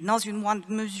 Et dans une moindre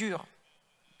mesure,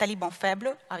 talibans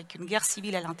faibles, avec une guerre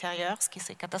civile à l'intérieur, ce qui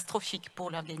serait catastrophique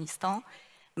pour l'Afghanistan,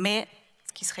 mais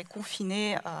ce qui serait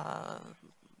confiné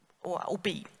au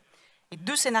pays. Et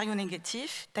 2 scénarios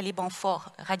négatifs, talibans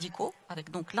forts radicaux, avec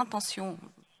donc l'intention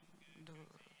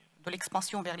de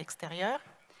l'expansion vers l'extérieur,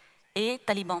 et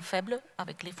talibans faibles,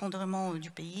 avec l'effondrement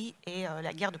du pays et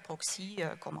la guerre de proxy,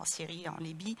 comme en Syrie, en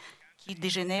Libye, qui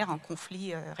dégénère en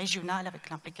conflit régional avec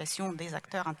l'implication des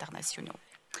acteurs internationaux.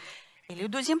 Et le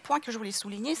deuxième point que je voulais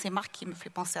souligner, c'est Marc qui me fait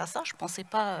penser à ça. Je ne pensais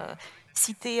pas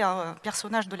citer un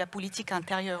personnage de la politique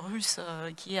intérieure russe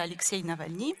qui est Alexei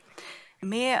Navalny,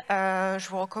 mais je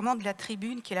vous recommande la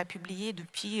tribune qu'il a publiée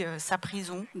depuis sa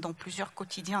prison dans plusieurs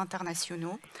quotidiens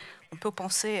internationaux. On peut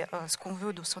penser ce qu'on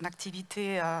veut de son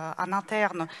activité en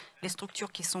interne. Les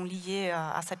structures qui sont liées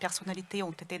à sa personnalité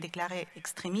ont été déclarées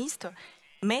extrémistes.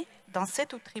 Mais dans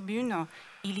cette tribune,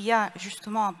 il y a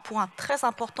justement un point très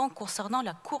important concernant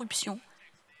la corruption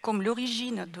comme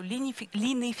l'origine de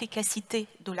l'inefficacité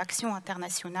de l'action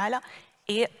internationale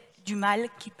et du mal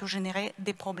qui peut générer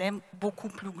des problèmes beaucoup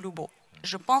plus globaux.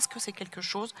 Je pense que c'est quelque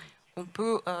chose qu'on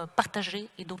peut partager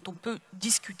et dont on peut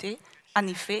discuter. En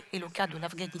effet, et le cas de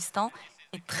l'Afghanistan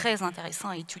est très intéressant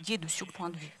à étudier de ce point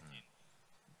de vue.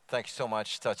 Thank you so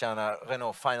much, Tatiana.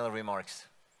 Renaud, final remarks.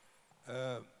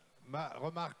 Ma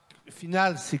remarque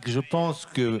finale, c'est que je pense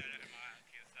que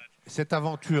cette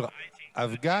aventure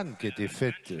afghane, qui a été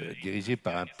faite, dirigée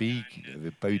par un pays qui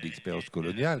n'avait pas eu d'expérience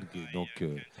coloniale, qui est donc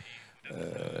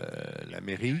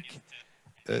l'Amérique,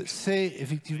 c'est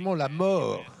effectivement la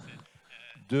mort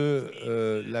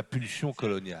de la pulsion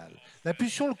coloniale. La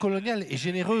pulsion coloniale est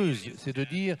généreuse, c'est de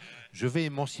dire je vais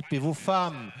émanciper vos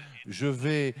femmes, je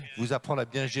vais vous apprendre à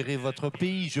bien gérer votre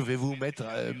pays, je vais vous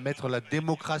mettre la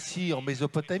démocratie en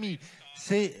Mésopotamie.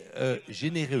 C'est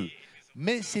généreux.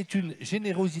 Mais c'est une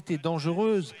générosité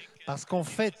dangereuse parce qu'en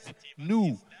fait,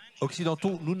 nous,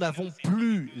 Occidentaux, nous n'avons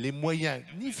plus les moyens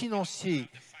ni financiers,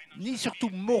 ni surtout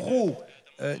moraux,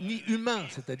 ni humains.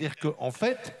 C'est-à-dire qu'en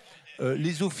fait,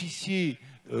 les officiers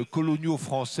coloniaux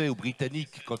français ou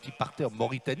britanniques, quand ils partaient en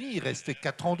Mauritanie, ils restaient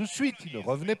 4 ans de suite, ils ne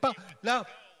revenaient pas. Là,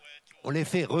 on les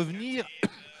fait revenir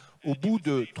au bout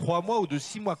de 3 mois ou de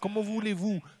 6 mois. Comment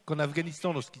voulez-vous qu'en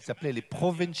Afghanistan, dans ce qui s'appelait les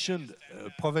Provincial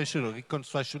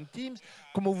Reconstruction Teams,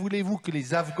 comment voulez-vous que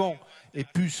les Afghans aient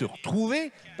pu se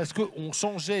retrouver? Parce qu'on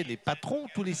changeait les patrons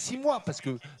tous les 6 mois, parce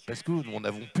que nous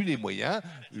n'avons plus les moyens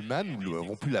humains, nous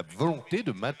n'avons plus la volonté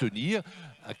de maintenir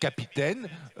un capitaine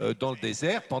dans le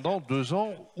désert pendant 2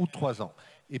 ans ou 3 ans.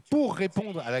 Et pour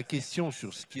répondre à la question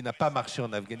sur ce qui n'a pas marché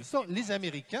en Afghanistan, les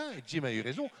Américains, et Jim a eu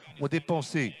raison, ont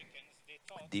dépensé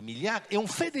des milliards et ont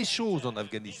fait des choses en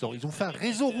Afghanistan. Ils ont fait un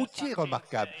réseau routier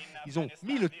remarquable. Ils ont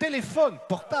mis le téléphone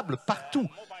portable partout.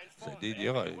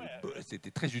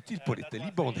 C'était très utile pour les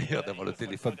talibans d'ailleurs d'avoir le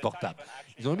téléphone portable.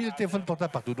 Ils ont mis le téléphone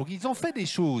portable partout. Donc ils ont fait des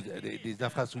choses, des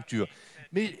infrastructures.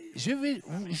 Mais je vais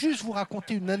juste vous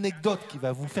raconter une anecdote qui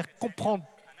va vous faire comprendre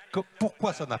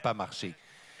pourquoi ça n'a pas marché.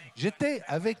 J'étais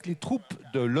avec les troupes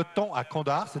de l'OTAN à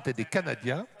Kandahar, c'était des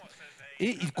Canadiens,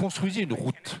 et ils construisaient une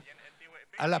route.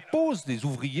 À la pause des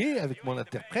ouvriers, avec mon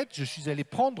interprète, je suis allé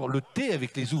prendre le thé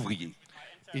avec les ouvriers.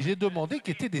 Et j'ai demandé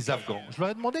qui étaient des Afghans. Je leur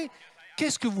ai demandé,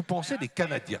 qu'est-ce que vous pensez des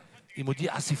Canadiens? Ils m'ont dit,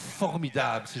 ah c'est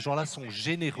formidable, ces gens-là sont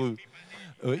généreux.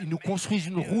 Ils nous construisent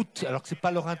une route alors que ce n'est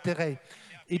pas leur intérêt.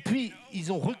 Et puis,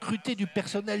 ils ont recruté du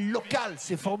personnel local,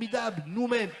 c'est formidable,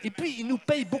 nous-mêmes. Et puis, ils nous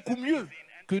payent beaucoup mieux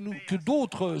que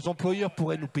d'autres employeurs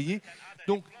pourraient nous payer.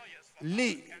 Donc,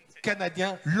 les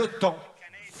Canadiens, l'OTAN,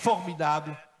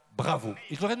 formidable, bravo.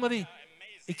 Et je leur ai demandé,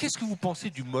 et qu'est-ce que vous pensez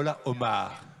du Mollah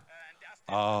Omar?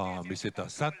 Ah, mais c'est un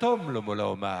saint homme, le Mollah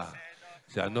Omar.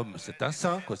 C'est un homme, c'est un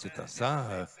saint, quoi, c'est un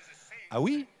saint. Ah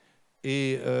oui?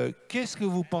 Et qu'est-ce que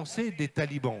vous pensez des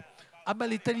talibans? Ah ben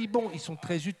les talibans, ils sont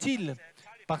très utiles,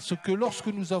 parce que lorsque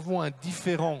nous avons un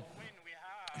différend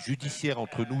judiciaire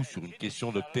entre nous sur une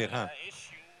question de terrain,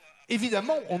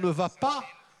 évidemment, on ne va pas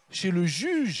chez le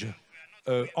juge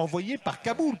envoyé par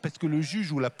Kaboul, parce que le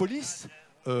juge ou la police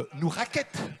nous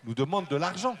raquette, nous demande de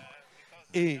l'argent.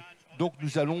 Et donc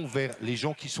nous allons vers les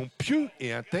gens qui sont pieux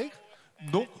et intègres,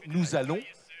 donc nous allons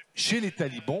chez les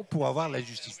talibans pour avoir la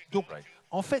justice. Donc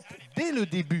en fait, dès le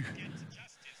début,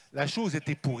 la chose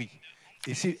était pourrie.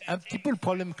 Et c'est un petit peu le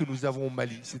problème que nous avons au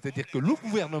Mali, c'est-à-dire que le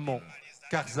gouvernement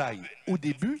Karzai, au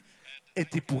début,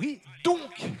 était pourri,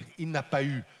 donc il n'a pas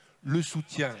eu le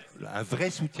soutien, un vrai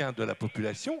soutien de la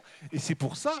population, et c'est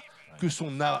pour ça que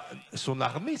son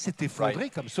armée s'est effondrée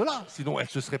comme cela, sinon elle ne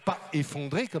se serait pas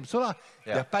effondrée comme cela.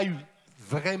 Il n'y a pas eu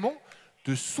vraiment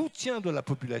de soutien de la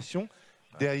population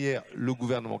derrière le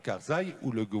gouvernement Karzai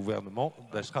ou le gouvernement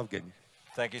d'Ashraf Ghani.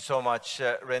 Thank you so much,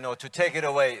 Renaud. To take it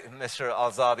away, Mr.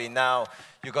 Al-Zaabi, now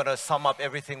you're going to sum up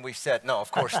everything we've said. No,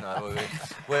 of course not.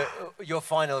 Your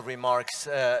final remarks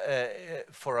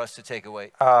for us to take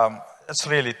away. It's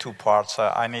really two parts.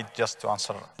 I need just to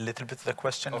answer a little bit the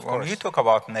question. Of when course. you talk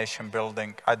about nation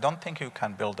building, I don't think you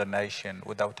can build a nation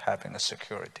without having a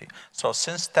security. So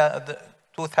since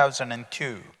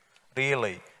 2002,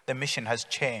 really, the mission has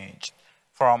changed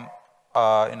from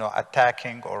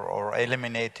attacking or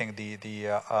eliminating the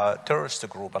terrorist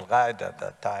group, Al-Qaeda at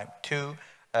that time, to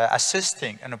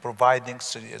assisting and providing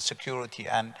security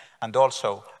and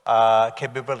also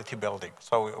capability building.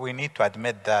 So we need to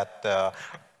admit that,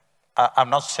 I'm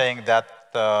not saying that,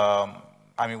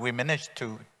 I mean, we managed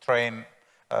to train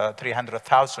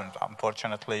 300,000.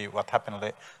 Unfortunately, what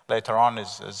happened later on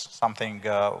is something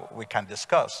we can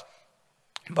discuss.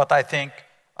 But I think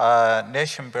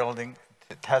nation building,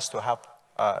 it has to have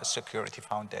a security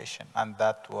foundation, and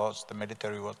that was the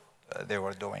military what they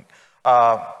were doing.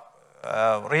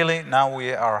 Really, now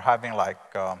we are having like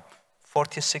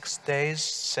 46 days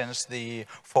since the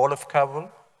fall of Kabul.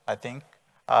 I think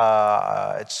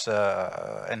it's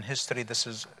in history this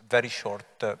is a very short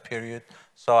period.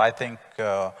 So I think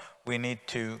we need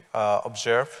to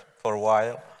observe for a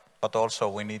while, but also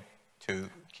we need to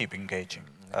keep engaging.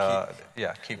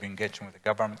 Keep engaging with the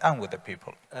government and with the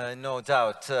people. No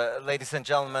doubt. Ladies and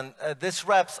gentlemen, this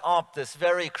wraps up this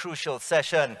very crucial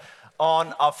session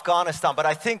on Afghanistan, but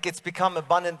I think it's become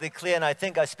abundantly clear, and I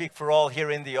think I speak for all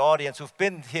here in the audience who've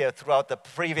been here throughout the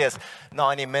previous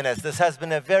 90 minutes. This has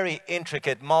been a very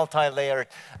intricate, multi-layered,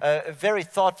 very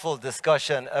thoughtful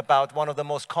discussion about one of the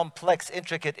most complex,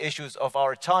 intricate issues of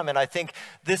our time, and I think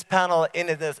this panel in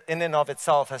and of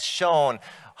itself has shown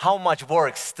how much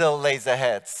work still lays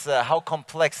ahead, how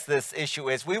complex this issue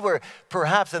is. We were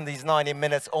perhaps in these 90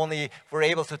 minutes only were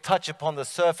able to touch upon the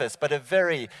surface, but a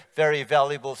very, very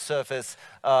valuable surface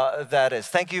that is.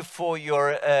 Thank you for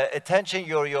your attention,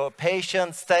 your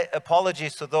patience.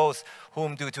 Apologies to those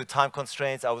whom, due to time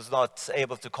constraints, I was not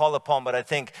able to call upon, but I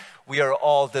think we are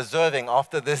all deserving,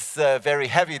 after this very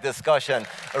heavy discussion,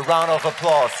 a round of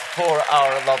applause for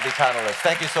our lovely panelists.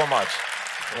 Thank you so much.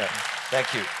 Yeah.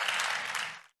 Thank you.